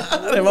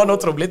 Det var en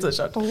otrolig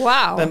t-shirt.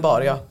 Wow. Den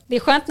bar jag. Det är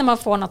skönt när man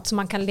får något som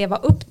man kan leva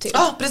upp till.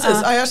 Ja, precis.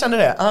 Ja, jag känner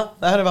det.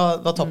 Det här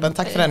var toppen.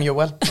 Tack för den,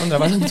 Joel. Undrar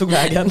var den tog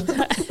vägen.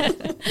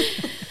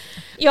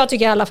 Jag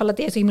tycker i alla fall att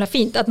det är så himla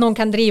fint att någon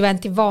kan driva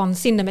en till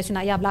vansinne med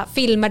sina jävla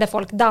filmer där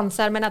folk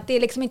dansar, men att det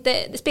liksom inte,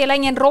 det spelar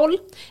ingen roll.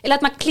 Eller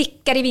att man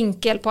klickar i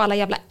vinkel på alla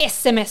jävla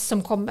sms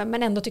som kommer,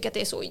 men ändå tycker att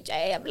det är så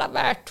jävla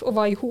värt att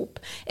vara ihop.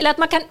 Eller att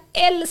man kan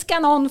älska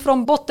någon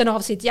från botten av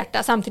sitt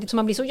hjärta samtidigt som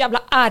man blir så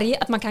jävla arg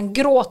att man kan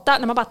gråta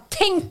när man bara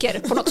tänker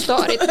på något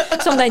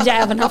störigt som den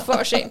jäveln har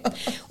för sig.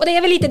 Och det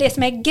är väl lite det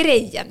som är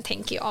grejen,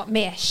 tänker jag,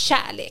 med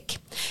kärlek.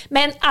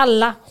 Men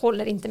alla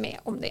håller inte med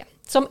om det.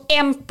 Som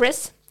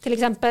Empress till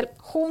exempel,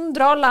 hon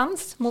drar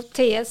lans mot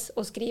TS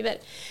och skriver: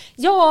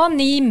 ja,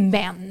 ni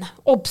män,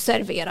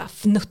 observera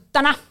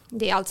fnuttarna.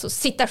 Det är alltså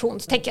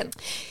citationstecken.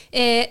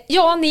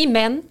 Ja, ni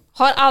män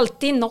har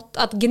alltid något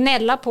att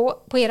gnälla på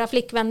era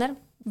flickvänner.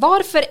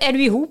 Varför är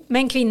du ihop med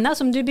en kvinna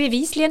som du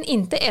bevisligen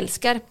inte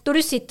älskar, då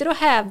du sitter och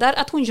hävdar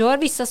att hon gör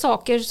vissa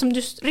saker som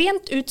du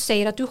rent ut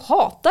säger att du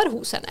hatar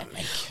hos henne?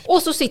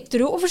 Och så sitter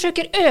du och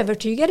försöker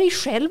övertyga dig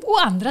själv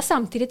och andra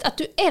samtidigt att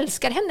du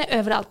älskar henne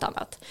över allt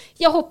annat.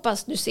 Jag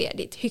hoppas du ser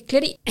ditt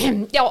hyckleri.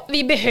 Ja,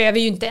 vi behöver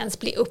ju inte ens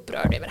bli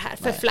upprörda över det här,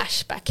 för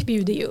Flashback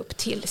bjuder ju upp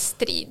till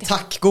strid.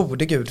 Tack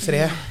gode gud för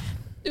det.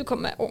 Du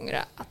kommer ångra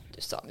att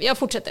du sa. Jag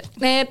fortsätter.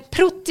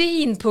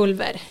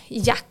 Proteinpulver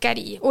jackar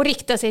i och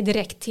riktar sig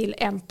direkt till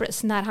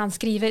Empress när han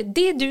skriver: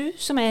 det är du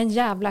som är en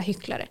jävla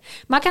hycklare.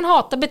 Man kan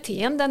hata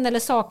beteenden eller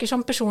saker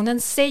som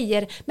personen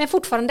säger men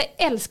fortfarande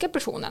älska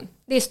personen.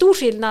 Det är stor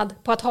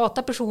skillnad på att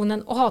hata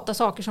personen och hata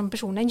saker som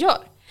personen gör.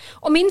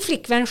 Om min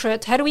flickvän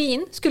sköt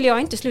heroin skulle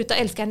jag inte sluta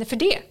älska henne för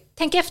det.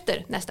 Tänk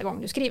efter nästa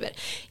gång du skriver.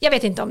 Jag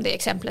vet inte om det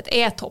exemplet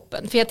är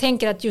toppen, för jag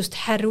tänker att just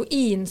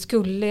heroin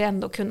skulle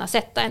ändå kunna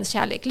sätta ens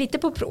kärlek lite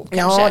på prov.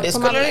 Ja, det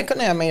skulle det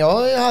kunna göra, men jag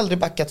har aldrig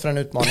backat för en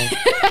utmaning.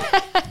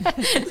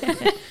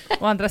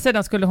 Å andra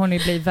sidan skulle hon ju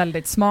bli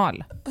väldigt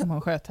smal om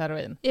hon sköt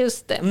heroin.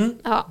 Just det.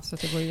 Ja. Så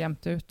det går ju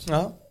jämnt ut.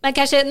 Ja. Men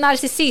kanske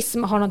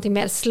narcissism har något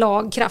mer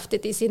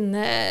slagkraftigt i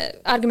sin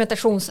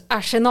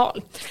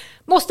argumentationsarsenal.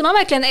 Måste man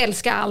verkligen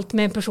älska allt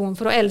med en person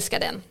för att älska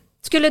den?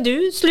 Skulle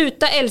du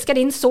sluta älska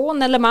din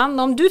son eller man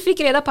om du fick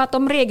reda på att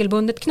de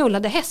regelbundet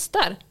knullade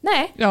hästar?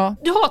 Nej, ja.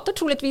 Du hatar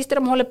troligtvis det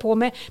de håller på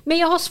med, men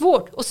jag har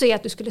svårt att se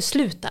att du skulle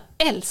sluta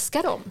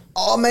älska dem.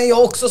 Ja, men jag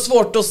har också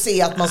svårt att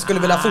se att man skulle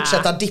vilja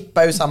fortsätta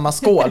dippa ur samma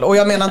skål. Och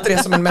jag menar inte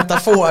det som en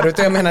metafor,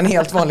 utan jag menar en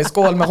helt vanlig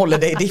skål med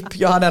holiday dip.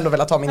 Jag hade ändå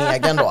velat ha min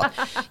egen då.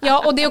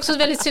 Ja, och det är också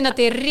väldigt synd att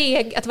det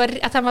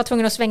är att han var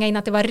tvungen att svänga in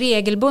att det var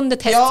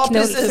regelbundet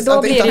hästknull. Ja, precis. För då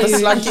att blir det inte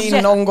slank in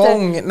någon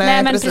gång.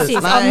 Nej, men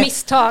precis. Nej. Av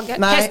misstag.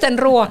 Nej. Hästen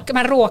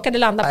man råkade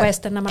landa på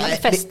hästen när man hade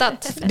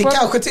festat. Det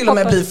kanske till och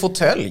med blir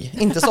fåtölj,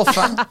 inte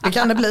soffa. Det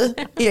kan det bli.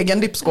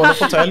 Egen dippskål och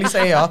fåtölj,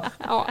 säger jag.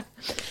 Ja.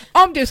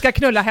 Om du ska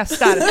knulla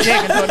hästar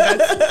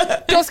regelbundet,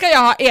 då ska jag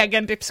ha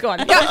egen dippskål.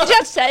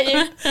 Jag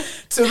säger.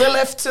 To the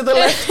left, to the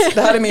left.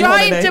 Det här är min jag har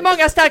holiday. inte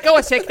många starka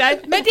åsikter,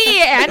 men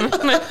det är en.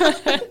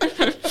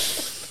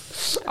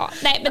 Ja,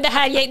 nej, men det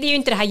är ju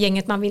inte det här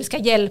gänget man vill ska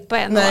hjälpa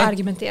en och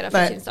argumentera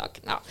för sin sak.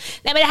 Ja.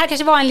 Nej, men det här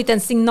kanske var en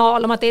liten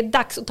signal om att det är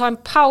dags att ta en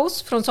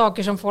paus från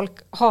saker som folk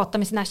hatar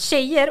med sina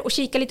tjejer och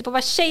kika lite på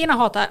vad tjejerna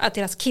hatar att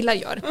deras killar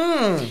gör.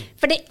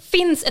 För det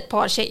finns ett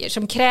par tjejer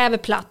som kräver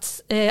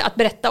plats att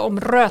berätta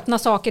om rötna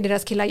saker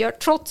deras killar gör,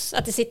 trots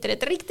att det sitter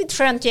ett riktigt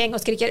skönt gäng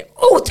och skriker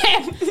OT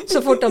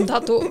så fort de tar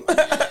ton.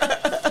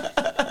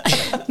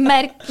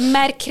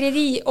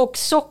 Märkeri och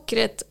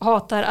Sockret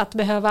hatar att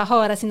behöva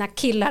höra sina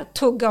killar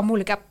tugga om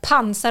olika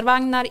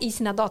pansarvagnar i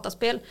sina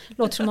dataspel.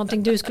 Låter som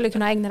någonting du skulle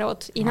kunna ägna dig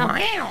åt innan.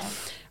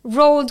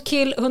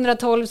 Roadkill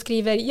 112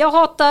 skriver: jag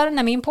hatar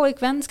när min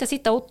pojkvän ska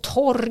sitta och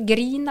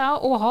torrgrina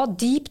och ha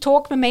deep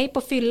talk med mig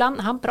på fyllan.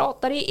 Han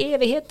pratar i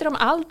evigheter om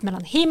allt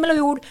mellan himmel och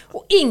jord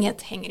och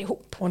inget hänger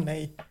ihop. Åh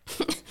nej,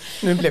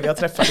 nu blev jag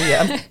träffad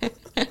igen.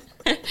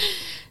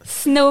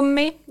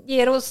 Snummi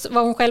ger oss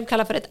vad hon själv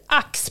kallar för ett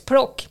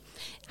axplock.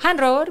 Han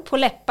rör på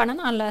läpparna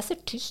när han läser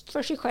tyst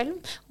för sig själv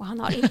och han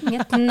har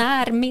inget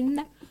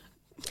närminne.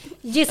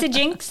 Jesse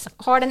Jinx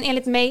har den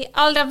enligt mig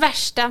allra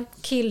värsta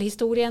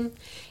killhistorien.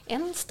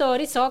 En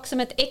störig sak som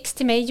ett ex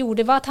till mig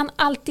gjorde var att han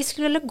alltid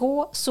skulle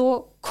gå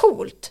så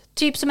coolt.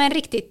 Typ som en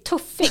riktig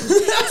tuffing.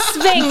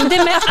 Svängde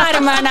med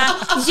armarna,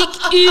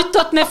 gick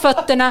utåt med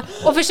fötterna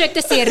och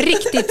försökte se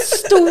riktigt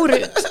stor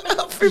ut.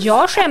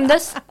 Jag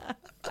skämdes.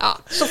 Ja,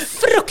 så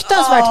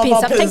fruktansvärt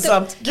pinsamt. Vad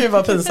pinsamt. Gud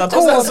vad pinsamt.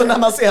 Och sen så när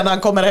man ser när han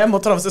kommer hem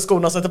och tar av sig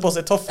skorna och sätter på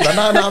sig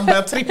tofflorna när han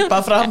börjar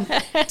trippa fram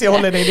till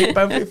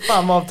holiday-dippen. Fy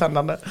fan vad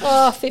avtändande.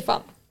 Fy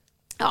fan.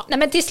 Ja, nej,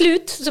 men till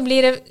slut så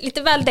blir det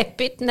lite väl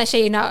deppigt när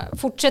tjejerna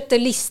fortsätter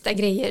lista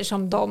grejer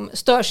som de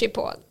stör sig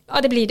på.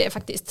 Ja, det blir det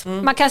faktiskt.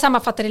 Man kan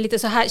sammanfatta det lite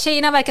så här.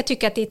 Tjejerna verkar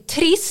tycka att det är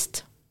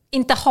trist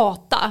inte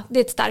hata, det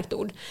är ett starkt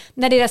ord,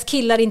 när deras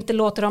killar inte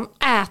låter dem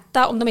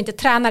äta om de inte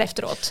tränar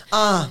efteråt.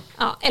 Ja,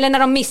 eller när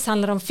de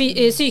misshandlar dem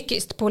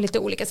psykiskt på lite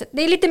olika sätt.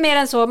 Det är lite mer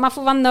än så, man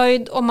får vara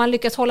nöjd om man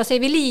lyckas hålla sig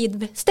vid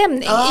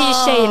liv-stämning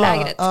i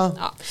tjejlägret. Ja.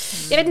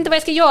 Jag vet inte vad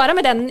jag ska göra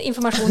med den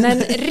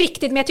informationen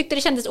riktigt, men jag tyckte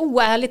det kändes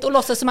oärligt och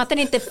låtsas som att den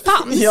inte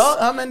fanns.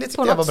 Ja, men det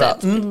tyckte jag var bra.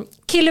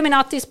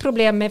 Killuminatis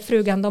problem med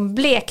frugan, de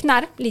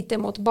bleknar lite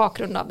mot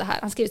bakgrund av det här.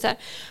 Han skriver så här: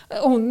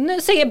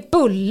 hon säger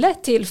bulle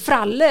till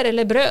frallor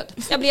eller bröd.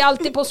 Jag blir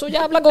alltid på så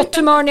jävla gott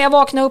humör när jag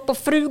vaknar upp och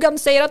frugan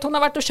säger att hon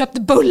har varit och köpt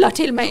bullar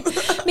till mig.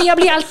 Men jag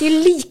blir alltid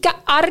lika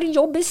arg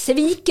och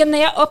besviken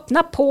när jag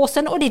öppnar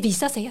påsen och det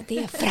visar sig att det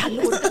är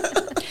frallor.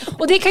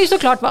 Och det kan ju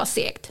såklart vara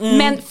segt.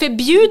 Men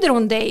förbjuder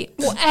hon dig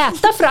att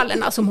äta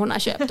frallorna som hon har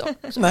köpt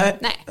då?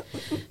 Nej.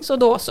 Så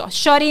då så.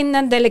 Kör in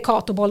en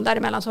Delicatoboll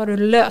däremellan så har du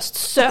löst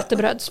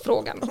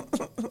sötebrödsfrågan.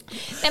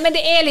 Nej, men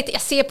det är lite,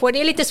 jag ser på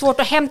det är lite svårt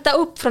att hämta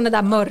upp från det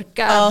där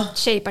mörka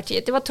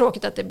tjejpartiet. Det var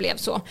tråkigt att det blev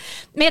så.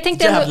 Men jag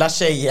tänkte jävla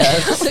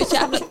tjejer. så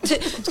jävla,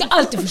 ska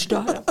alltid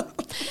förstöra.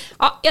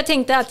 Ja, jag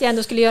tänkte att jag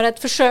ändå skulle göra ett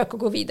försök att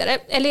gå vidare.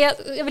 Eller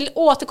jag vill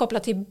återkoppla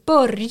till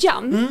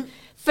början.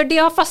 För det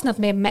jag har fastnat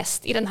med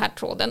mest i den här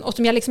tråden och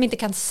som jag liksom inte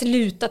kan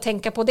sluta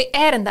tänka på, det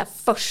är den där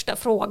första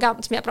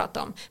frågan som jag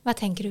pratade om. Vad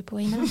tänker du på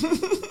innan?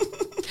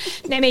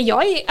 Nej, men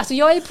jag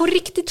är på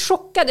riktigt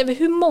chockad över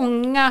hur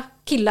många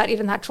killar i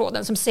den här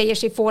tråden som säger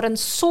sig få den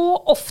så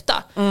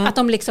ofta att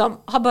de liksom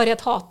har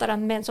börjat hata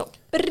den med en så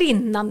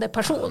brinnande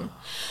passion.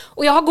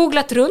 Och jag har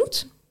googlat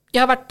runt.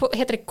 Jag har varit på,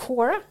 heter det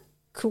Quora?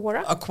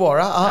 Quora.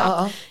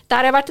 Där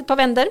har jag varit ett par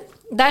vänder.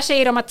 Där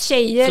säger de att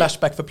tjejer...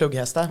 Flashback för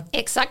plugghästar.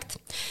 Exakt.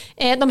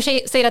 De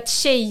säger att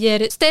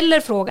tjejer ställer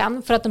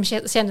frågan för att de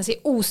känner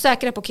sig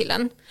osäkra på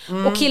killen.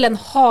 Och killen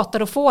hatar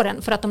att få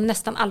den för att de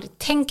nästan aldrig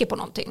tänker på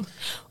någonting.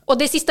 Och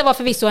det sista var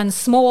förvisso en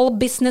small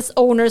business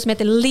owner som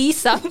heter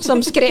Lisa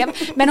som skrev.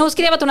 Men hon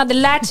skrev att hon hade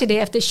lärt sig det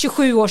efter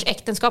 27 års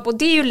äktenskap och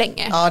det är ju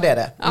länge. Ja, det är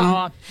det.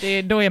 Ja,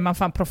 då är man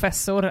fan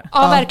professor.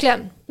 Ja,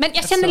 verkligen. Men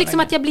jag känner liksom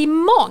att jag blir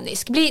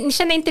manisk.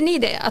 Känner inte ni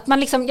det? Att man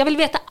liksom, jag vill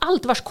veta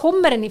allt, vars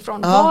kommer den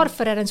ifrån?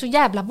 Varför är den så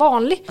jävla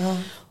vanlig?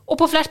 Och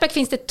på Flashback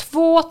finns det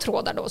 2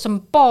 trådar då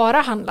som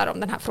bara handlar om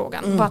den här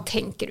frågan. Vad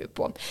tänker du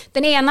på?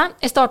 Den ena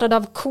är startad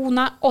av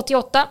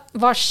Kona88,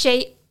 vars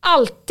tjej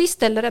alltid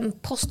ställer en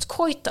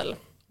postkoital.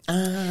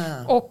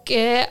 Och,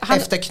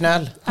 efter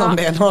knöll, om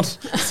det är någon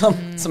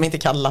som inte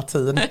kan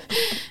latin.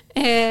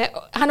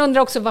 Han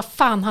undrar också vad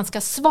fan han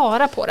ska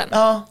svara på den.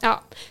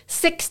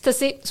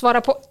 Sextasy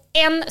svarar på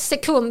 1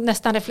 sekund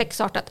nästan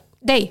reflexartat.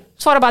 Dig,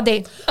 svara bara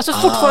dig. Alltså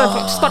fortfarande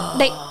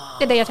dig.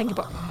 Det är det jag tänker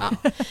på.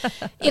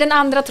 I den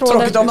andra tråden...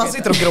 Tråkigt om man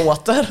sitter och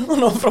gråter och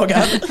någon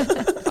frågar.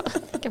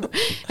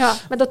 Ja,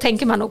 men då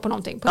tänker man nog på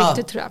någonting på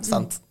riktigt, tror jag.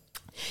 Sant.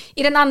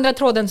 I den andra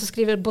tråden så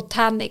skriver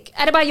Botanic: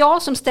 är det bara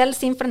jag som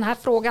ställs inför den här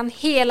frågan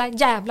hela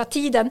jävla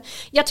tiden?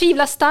 Jag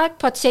tvivlar starkt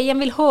på att tjejen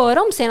vill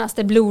höra om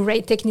senaste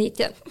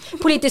Blu-ray-tekniken,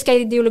 politiska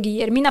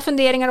ideologier, mina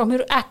funderingar om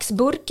hur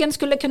axburken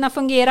skulle kunna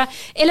fungera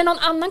eller någon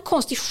annan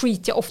konstig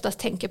skit jag oftast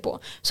tänker på.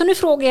 Så nu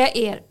frågar jag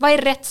er, vad är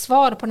rätt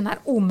svar på den här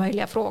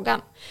omöjliga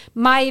frågan?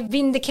 My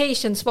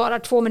Vindication svarar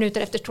 2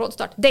 minuter efter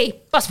trådstart.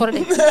 Dig, vad svarar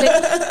dig?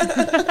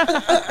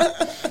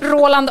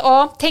 Roland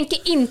A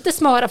tänker inte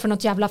smöra för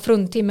något jävla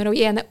fruntimmer och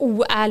ge henne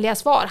oärliga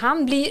svar.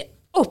 Han blir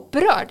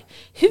upprörd.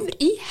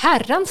 Hur i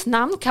herrans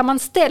namn kan man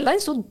ställa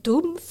en så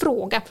dum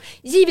fråga?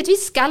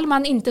 Givetvis skall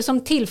man inte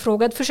som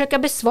tillfrågad försöka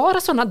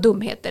besvara sådana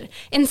dumheter.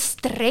 En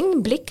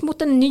sträng blick mot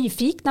den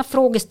nyfikna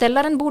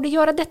frågeställaren borde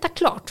göra detta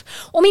klart.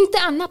 Om inte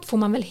annat får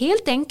man väl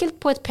helt enkelt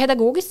på ett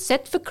pedagogiskt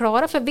sätt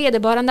förklara för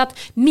vederbörande att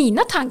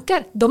mina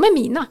tankar, de är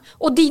mina.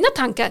 Och dina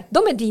tankar,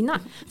 de är dina.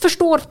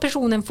 Förstår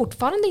personen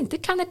fortfarande inte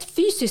kan ett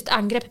fysiskt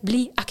angrepp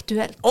bli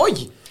aktuellt.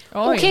 Oj!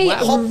 Okej,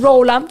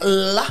 Roland.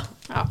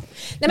 Ja.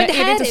 Nej, men det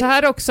här är det inte så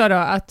här också då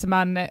att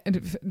man,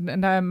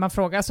 när man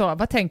frågar så,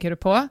 vad tänker du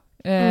på?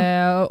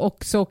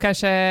 Och så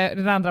kanske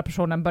den andra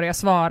personen börjar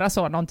svara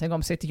så, någonting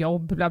om sitt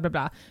jobb, bla bla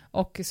bla.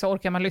 Och så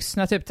orkar man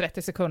lyssna typ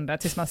 30 sekunder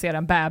tills man ser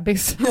en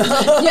bebis.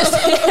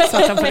 Så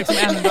att de får liksom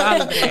ändå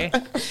aldrig...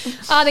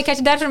 Ja, det är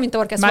kanske därför de inte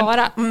orkar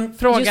svara.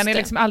 Frågan är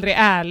liksom aldrig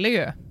ärlig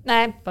ju.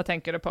 Nej. Vad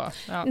tänker du på?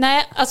 Ja.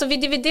 Nej, alltså vi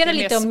dividerar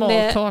lite om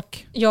det,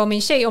 jag och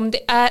min tjej, om det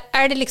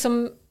är det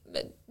liksom...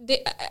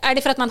 är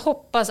det för att man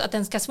hoppas att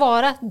den ska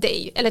svara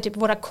dig eller typ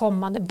våra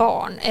kommande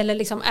barn, eller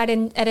liksom,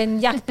 är det en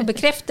jakt på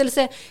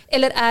bekräftelse,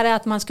 eller är det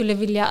att man skulle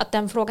vilja att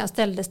den frågan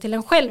ställdes till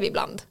en själv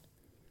ibland?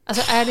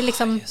 Alltså är det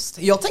liksom...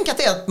 Jag tänker att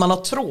det är att man har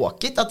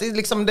tråkigt, att det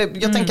liksom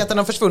jag tänker att den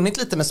har försvunnit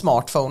lite med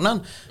smartphonen.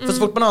 För så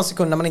fort man har en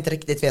sekund när man inte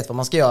riktigt vet vad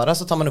man ska göra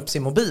så tar man upp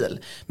sin mobil.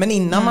 Men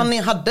innan man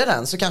hade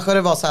den så kanske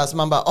det var så här så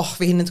man bara,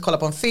 vi hinner inte kolla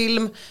på en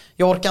film,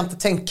 jag orkar inte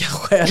tänka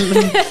själv,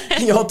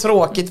 jag har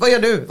tråkigt, vad gör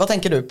du? Vad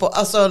tänker du på?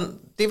 Alltså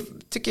det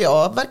tycker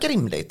jag verkar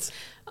rimligt.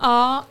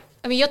 Ja,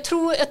 men jag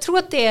tror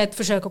att det är ett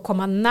försök att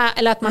komma nära,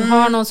 eller att man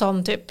har någon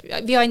sån typ,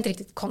 vi har inte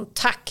riktigt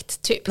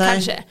kontakt typ. Nej.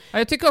 Kanske. Ja,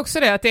 jag tycker också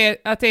det,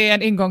 att det är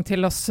en ingång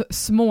till att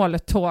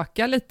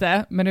småltåka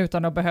lite, men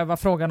utan att behöva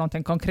fråga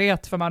någonting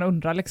konkret, för man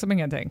undrar liksom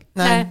ingenting.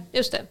 Nej,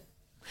 just det.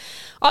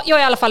 Ja, jag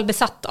är i alla fall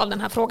besatt av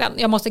den här frågan.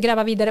 Jag måste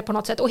gräva vidare på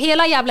något sätt. Och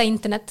hela jävla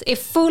internet är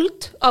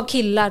fullt av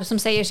killar som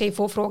säger sig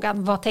få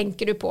frågan, vad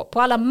tänker du på?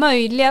 På alla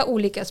möjliga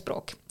olika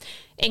språk.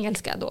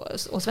 Engelska då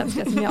och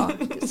svenska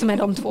som är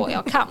de två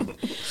jag kan.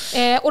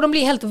 Och de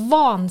blir helt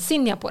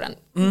vansinniga på den.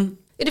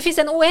 Det finns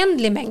en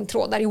oändlig mängd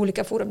trådar i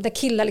olika forum där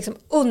killar liksom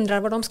undrar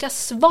vad de ska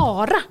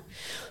svara.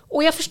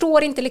 Och jag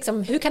förstår inte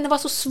liksom, hur kan det vara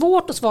så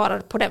svårt att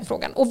svara på den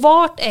frågan? Och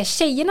vart är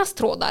tjejernas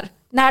trådar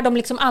när de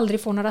liksom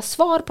aldrig får några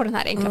svar på den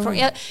här enkla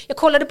frågan? Jag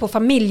kollade på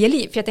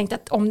familjeliv för jag tänkte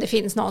att om det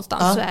finns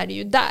någonstans så är det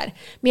ju där.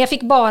 Men jag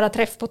fick bara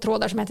träff på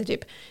trådar som heter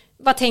typ,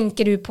 vad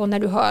tänker du på när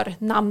du hör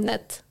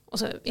namnet? Och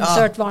så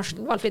insert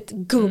valfritt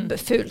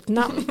gubbfult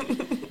namn.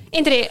 Är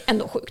inte det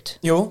ändå sjukt?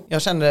 Jo,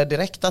 jag kände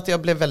direkt att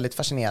jag blev väldigt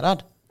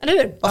fascinerad. Eller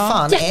hur? Vad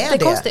fan är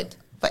det?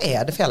 Vad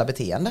är det för jävla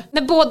beteende?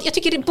 Men jag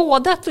tycker att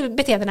båda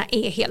beteendena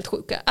är helt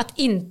sjuka.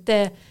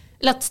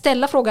 Att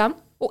ställa frågan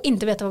och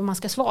inte veta vad man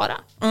ska svara.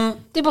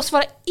 Det är bara att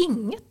svara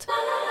inget.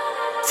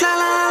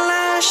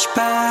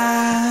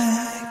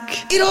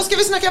 Idag ska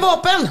vi snacka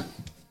vapen!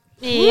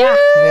 Ja.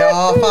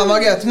 Ja, fan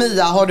vad gött.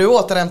 Mia, har du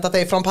återhämtat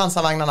dig från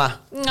pansarvagnarna?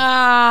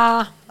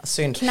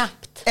 Synd. Knappt.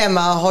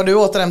 Emma, har du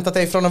återhämtat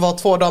dig från att vara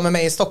 2 dagar med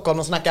mig i Stockholm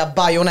och snacka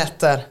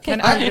bajonetter?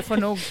 Kan aldrig få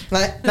nog.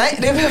 Nej,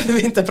 det behöver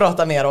vi inte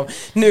prata mer om.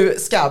 Nu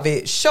ska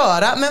vi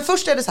köra. Men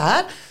först är det så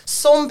här.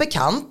 Som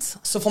bekant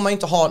så får man ju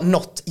inte ha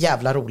något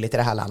jävla roligt i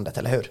det här landet,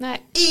 eller hur?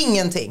 Nej.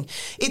 Ingenting.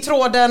 I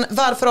tråden,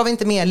 varför har vi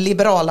inte mer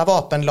liberala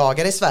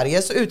vapenlagar i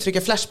Sverige, så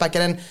uttrycker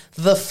Flashbackaren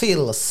The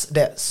Fills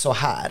det så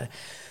här.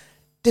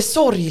 Det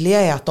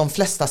sorgliga är att de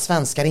flesta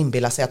svenskar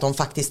inbillar sig att de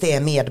faktiskt är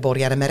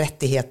medborgare med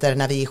rättigheter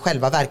när vi i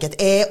själva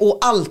verket är och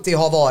alltid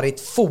har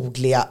varit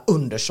fogliga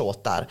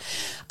undersåtar.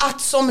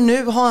 Att som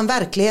nu ha en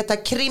verklighet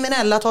där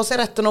kriminella tar sig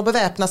rätten att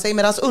beväpna sig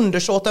medan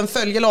undersåten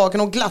följer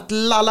lagen och glatt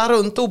lallar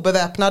runt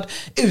obeväpnad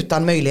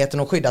utan möjligheten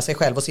att skydda sig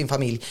själv och sin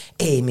familj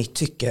är i mitt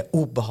tycke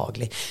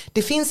obehaglig.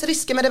 Det finns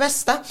risker med det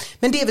mesta,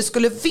 men det vi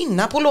skulle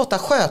vinna på att låta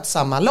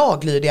skötsamma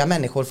laglydiga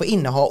människor få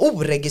inneha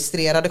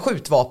oregistrerade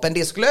skjutvapen,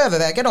 det skulle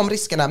överväga de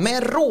riskerna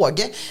med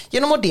råge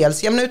genom att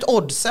dels jämna ut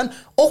oddsen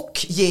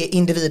och ge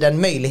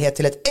individen möjlighet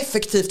till ett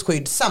effektivt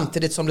skydd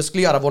samtidigt som det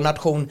skulle göra vår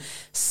nation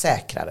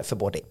säkrare för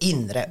både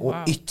inre och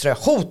yttre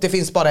hot. Det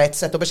finns bara ett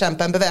sätt att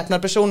bekämpa en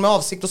beväpnad person med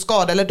avsikt att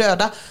skada eller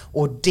döda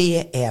och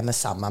det är med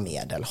samma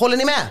medel. Håller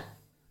ni med?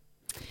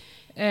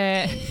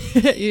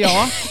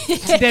 Ja,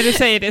 det du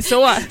säger är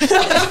så.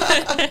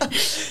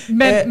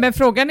 Men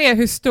frågan är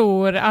hur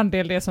stor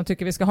andel det är som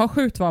tycker vi ska ha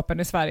skjutvapen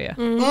i Sverige.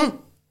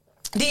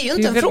 Det är ju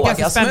inte en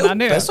fråga som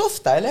är uppe så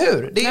ofta, eller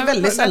hur? Det är ju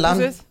väldigt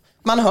sällan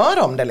man hör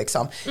om det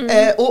liksom.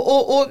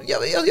 Och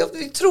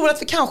jag tror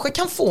att vi kanske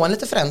kan få en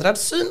lite förändrad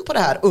syn på det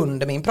här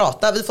under min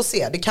prata. Vi får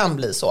se, det kan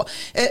bli så.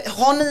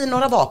 Har ni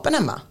några vapen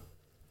hemma?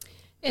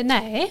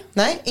 Nej.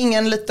 Nej,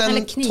 ingen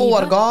liten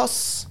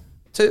tårgas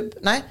typ?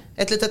 Nej,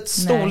 ett litet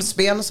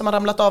stolsben som har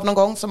ramlat av någon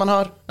gång som man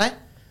hör?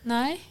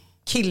 Nej.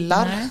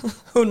 Killar?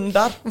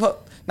 Hundar?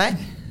 Nej.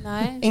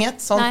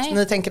 Inget sånt? Nej.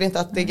 Ni tänker inte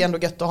att det är ändå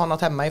gött att ha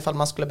något hemma ifall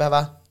man skulle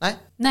behöva?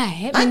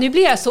 Nej, men nu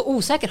blir jag så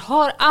osäker.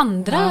 Har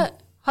andra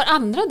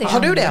det? Har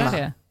du det,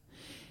 Emma?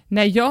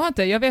 Nej, jag har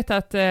inte. Jag vet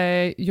att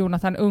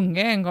Jonathan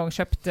Unge en gång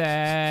köpte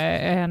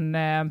en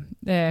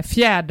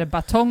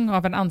fjäderbatong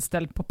av en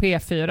anställd på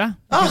P4.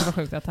 Det var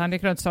sjukt att han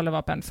gick runt och sålde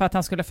vapen för att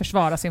han skulle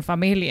försvara sin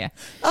familj.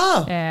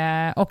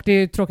 Och det är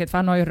ju tråkigt för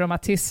han har ju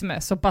reumatism,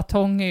 så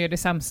batong är ju det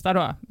sämsta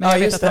då. Men jag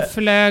vet att han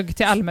flög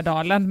till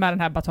Almedalen med den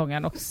här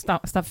batongen och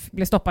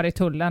blev stoppad i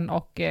tullen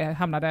och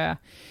hamnade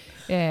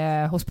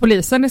hos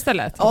polisen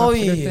istället.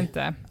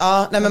 Inte.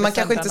 Ja, nej, men man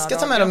kanske inte ska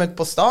ta med dem ut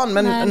på stan,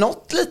 men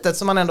något litet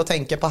som man ändå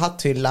tänker på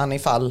hatthyllan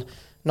ifall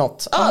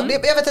något.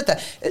 Jag vet inte.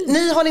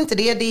 Ni har inte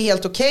det, det är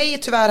helt okej.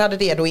 Tyvärr hade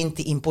det då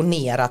inte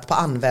imponerat på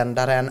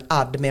användaren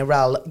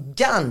Admiral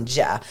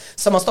Ganja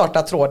som har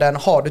startat tråden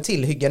Har du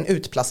tillhyggen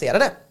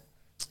utplacerade?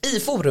 I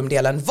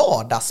forumdelen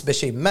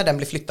vardagsbekymmer, den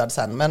blir flyttad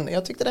sen, men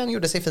jag tyckte den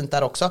gjorde sig fint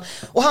där också.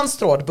 Och hans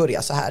tråd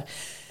börjar så här.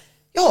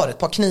 Jag har ett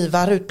par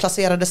knivar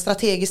utplacerade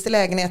strategiskt i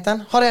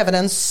lägenheten. Har även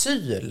en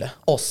syl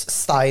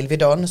style vid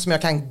dörren som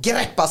jag kan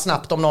greppa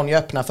snabbt om någon jag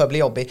öppnar för blir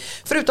jobbig.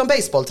 Förutom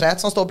baseballträt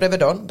som står bredvid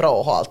dörren, bra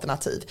att ha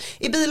alternativ.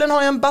 I bilen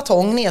har jag en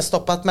batong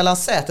nedstoppat mellan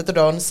sätet och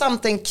dörren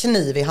samt en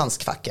kniv i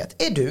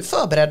handskfacket. Är du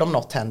förberedd om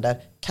något händer?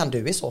 Kan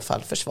du i så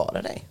fall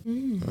försvara dig?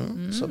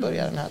 Så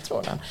börjar den här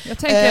tråden. Jag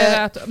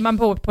tänker att man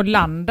bor på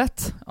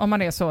landet om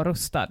man är så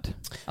rustad.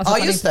 Alltså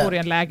man inte bor i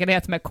en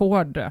lägenhet med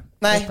kod.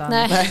 Nej.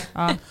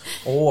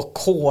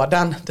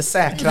 Koden, det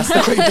säkraste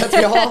skyddet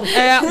vi har.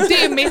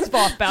 Det är mitt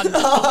vapen.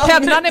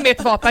 Pennan är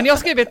mitt vapen. Jag har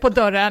skrivit på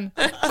dörren.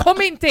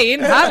 Kom inte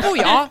in, här bor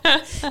jag.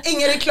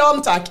 Ingen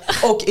reklam tack.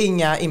 Och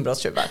inga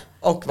inbrottstjuvar.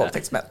 Och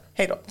våldtäktsmän.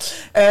 Hej då.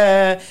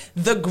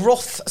 The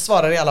Groth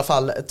svarar i alla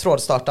fall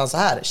trådstartan så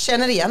här.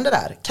 Känner igen det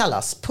där.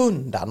 Kallas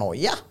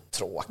pundanoja.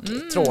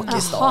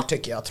 Tråkig start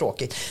tycker jag,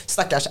 tråkig.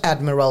 Stackars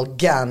Admiral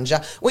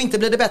Ganja. Och inte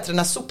blir det bättre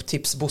när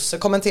soptipsbosse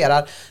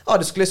kommenterar,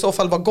 det skulle i så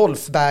fall vara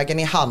golfbägen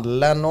i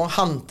hallen och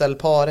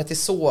hantelparet i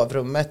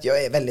sovrummet.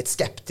 Jag är väldigt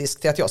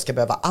skeptisk till att jag ska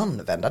behöva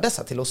använda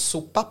dessa till att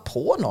sopa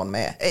på någon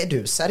med. Är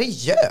du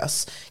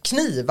seriös?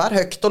 Knivar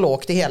högt och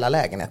lågt i hela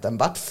lägenheten.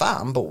 Vart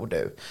fan bor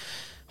du?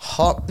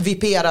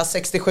 Vipera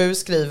 67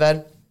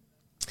 skriver: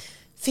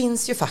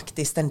 finns ju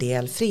faktiskt en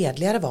del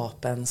fredligare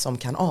vapen som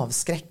kan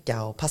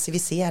avskräcka och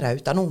passivisera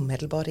utan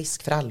omedelbar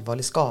risk för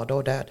allvarlig skada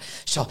och död.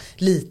 Ja,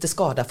 lite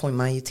skada får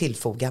man ju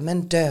tillfoga,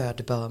 men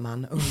död bör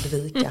man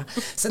undvika.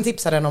 Sen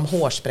tipsar den om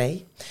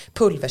hårspray,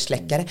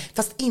 pulversläckare,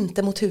 fast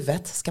inte mot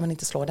huvudet ska man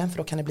inte slå den för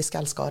då kan det bli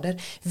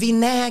skallskador.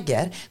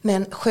 Vinäger,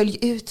 men skölj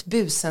ut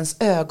busens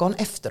ögon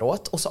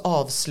efteråt. Och så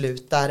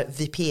avslutar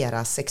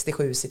Vipera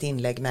 67 sitt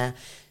inlägg med: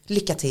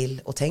 lycka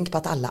till och tänk på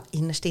att alla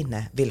innerst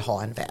inne vill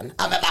ha en vän.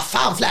 Men vad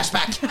fan,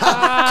 Flashback!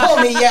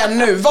 Kom igen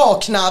nu,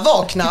 vakna! Och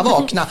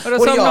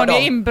då som någon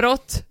är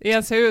inbrott i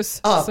ens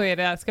hus så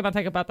ska man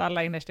tänka på att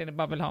alla innerst inne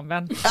bara vill ha en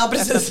vän. Ja,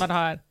 precis. Efter att man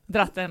har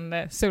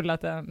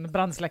sullat en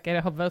brandsläckare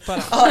i huvudet på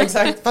den. Ja,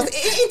 exakt. Fast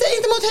inte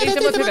mot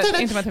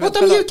huvudet. Mot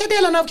de mjuka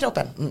delarna av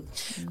kroppen.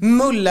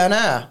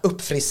 Mullernö,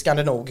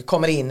 uppfriskande nog,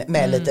 kommer in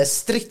med lite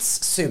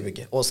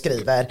stridssug och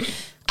skriver: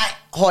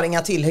 har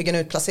inga tillhyggen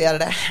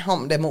utplacerade.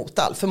 Om det mot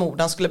all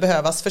förmodan skulle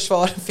behövas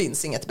försvar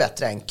finns inget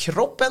bättre än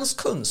kroppens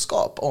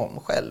kunskap om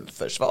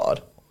självförsvar.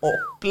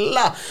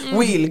 Hoppla!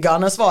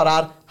 Wheelgunner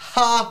svarar: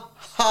 ha!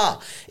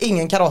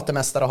 Ingen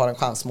karatemästare har en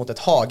chans mot ett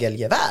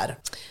hagelgevär.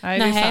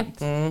 Nej,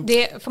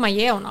 det får man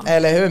ge honom.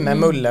 Eller hur? Men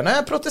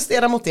Mullernö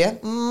protesterar mot det.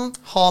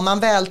 Har man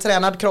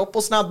vältränad kropp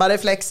och snabba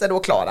reflexer, då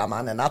klarar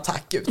man en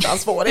attack utan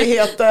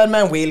svårigheter.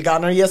 Men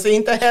Wheelgunner ger sig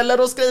inte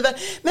heller och skriver: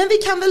 men vi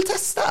kan väl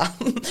testa.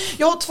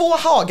 Jag har 2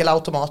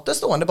 hagelautomater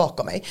stående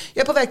bakom mig.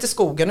 Jag är på väg till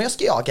skogen och jag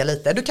ska jaga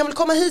lite. Du kan väl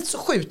komma hit så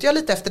skjuter jag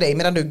lite efter dig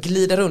medan du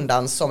glider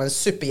undan som en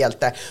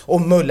superhjälte.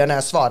 Och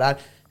Mullernö svarar: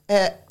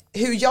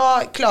 hur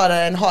jag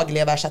klarar en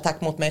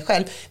hagelgevärsattack mot mig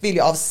själv vill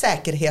jag av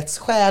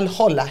säkerhetsskäl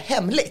hålla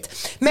hemligt.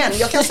 Men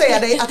jag kan säga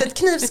dig att ett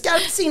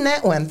knivskarpt sinne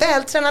och en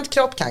vältränad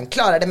kropp kan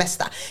klara det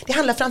mesta. Det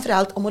handlar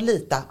framförallt om att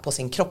lita på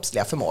sin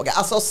kroppsliga förmåga.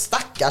 Alltså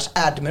stackars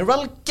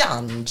Admiral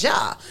Ganja.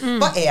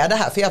 Vad är det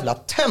här för jävla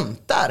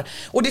töntar?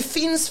 Och det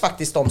finns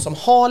faktiskt de som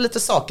har lite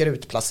saker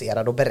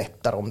utplacerade och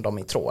berättar om dem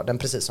i tråden,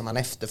 precis som man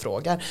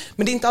efterfrågar.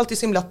 Men det är inte alltid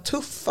så himla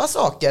tuffa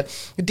saker.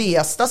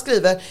 Desta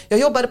skriver: jag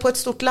jobbade på ett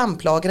stort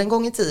lamplager en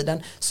gång i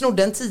tiden.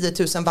 Snodde en 10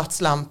 000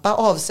 watts lampa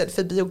avsedd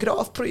för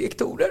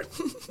biografprojektorer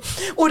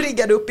och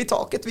riggade upp i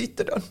taket vid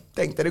ytterdörren.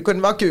 Tänkte det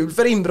kunde vara kul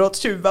för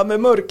inbrottstjuvar med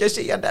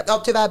mörkerseende.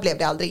 Ja, tyvärr blev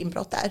det aldrig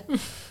inbrott där.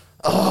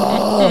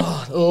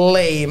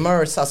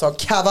 Lamers, alltså.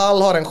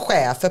 Kaval har en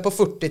chefe på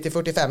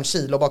 40-45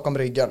 kilo bakom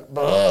ryggen.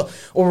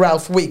 Och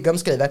Ralph Wiggum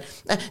skriver: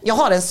 jag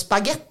har en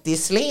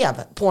spagettislev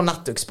på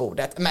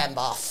nattduksbordet. Men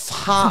vad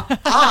fan,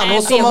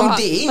 och som om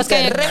det inte ska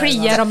jag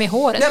klia dem i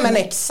håret. Nej men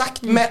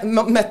exakt,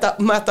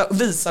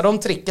 visa dem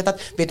tricket att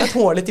vet du att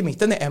hålet i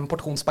mitten är en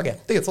portion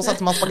spagetti. Så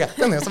sätter man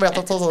spagettin ner så vet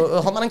att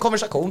så har man en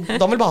konversation.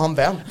 De vill bara ha en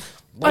vän.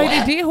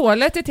 Är det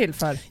hålet är till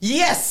för?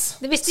 Yes!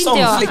 Det visste som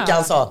inte jag.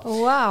 Flickan sa.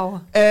 Wow.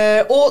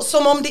 Och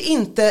som om det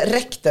inte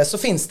räckte så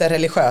finns det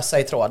religiösa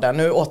i tråden.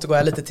 Nu återgår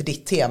jag lite till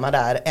ditt tema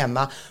där,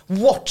 Emma.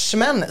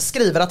 Watchmen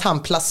skriver att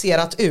han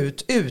placerat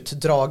ut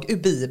utdrag ur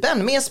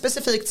Bibeln med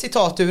specifikt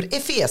citat ur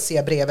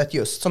Efesiebrevet,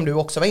 just som du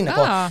också var inne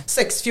på.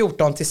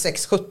 6:14 till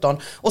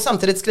 6:17. Och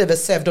samtidigt skriver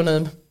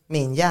pseudonym: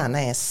 min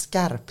hjärna är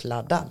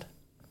skarpladdad.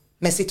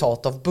 Med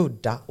citat av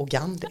Buddha och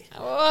Gandhi.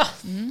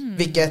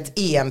 Vilket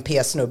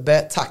EMP-snubbe,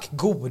 tack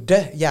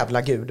gode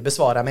jävla gud,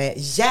 besvarar med: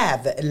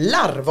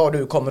 jävlar vad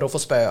du kommer att få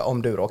spö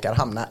om du råkar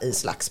hamna i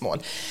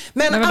slagsmål.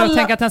 Men då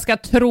tänker att han ska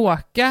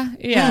tråka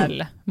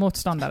ihjäl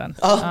motståndaren.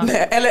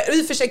 Eller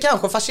i och för sig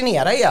kanske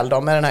fascinera ihjäl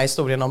dem med den här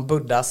historien om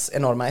Buddhas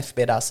enorma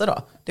FB-daser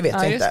då. Det vet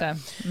jag inte.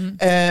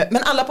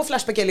 Men alla på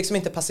Flashback är liksom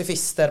inte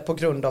pacifister på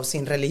grund av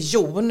sin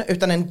religion,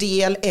 utan en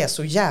del är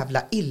så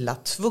jävla illa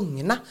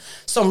tvungna.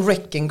 Som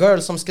Wrecking Girl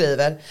som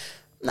skriver: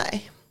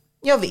 nej,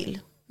 jag vill,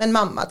 men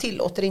mamma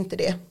tillåter inte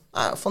det.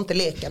 Jag får inte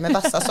leka med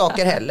vassa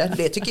saker heller.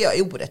 Det tycker jag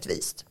är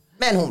orättvist.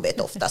 Men hon vet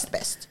oftast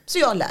bäst. Så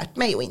jag har lärt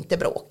mig att inte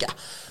bråka.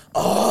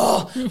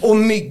 Och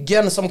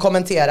Myggen som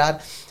kommenterar: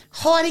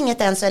 har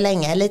inget än så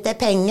länge, lite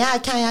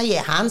pengar kan jag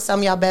ge han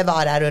som jag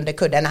bevarar under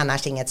kudden,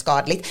 annars inget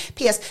skadligt.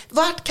 PS,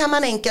 vart kan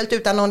man enkelt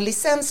utan någon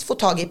licens få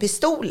tag i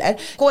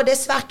pistoler? Går det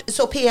svart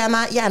så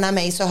PMa gärna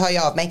mig så hör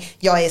jag av mig.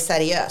 Jag är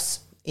seriös.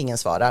 Ingen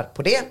svarar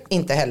på det,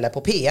 inte heller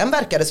på PM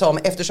verkar det som,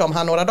 eftersom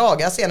han några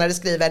dagar senare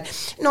skriver: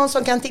 någon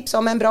som kan tipsa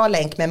om en bra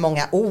länk med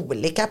många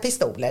olika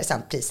pistoler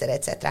samt priser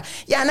etc.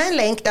 Gärna en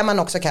länk där man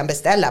också kan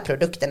beställa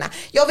produkterna.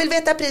 Jag vill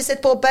veta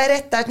priset på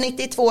Beretta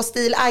 92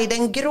 stil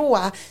den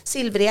gråa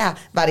silvriga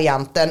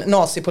varianten.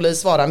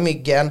 Nazipolis svarar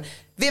Myggen: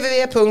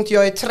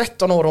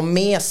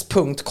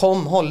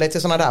 www.jag13åromes.com. Håll dig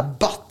till såna där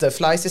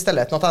butterflies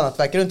istället. Något annat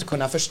verkar du inte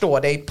kunna förstå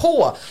dig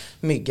på.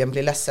 Myggen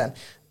blir ledsen.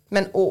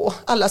 Men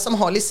alla som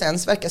har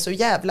licens verkar så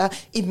jävla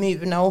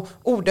immuna och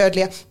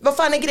odödliga. Vad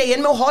fan är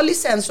grejen med att ha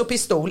licens och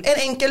pistol? En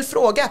enkel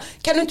fråga.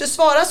 Kan du inte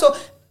svara så?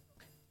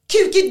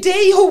 Kuk i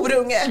dig,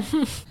 horunge!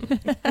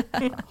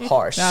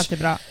 Harsh. Det är alltid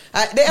bra.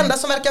 Det enda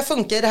som verkar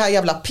funka i det här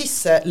jävla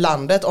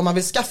pisselandet om man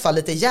vill skaffa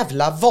lite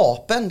jävla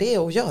vapen, det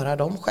är att göra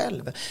dem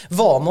själv.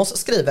 Vamos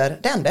skriver,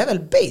 det enda är väl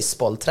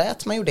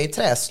baseballträt man gjorde i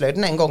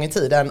träslöjden en gång i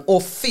tiden.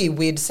 Och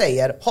Fiwid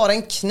säger, har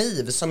en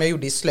kniv som jag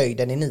gjorde i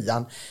slöjden i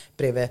 9:an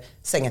bredvid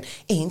sängen.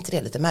 Är inte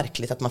det lite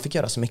märkligt att man fick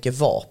göra så mycket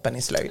vapen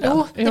i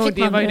slöjden? Jo,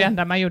 det var ju det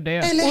enda man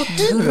gjorde.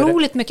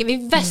 Otroligt mycket.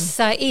 Vi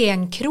vässade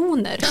 1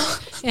 kronor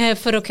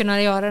för att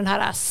kunna göra den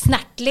här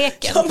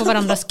snärtleken på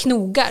varandras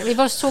knogar.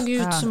 Vi såg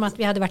ut som att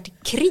vi hade varit i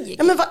krig.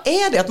 Ja, men vad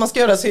är det att man ska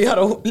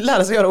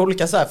lära sig göra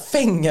olika så här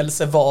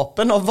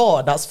fängelsevapen av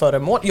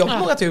vardagsföremål? Jag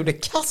kommer ihåg att jag gjorde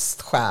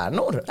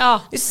kaststjärnor.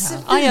 Ja. Det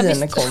är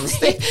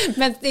svinkonstigt.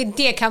 Men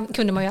det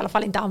kunde man i alla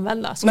fall inte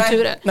använda som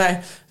tur är.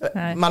 Nej,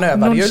 man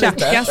övade ju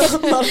lite.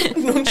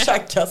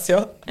 Nunchakas,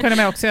 ja. Kunde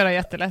man också göra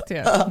jättelätt.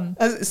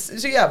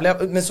 Så jävla,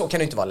 men så kan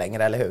det inte vara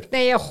längre, eller hur?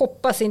 Nej, jag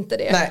hoppas inte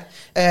det. Nej,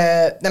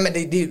 nej men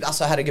det är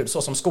alltså herregud,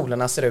 så som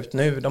skolorna ser ut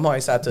nu, de har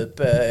ju så här typ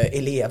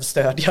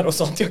elevstödjare och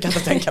sånt. Jag kan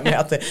inte tänka mig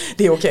att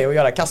det är okej att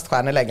göra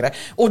kaststjärnor längre.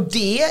 Och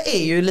det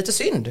är ju lite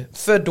synd,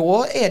 för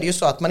då är det ju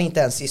så att man inte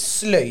ens i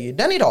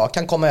slöjden idag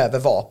kan komma över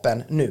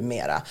vapen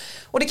numera.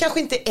 Och det kanske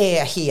inte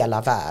är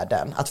hela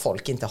världen att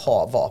folk inte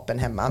har vapen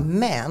hemma,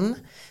 men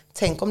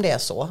tänk om det är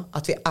så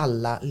att vi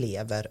alla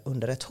lever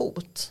under ett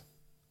hot.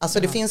 Alltså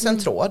det finns en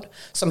tråd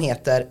som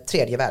heter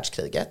 3:e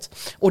världskriget.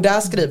 Och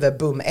där skriver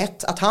Bum1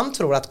 att han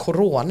tror att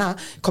corona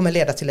kommer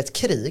leda till ett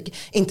krig,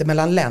 inte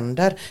mellan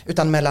länder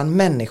utan mellan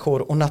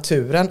människor och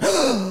naturen.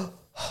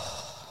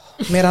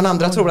 Medan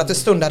andra tror att det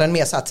stundar en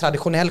mer så här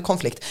traditionell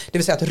konflikt. Det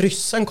vill säga att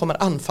ryssen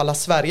kommer anfalla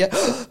Sverige.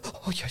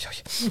 Oj.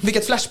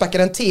 Vilket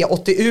Flashbackaren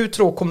T80U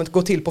tror kommer att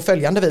gå till på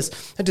följande vis.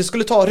 Det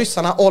skulle ta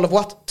ryssarna all of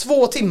what?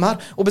 2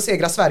 timmar och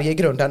besegra Sverige i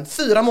grunden.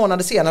 4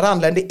 månader senare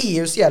anlände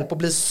EUs hjälp och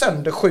blir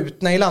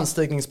sönderskjutna i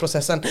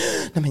landstigningsprocessen.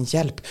 Nej men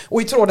hjälp.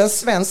 Och i tråden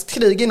svenskt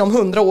krig inom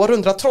 100 år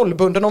undrar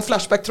trollbunden om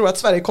Flashback tror att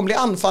Sverige kommer bli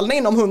anfallna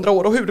inom 100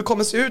 år och hur det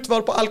kommer se ut.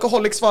 Varpå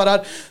Alcoholic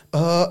svarar,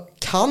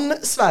 kan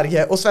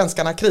Sverige och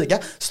svenskarna kriga?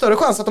 Större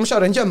chans att de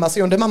kör en gömma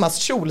sig under mammas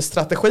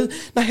kjolstrategi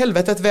när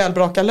helvetet väl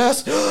brakar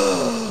lös.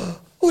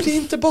 Och det är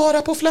inte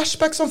bara på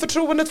Flashback som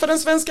förtroendet för den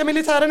svenska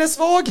militären är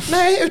svag.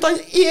 Nej, utan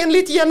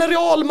enligt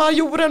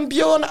generalmajoren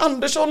Björn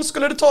Andersson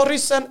skulle det ta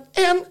ryssen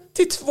 1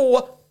 till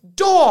 2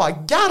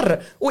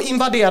 dagar att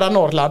invadera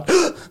Norrland.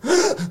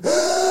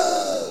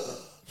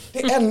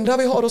 Det enda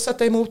vi har att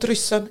sätta emot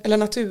ryssen eller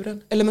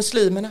naturen eller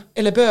muslimerna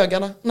eller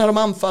bögarna när de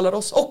anfaller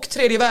oss och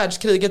 3:e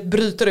världskriget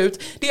bryter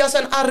ut. Det är alltså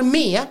en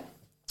armé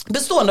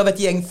bestående av ett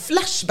gäng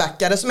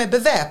flashbackare som är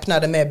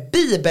beväpnade med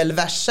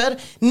bibelverser,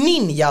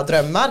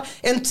 ninjadrömmar,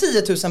 en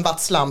 10 000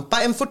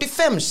 wattslampa, en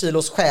 45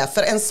 kilos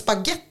schäfer, en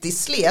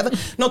spagettislev,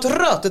 något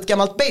rötet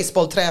gammalt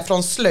baseballträ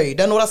från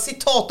slöjden, några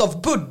citat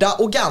av Buddha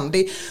och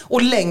Gandhi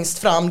och längst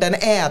fram den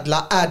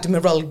ädla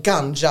Admiral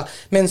Ganja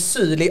med en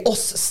syl i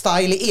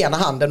oss-style i ena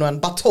handen och en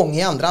batong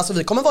i andra. Alltså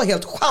vi kommer vara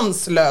helt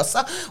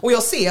chanslösa och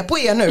jag ser på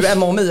er nu,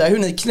 Emma och Mia, hur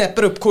ni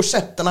knäpper upp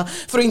korsetterna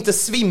för att inte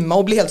svimma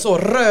och bli helt så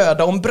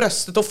röda om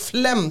bröstet och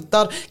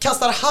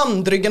kastar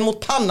handryggen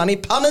mot pannan i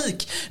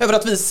panik över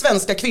att vi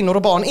svenska kvinnor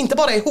och barn inte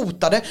bara är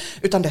hotade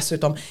utan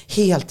dessutom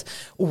helt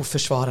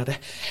oförsvarade.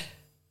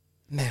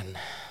 Men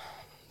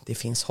det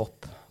finns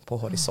hopp på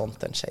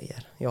horisonten,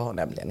 tjejer. Jag har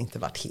nämligen inte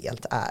varit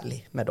helt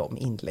ärlig med de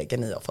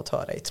inläggen ni har fått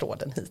höra i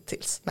tråden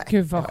hittills. Nej,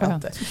 gud vad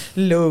skönt.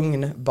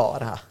 Lugn,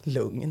 bara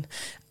lugn.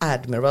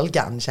 Admiral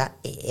Ganja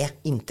är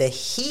inte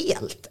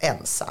helt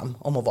ensam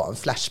om att vara en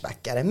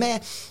flashbackare med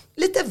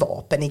lite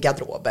vapen i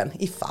garderoben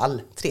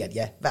ifall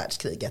 3:e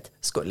världskriget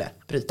skulle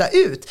bryta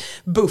ut.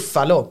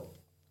 Buffalo,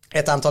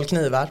 ett antal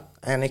knivar,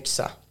 en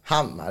yxa,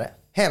 hammare,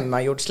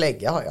 hemmagjord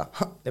slägga har jag.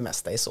 Det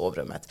mesta i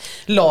sovrummet.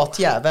 Lat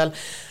jävel.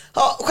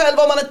 Ja, själv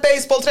har man ett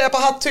baseballträ på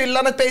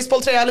hatthyllan, ett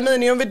baseballträ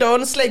aluminium vid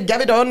dörren, slägga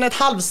vid dörren, ett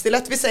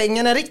halvstilett vid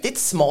sängen, en riktigt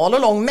smal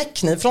och lång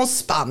mäckkniv från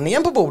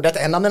Spanien på bordet,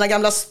 en av mina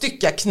gamla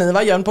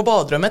styckaknivar gömd på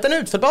badrummet, en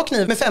utfällbar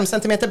kniv med 5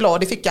 cm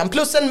blad i fickan,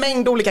 plus en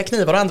mängd olika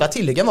knivar och andra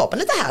tillhyggen vapen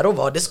lite här och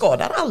var. Det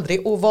skadar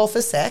aldrig och var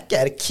för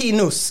säker.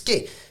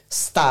 Kinuski.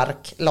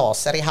 Stark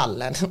laser i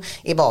hallen.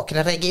 I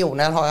bakre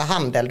regionen har jag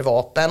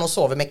handeldvapen och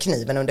sover med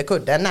kniven under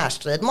kudden.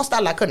 Närstrid måste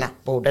alla kunna.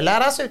 Borde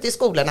läras ut i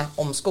skolorna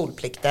om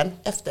skolplikten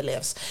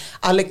efterlevs.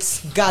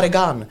 Alex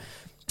Gargan.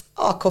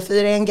 AK4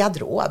 är en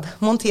garderob.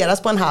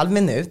 Monteras på en halv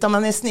minut om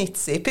man är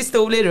snitsig.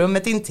 Pistol i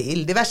rummet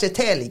intill. Diverse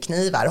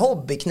täljknivar.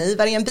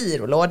 Hobbyknivar i en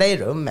byrålåda i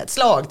rummet.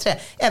 Slagträ.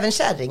 Även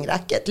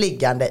kärringracket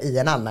liggande i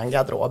en annan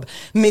garderob.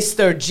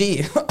 Mr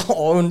G.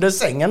 Under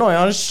sängen har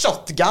jag en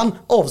shotgun.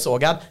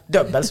 Avsågad.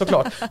 Dubbel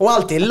såklart. Och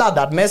alltid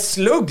laddad med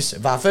slugs.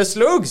 Varför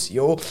slugs?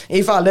 Jo,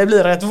 ifall det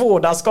blir ett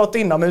vårdaskott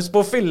inomhus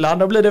på fyllan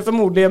då blir det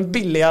förmodligen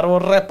billigare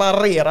att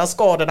reparera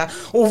skadorna.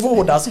 Och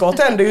vårdaskott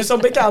händer ju som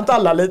bekant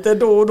alla lite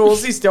då och då.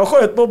 Sist jag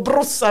sköt på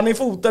brorsan i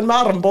foten med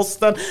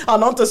armborsten.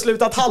 Han har inte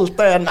slutat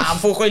halta än, men han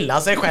får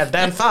skylla sig själv.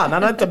 Den fan,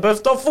 han har inte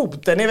behövt ha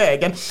foten i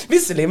vägen.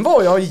 Visserligen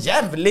var jag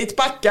jävligt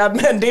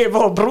packad, men det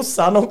var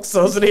brorsan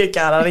också, så det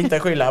kan han inte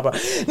skylla på.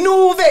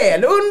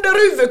 Nåväl,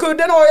 under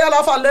huvudkudden har jag i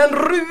alla fall en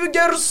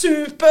Ruger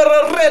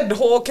Super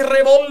Redhawk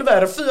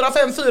revolver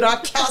 454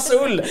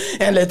 Casull.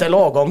 En lite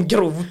lagom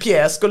grov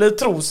pjäs, skulle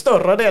tro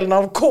större delen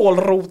av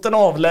kolroten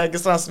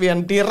avlägsnas vid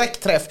en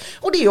direktträff,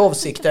 och det är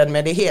avsikten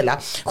med det hela.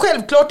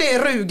 Självklart är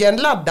Rugen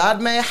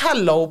laddad med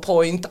Hollow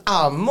Point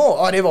ammo.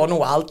 Ja, det var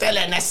nog allt,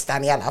 eller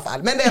nästan i alla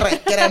fall, men det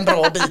räcker en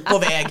bra bit på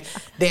väg.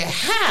 Det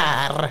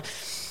här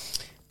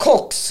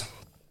Cox.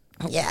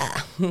 Ja,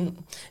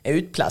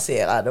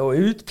 utplacerade.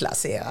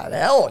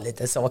 Ja,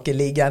 lite saker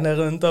liggande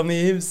runt om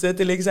i huset.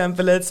 Till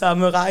exempel ett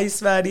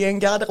samurajsvärd i en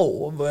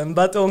garderob och en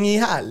batong i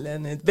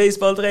hallen, ett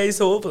baseballträ i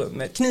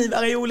sovrummet,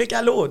 knivar i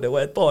olika lådor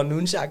och ett par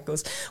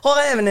nunchakos.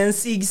 Har även en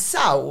Sig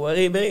Sauer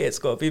i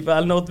beredskap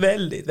ifall något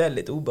väldigt,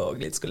 väldigt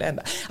obehagligt skulle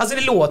hända. Alltså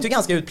det låter ju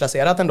ganska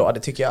utplacerat ändå, det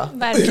tycker jag.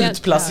 Verkligen.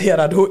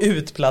 Utplacerade och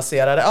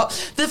utplacerade. Ja,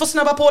 vi får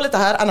snabba på lite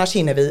här, annars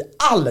hinner vi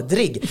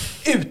aldrig.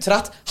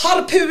 Uttratt,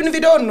 harpun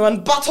vid dörren och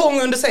en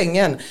batong under sängen.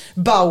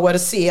 Bauer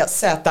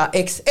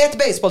CZX, ett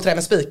baseballträ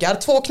med spikar,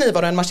 2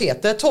 knivar och en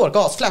machete,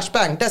 tårgas,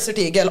 flashbang, Desert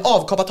Eagle,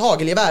 avkoppat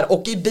hagelgevär,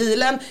 och i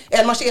bilen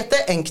en machete,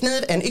 en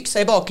kniv, en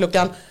yxa i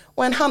bakluckan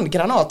och en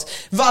handgranat.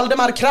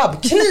 Valdemar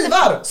Krabb,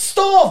 knivar,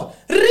 stav,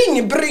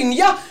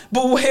 ringbrynja,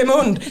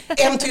 Bohemund,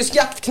 en tysk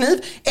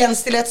jaktkniv, en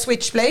stilett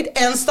switchblade,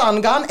 en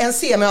stungun, en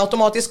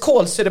semiautomatisk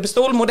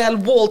kolsyrepistol modell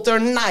Walter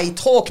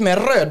Nighthawk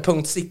med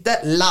rödpunktssitte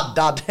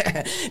laddad.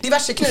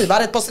 Diverse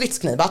knivar, ett par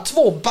stridsknivar,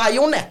 2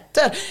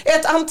 bajonetter,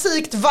 ett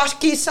antikt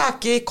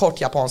wakisaki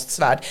kort japanskt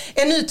svärd,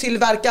 en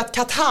nytillverkat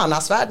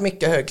katana-svärd,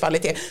 mycket hög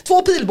kvalitet,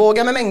 2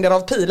 pilbågar med mängder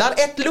av pilar,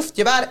 ett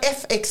luftgevär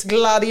FX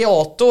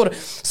Gladiator.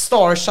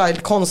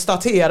 Starchild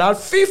konstaterar,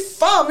 fy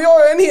fan, vi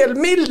har en hel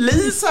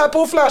milis här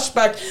på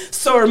Flashback.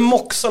 Sir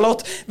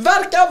Moxolot,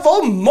 verkar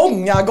vara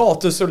många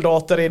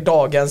gatusoldater i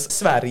dagens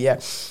Sverige.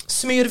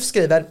 Smyrf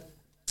skriver,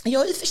 jag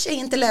har i och för sig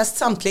inte läst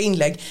samtliga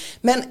inlägg,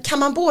 men kan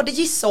man både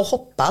gissa och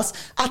hoppas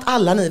att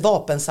alla ni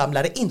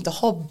vapensamlare inte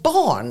har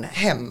barn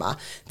hemma?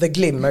 The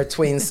Glimmer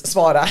Twins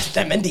svarar,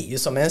 nej men det är ju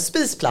som en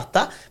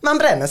spisplatta. Man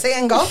bränner sig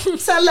en gång,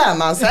 sen lär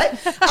man sig.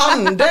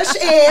 Anders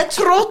är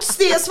trots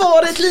det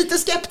svaret lite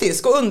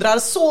skeptisk och undrar,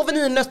 sover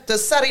ni nötter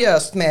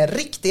seriöst med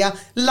riktiga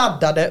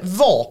laddade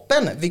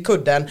vapen vid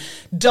kudden?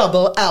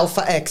 Double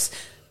Alpha X,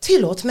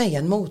 tillåt mig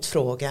en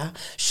motfråga.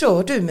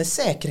 Kör du med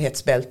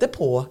säkerhetsbälte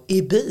på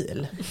i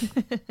bil?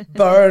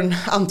 Burn,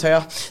 antar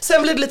jag.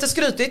 Sen blir det lite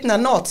skrytigt när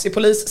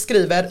nazipolis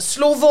skriver,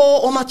 slå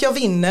vad om att jag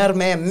vinner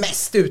med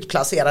mest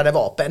utplacerade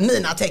vapen.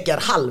 Mina täcker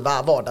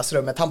halva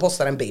vardagsrummet. Han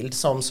postar en bild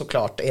som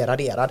såklart är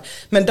raderad.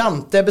 Men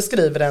Dante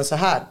beskriver den så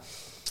här.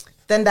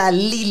 Den där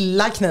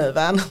lilla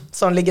kniven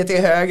som ligger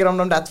till höger om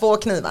de där 2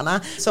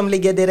 knivarna, som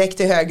ligger direkt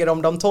till höger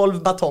om de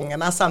 12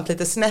 batongerna samt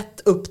lite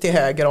snett upp till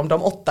höger om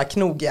de 8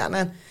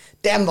 knogjärnen.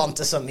 Den var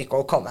inte så mycket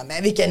att komma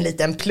med. Vilken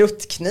liten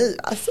pluttkniv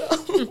alltså.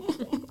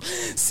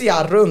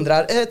 Ciarro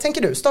undrar,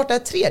 tänker du starta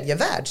ett 3:e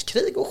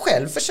världskrig och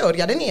själv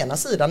försörja den ena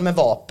sidan med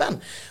vapen?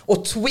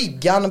 Och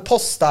Twiggan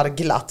postar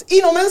glatt,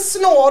 inom en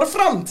snar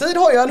framtid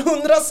har jag en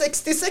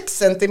 166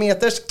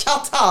 centimeters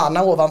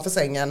katana ovanför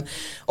sängen.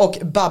 Och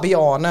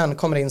Babianen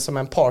kommer in som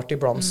en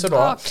partybromser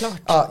då.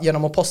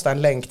 Genom att posta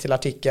en länk till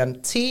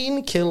artikeln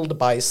Teen killed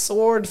by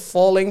sword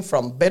falling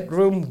from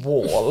bedroom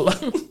wall.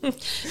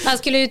 Man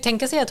skulle ju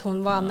tänka sig att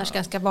hon var annars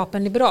ganska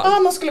vapenliberal. Ja,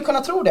 man skulle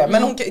kunna tro det.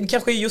 Men hon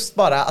kanske är just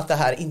bara att det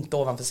här inte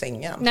ovanför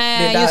sängen.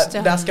 Nej, det är just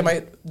det.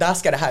 Där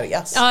ska det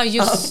härjas. Ja,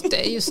 just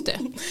det.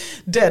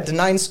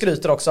 Dead9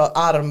 skryter också.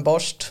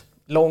 Armborst,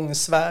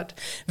 långsvärd,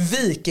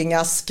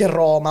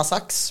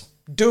 vikingaskramasax,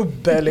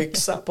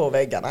 dubbelyxa på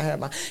väggarna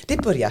hemma. Det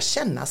börjar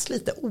kännas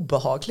lite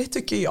obehagligt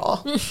tycker jag.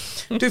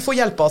 Du får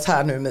hjälpa oss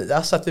här nu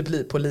Mia så att vi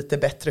blir på lite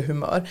bättre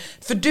humör.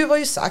 För du har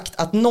ju sagt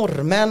att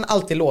norrmän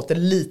alltid låter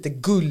lite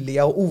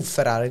gulliga och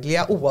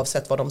oförargliga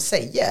oavsett vad de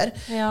säger.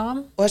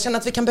 Ja. Och jag känner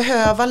att vi kan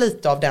behöva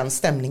lite av den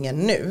stämningen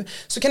nu.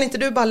 Så kan inte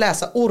du bara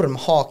läsa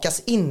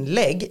Ormhakas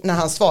inlägg när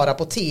han svarar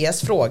på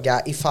TS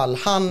fråga ifall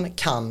han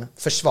kan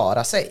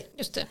försvara sig.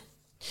 Just det.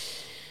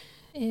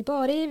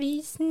 Bare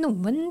hvis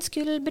noen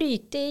skulle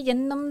bryte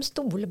gjennom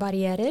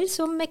stolbarrierer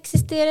som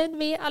eksisterer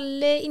ved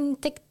alle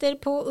inntekter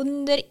på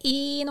under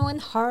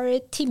 1,5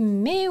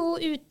 timme,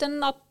 og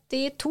uten at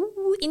de 2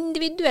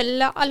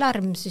 individuelle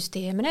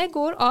alarmsystemene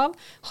går av,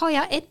 har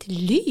jeg et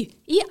ly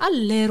i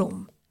alle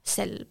rom,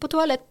 selv på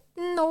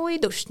toaletten og i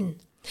dusjen,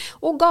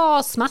 og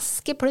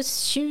gasmaske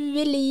pluss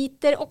 20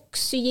 liter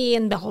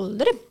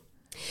oksygenbeholdere.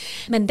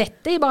 Men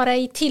dette er bare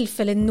i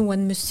tilfelle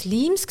noen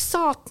muslimsk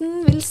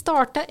satan vil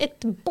starte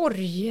et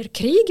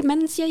borgerkrig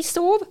mens jeg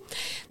sov.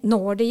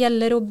 Når det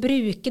gjelder å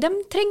bruke dem,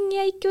 trenger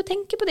jeg ikke å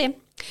tenke på det.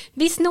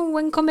 Hvis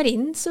noen kommer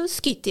inn, så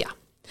skyter jeg.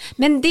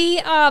 Men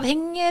det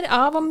avhenger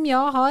av om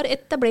jeg har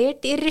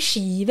etablert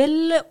regi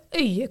eller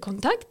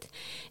øyekontakt,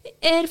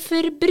 er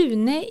for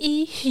brune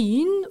i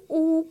hyn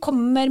og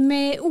kommer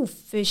med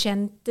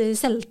oförtjänt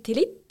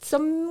selvtillit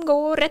som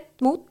går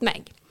rett mot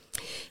meg.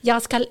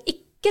 Jag skall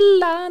icke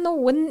la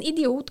någon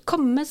idiot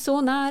komma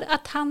så när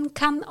att han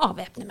kan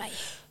avväpna mig.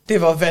 Det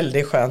var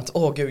väldigt skönt.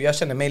 Åh gud, jag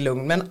känner mig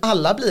lugn. Men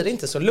alla blir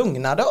inte så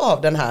lugnade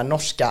av den här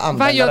norska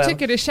användaren. Jag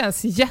tycker det känns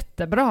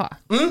jättebra.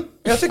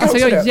 Jag tycker alltså också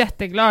jag är det.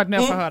 jätteglad när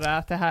jag får höra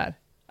att det här.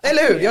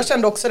 Eller hur? Jag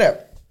kände också det.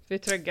 Vi är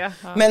trygga.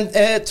 Ja. Men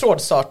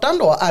trådstartaren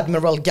då,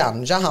 Admiral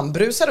Ganja, han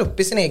brusar upp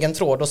i sin egen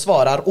tråd och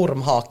svarar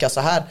Ormhaka så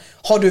här: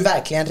 har du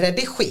verkligen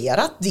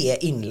redigerat det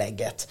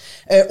inlägget?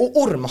 Och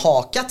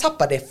Ormhaka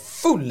tappar det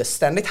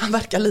fullständigt, han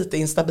verkar lite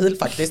instabil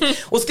faktiskt,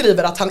 och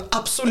skriver att han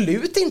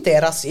absolut inte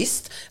är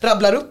rasist,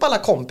 rabblar upp alla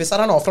kompisar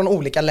han har från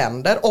olika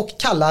länder och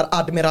kallar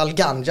Admiral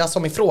Ganja,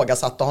 som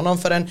ifrågasatte honom,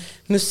 för en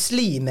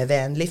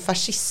muslimvänlig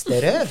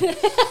fascisteröv.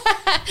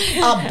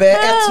 Abbe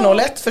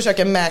 101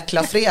 försöker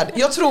mäkla fred.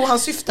 Jag tror han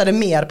syftade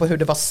mer på hur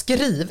det var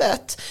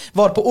skrivet,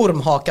 varpå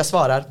Ormhaka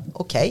svarar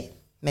okej,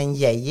 men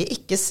jag är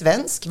icke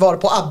svensk,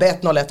 varpå Abbe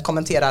 101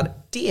 kommenterar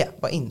det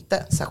var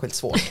inte särskilt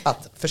svårt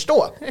att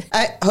förstå.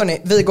 Nej,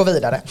 hörni, vi går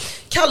vidare.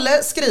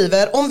 Kalle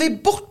skriver: om vi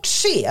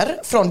bortser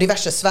från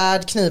diverse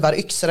svärd, knivar,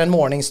 yxor, en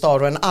morningstar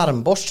och en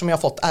armborst som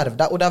jag fått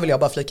ärvda, och där vill jag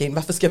bara flika in,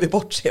 varför ska vi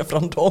bortse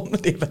från dem?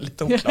 Det är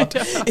väldigt oklart.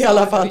 I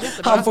alla fall,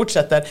 han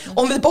fortsätter.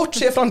 Om vi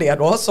bortser från det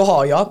då, så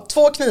har jag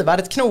 2 knivar,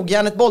 ett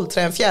knogjärn, ett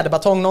bollträ, en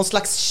fjäderbatong, någon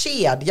slags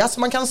kedja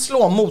som man kan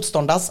slå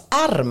motståndars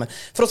arm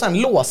för att sedan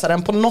låsa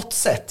den på något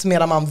sätt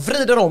medan man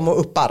vrider om och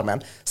upp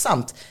armen,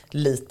 samt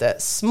lite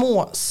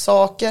små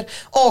saker.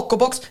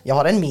 AK-box, jag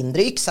har en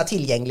mindre yxa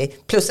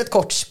tillgänglig, plus ett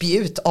kort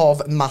spjut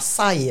av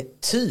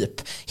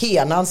Masai-typ.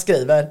 Henan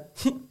skriver: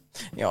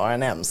 jag har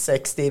en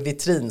M60 i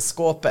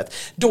vitrinskåpet.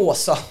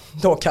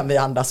 Då kan vi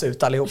andas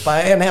ut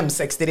allihopa. En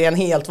M60, det är en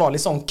helt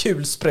vanlig sån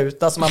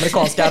kulspruta som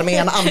amerikanska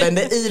armén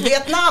använde i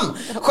Vietnam.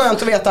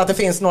 Skönt att veta att det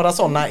finns några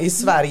sådana i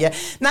Sverige.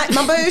 Nej,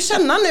 man börjar ju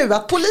känna nu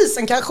att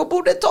polisen kanske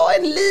borde ta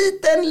en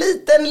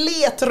liten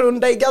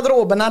letrunda i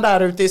garderoberna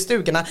där ute i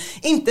stugorna.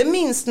 Inte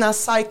minst när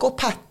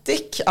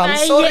Psychopathic,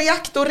 alltså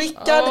Reaktor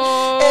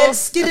Rickard,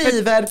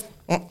 skriver: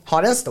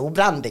 har en stor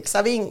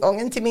brandyxa vid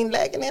ingången till min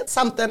lägenhet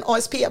samt en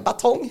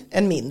ASP-batong.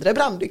 En mindre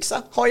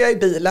brandyxa har jag i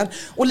bilen.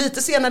 Och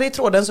lite senare i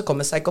tråden så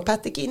kommer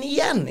Psychopathic in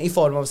igen i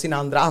form av sin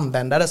andra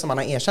användare som han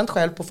har erkänt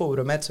själv på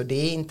forumet, så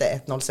det är inte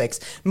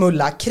 106.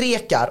 Mulla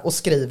Krekar och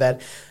skriver: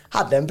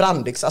 hade en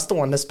brandyxa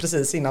ståendes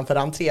precis innanför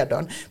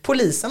entrédörren.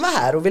 Polisen var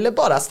här och ville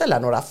bara ställa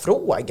några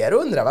frågor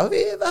och undra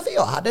varför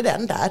jag hade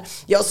den där.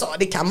 Jag sa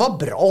det kan vara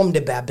bra om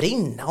det börjar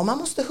brinna och man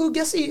måste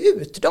hugga sig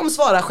ut. De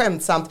svarar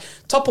skämtsamt: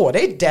 ta på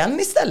dig den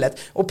istället,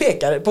 och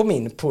pekar på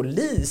min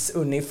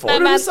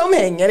polisuniform som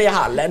hänger i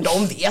hallen.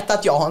 De vet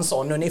att jag har en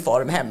sån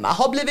uniform hemma,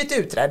 har blivit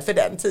utredd för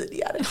den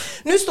tidigare.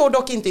 Nu står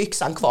dock inte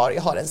yxan kvar,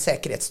 jag har en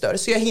säkerhetsdörr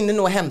så jag hinner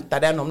nog hämta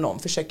den om någon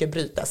försöker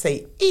bryta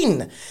sig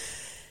in.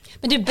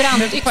 Men du,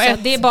 brandyxa,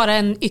 det är bara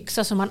en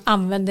yxa som man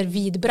använder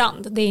vid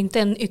brand. Det är inte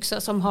en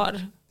yxa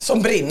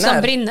som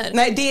brinner.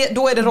 Nej,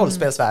 då är det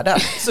rollspelsvärlden.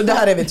 Så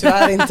där är vi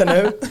tyvärr inte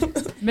nu.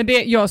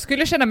 Men jag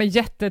skulle känna mig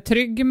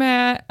jättetrygg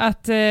med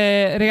att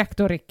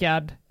Reaktor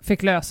Rickard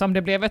fick lösa om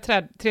det blev ett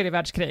tredje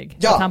världskrig.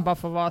 Ja. Att han bara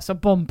får vara så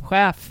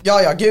bombchef.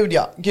 Ja, gud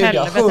ja.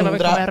 Helvete vad vi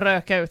kommer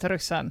röka ut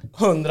ryssen.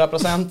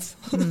 100%.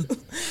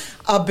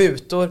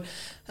 Abutor.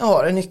 Jag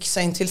har en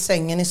yxa in till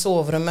sängen i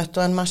sovrummet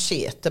och en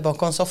machete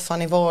bakom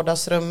soffan i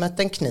vardagsrummet,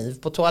 en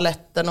kniv på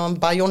toaletten och en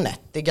bajonett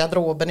i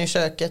garderoben i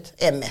köket.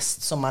 Är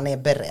mest som man är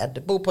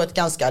beredd. Bor på ett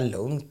ganska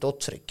lugnt och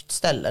tryggt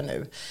ställe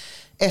nu.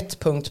 1.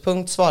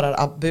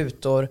 svarar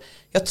Abutor.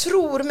 Jag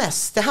tror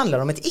mest det handlar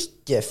om ett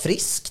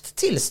icke-friskt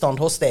tillstånd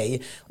hos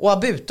dig. Och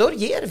Abutor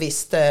ger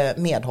visst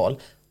medhåll.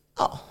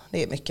 Ja,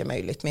 det är mycket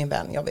möjligt min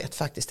vän. Jag vet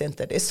faktiskt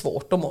inte. Det är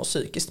svårt att må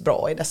psykiskt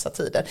bra i dessa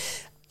tider.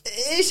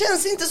 Det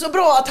känns inte så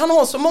bra att han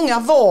har så många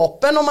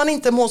vapen om man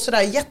inte mår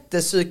sådär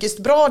jättepsykiskt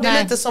bra. Det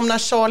är lite som när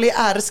Charlie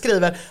R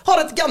skriver: har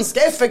ett ganska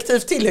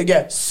effektivt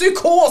tillhygge,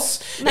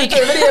 psykos.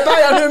 Utöver det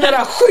börjar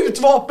numera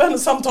skjutvapen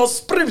samt har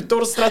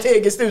sprutor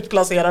strategiskt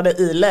utplacerade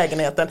i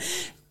lägenheten.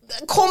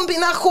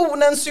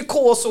 Kombinationen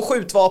psykos och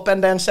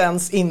skjutvapen, den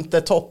känns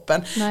inte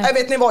toppen. Jag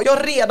vet ni vad, jag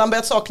har redan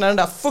börjat sakna den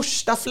där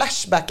första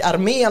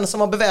Flashback-armén som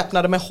var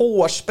beväpnade med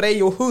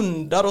hårspray och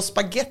hundar och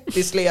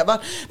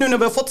spagettislevar. Nu när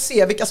vi har fått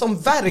se vilka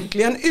som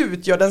verkligen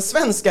utgör den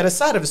svenska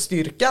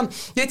reservstyrkan.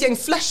 Det är ett gäng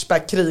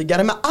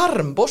Flashback-krigare med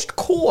armborst,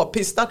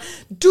 k-pistar,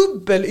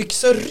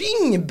 dubbelyxor,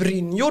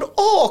 ringbrynjor,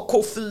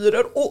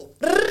 AK-4 och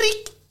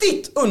riktigt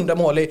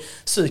undermålig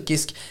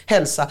psykisk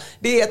hälsa.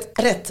 Det är ett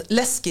rätt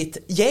läskigt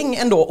gäng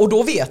ändå, och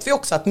då vet vi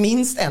också att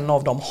minst en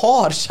av dem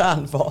har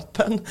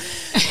kärnvapen.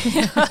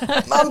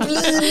 Man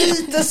blir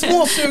lite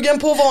småsugen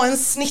på att vara en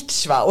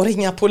snitch, va? Och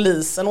ringa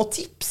polisen och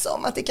tipsa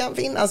om att det kan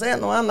finnas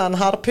en och annan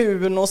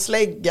harpun och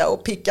slägga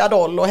och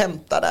pickadoll och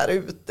hämta där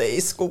ute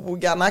i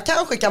skogarna.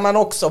 Kanske kan man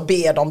också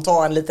be dem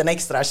ta en liten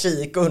extra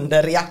kik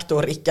under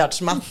Reaktor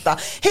Rickards matta.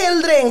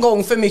 Hellre en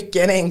gång för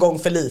mycket än en gång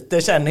för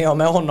lite, känner jag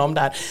med honom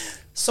där.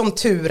 Som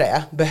tur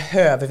är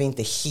behöver vi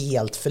inte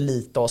helt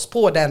förlita oss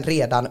på den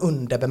redan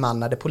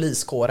underbemannade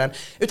poliskåren,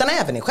 utan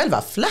även i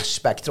själva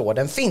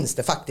Flashback-tråden finns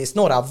det faktiskt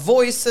några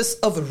voices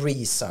of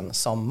reason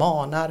som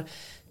manar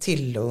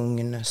till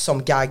lugn,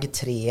 som Gag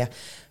 3.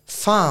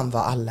 Fan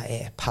vad alla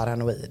är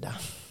paranoida.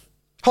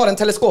 Har en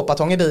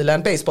teleskopatong i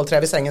bilen, baseballträ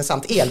vid sängen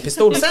samt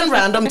elpistol, sen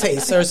random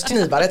tasers,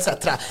 knivar etc.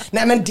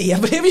 Nej men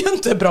det blev ju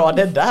inte bra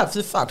det där,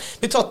 fy fan.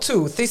 Vi tar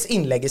Toothys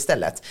inlägg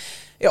istället.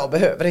 Jag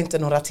behöver inte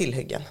några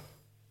tillhyggen.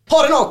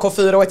 Har en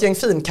AK4 och ett gäng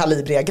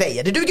finkalibriga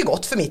grejer. Det duger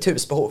gott för mitt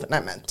husbehov.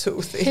 Nej men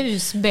Toothy.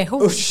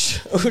 Husbehov.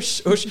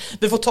 Usch.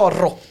 Vi får ta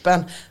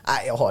roppen.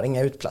 Nej, jag har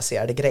inga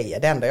utplacerade grejer.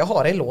 Det enda jag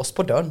har är lås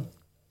på dörren.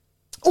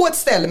 Och ett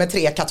ställ med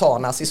 3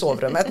 katanas i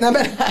sovrummet.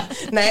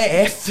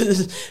 Nej, fy.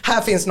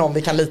 Här finns någon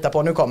vi kan lita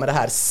på. Nu kommer det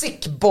här.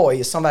 Sick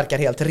boy som verkar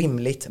helt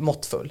rimligt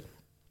måttfull.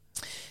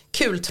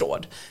 Kul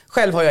tråd.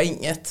 Själv har jag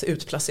inget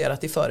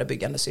utplacerat i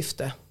förebyggande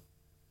syfte.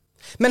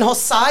 Men har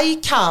Sai,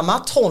 Kama,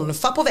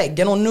 Tonfa på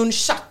väggen och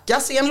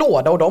nunchakas i en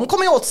låda och de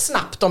kommer jag åt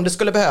snabbt om det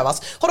skulle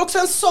behövas. Har också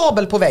en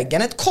sabel på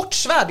väggen, ett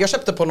kortsvärd jag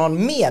köpte på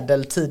någon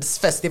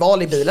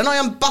medeltidsfestival i bilen. Har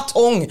jag en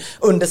batong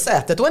under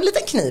sätet och en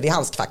liten kniv i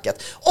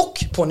handskfacket.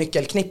 Och på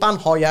nyckelknippan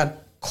har jag en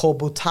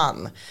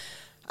kobutan.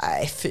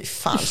 Nej, fy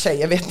fan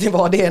tjejer, vet ni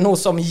vad? Det är nog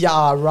som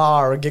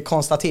Yararg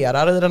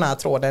konstaterar i den här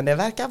tråden. Det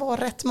verkar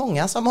vara rätt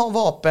många som har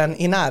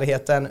vapen i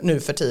närheten nu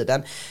för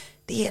tiden.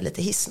 Det är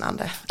lite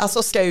hisnande.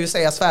 Alltså ska jag ju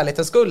säga för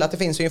ärlighetens skull att det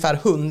finns ungefär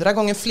 100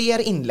 gånger fler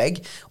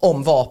inlägg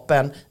om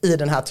vapen i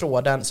den här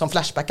tråden som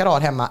Flashbackar har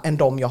hemma än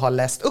de jag har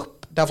läst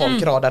upp. Där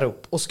folk radar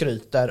upp och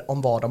skryter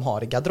om vad de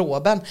har i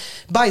garderoben.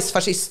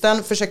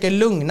 Bajsfascisten försöker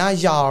lugna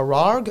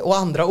Yararg och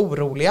andra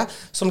oroliga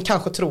som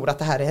kanske tror att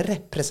det här är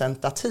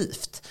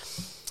representativt.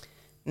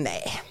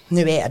 Nej,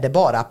 nu är det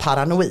bara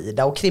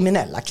paranoida och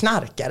kriminella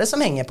knarkare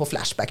som hänger på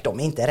Flashback. De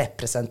är inte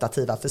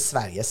representativa för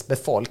Sveriges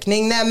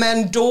befolkning. Nej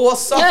men då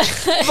så,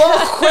 vad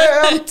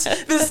skönt!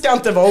 Vi ska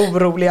inte vara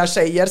oroliga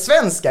tjejer.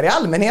 Svenskar i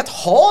allmänhet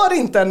har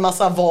inte en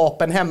massa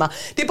vapen hemma.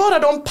 Det är bara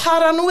de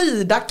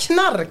paranoida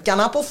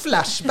knarkarna på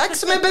Flashback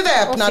som är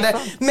beväpnade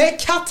med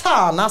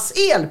katanas,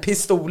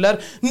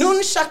 elpistoler,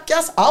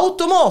 nunchakas,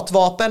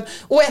 automatvapen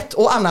och ett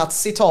och annat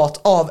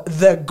citat av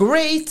The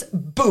Great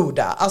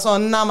Buddha. Alltså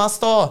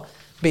namaste.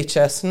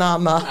 Bitches,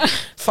 nama,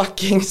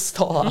 fucking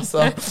sta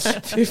alltså.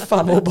 Fy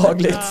fan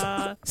obehagligt.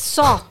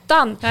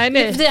 Satan.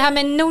 Det här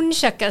med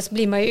nunchakas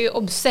blir man ju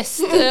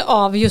obsessed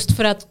av just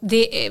för att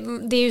det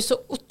är ju så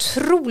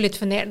otroligt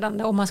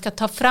förnedrande om man ska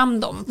ta fram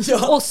dem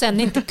och sen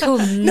inte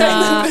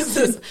kunna.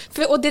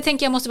 Och det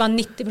tänker jag måste vara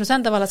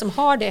 90% av alla som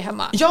har det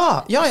hemma.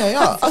 Ja.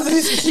 Alltså det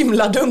är så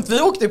himla dumt.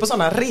 Vi åkte ju på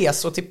sådana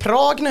resor till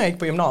Prag när jag gick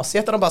på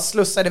gymnasiet där de bara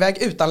slussade iväg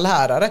utan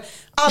lärare.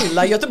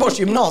 Alla Göteborgs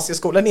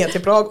gymnasieskolor ner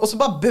till Prag och så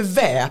bara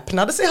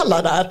beväpnade sig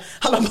alla där.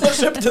 Alla bara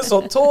köpte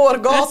så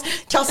tårgas,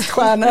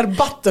 kaststjärnor,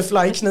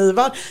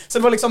 butterflyknivar. Så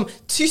det var liksom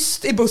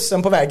tyst i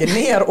bussen på vägen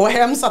ner och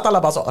hem satt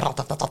alla bara så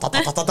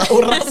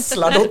och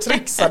rasslade och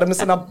trixade med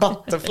sina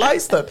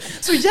butterflies typ.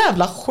 Så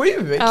jävla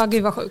sjukt. Ja,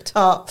 gud vad sjukt.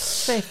 Ja.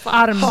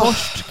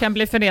 Armborst kan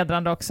bli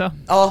förnedrande också.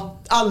 Ja,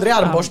 aldrig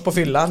armborst på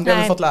fyllan. Det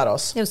har vi fått lära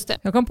oss. Just det.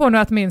 Jag kom på nu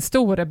att min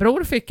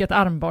storebror fick ett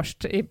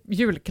armborst i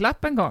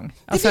julklapp en gång.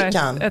 Alltså det fick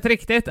han? Ett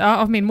riktigt,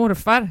 av min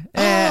morfar.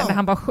 När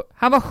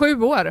han var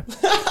 7 år.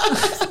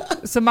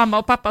 Så mamma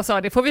och pappa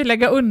sa, det får vi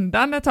lägga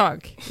undan ett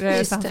tag.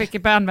 Så han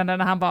fick börja använda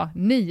när han var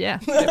 9.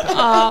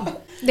 Ja,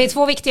 det är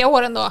 2 viktiga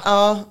år ändå.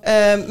 Ja,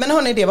 men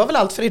hörni, det var väl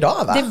allt för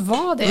idag va? Det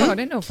var det. Ja,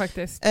 det är nog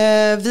faktiskt.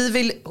 Vi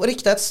vill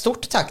rikta ett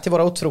stort tack till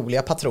våra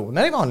otroliga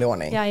patroner i vanlig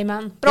ordning.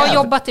 Jajamän. Bra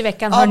jobbat i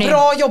veckan, hörni. Ja,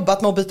 bra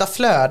jobbat med att byta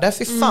flöde.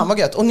 Fy fan vad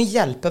gött. Och ni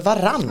hjälper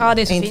varann. Ja,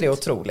 det är så inte fint. Det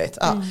otroligt.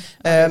 Ja.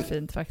 Det är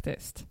fint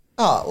faktiskt.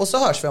 Ja, och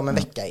så hörs vi om en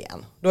vecka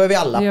igen. Då är vi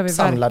alla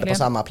samlade verkligen på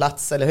samma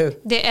plats, eller hur?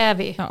 Det är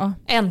vi. Ja.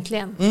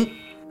 Äntligen.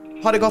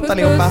 Ha det gott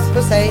allihopa.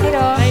 Puss, hej. Hej då.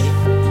 Hej.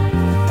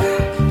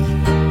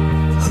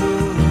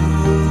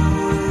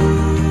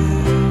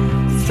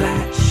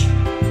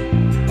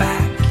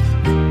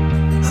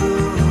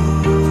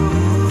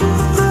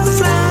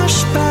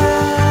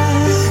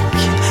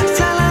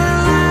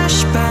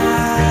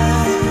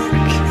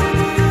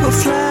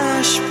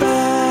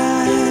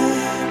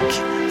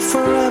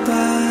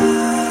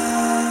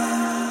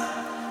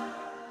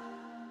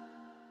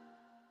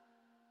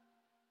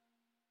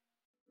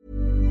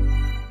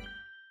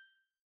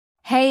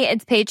 Hey,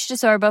 it's Paige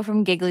DeSorbo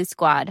from Giggly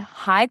Squad.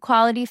 High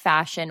quality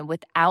fashion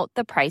without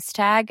the price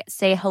tag.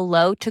 Say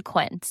hello to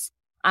Quince.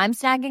 I'm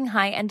snagging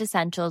high-end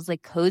essentials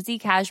like cozy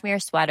cashmere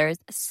sweaters,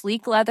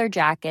 sleek leather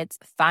jackets,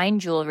 fine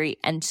jewelry,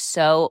 and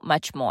so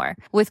much more.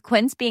 With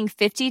Quince being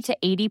 50 to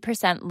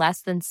 80%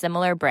 less than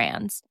similar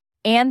brands.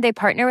 And they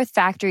partner with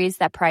factories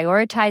that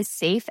prioritize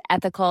safe,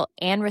 ethical,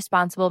 and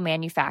responsible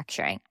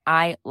manufacturing.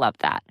 I love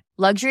that.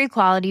 Luxury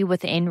quality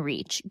within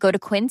reach. Go to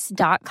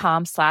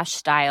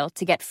quince.com/style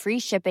to get free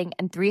shipping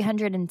and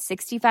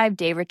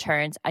 365-day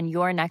returns on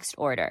your next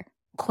order.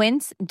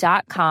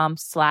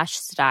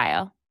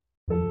 Quince.com/style.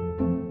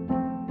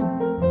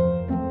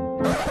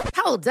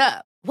 Hold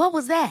up. What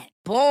was that?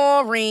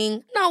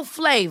 Boring. No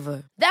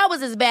flavor. That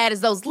was as bad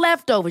as those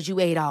leftovers you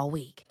ate all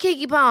week.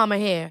 Keke Palmer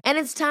here, and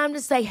it's time to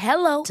say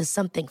hello to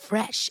something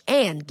fresh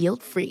and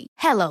guilt-free.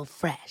 Hello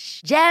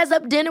Fresh. Jazz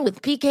up dinner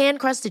with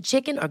pecan-crusted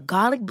chicken or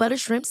garlic butter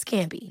shrimp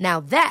scampi. Now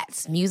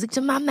that's music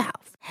to my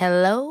mouth.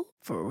 Hello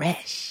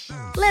Fresh.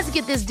 Let's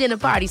get this dinner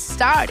party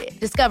started.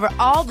 Discover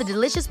all the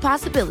delicious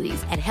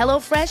possibilities at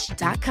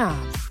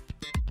hellofresh.com.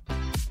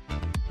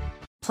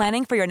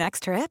 Planning for your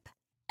next trip?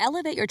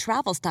 Elevate your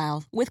travel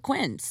style with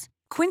Quince.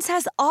 Quince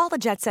has all the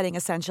jet-setting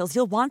essentials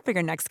you'll want for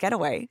your next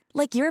getaway,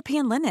 like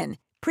European linen,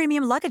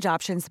 premium luggage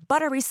options,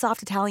 buttery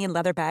soft Italian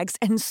leather bags,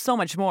 and so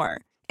much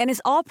more. And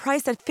is all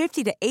priced at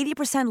 50 to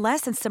 80%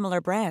 less than similar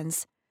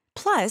brands.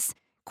 Plus,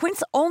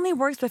 Quince only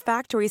works with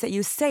factories that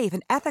use safe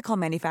and ethical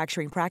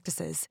manufacturing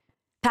practices.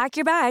 Pack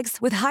your bags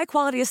with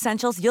high-quality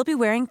essentials you'll be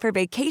wearing for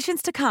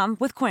vacations to come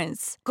with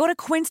Quince. Go to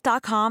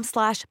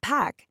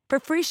quince.com/pack for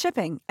free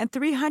shipping and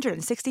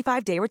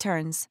 365-day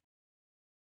returns.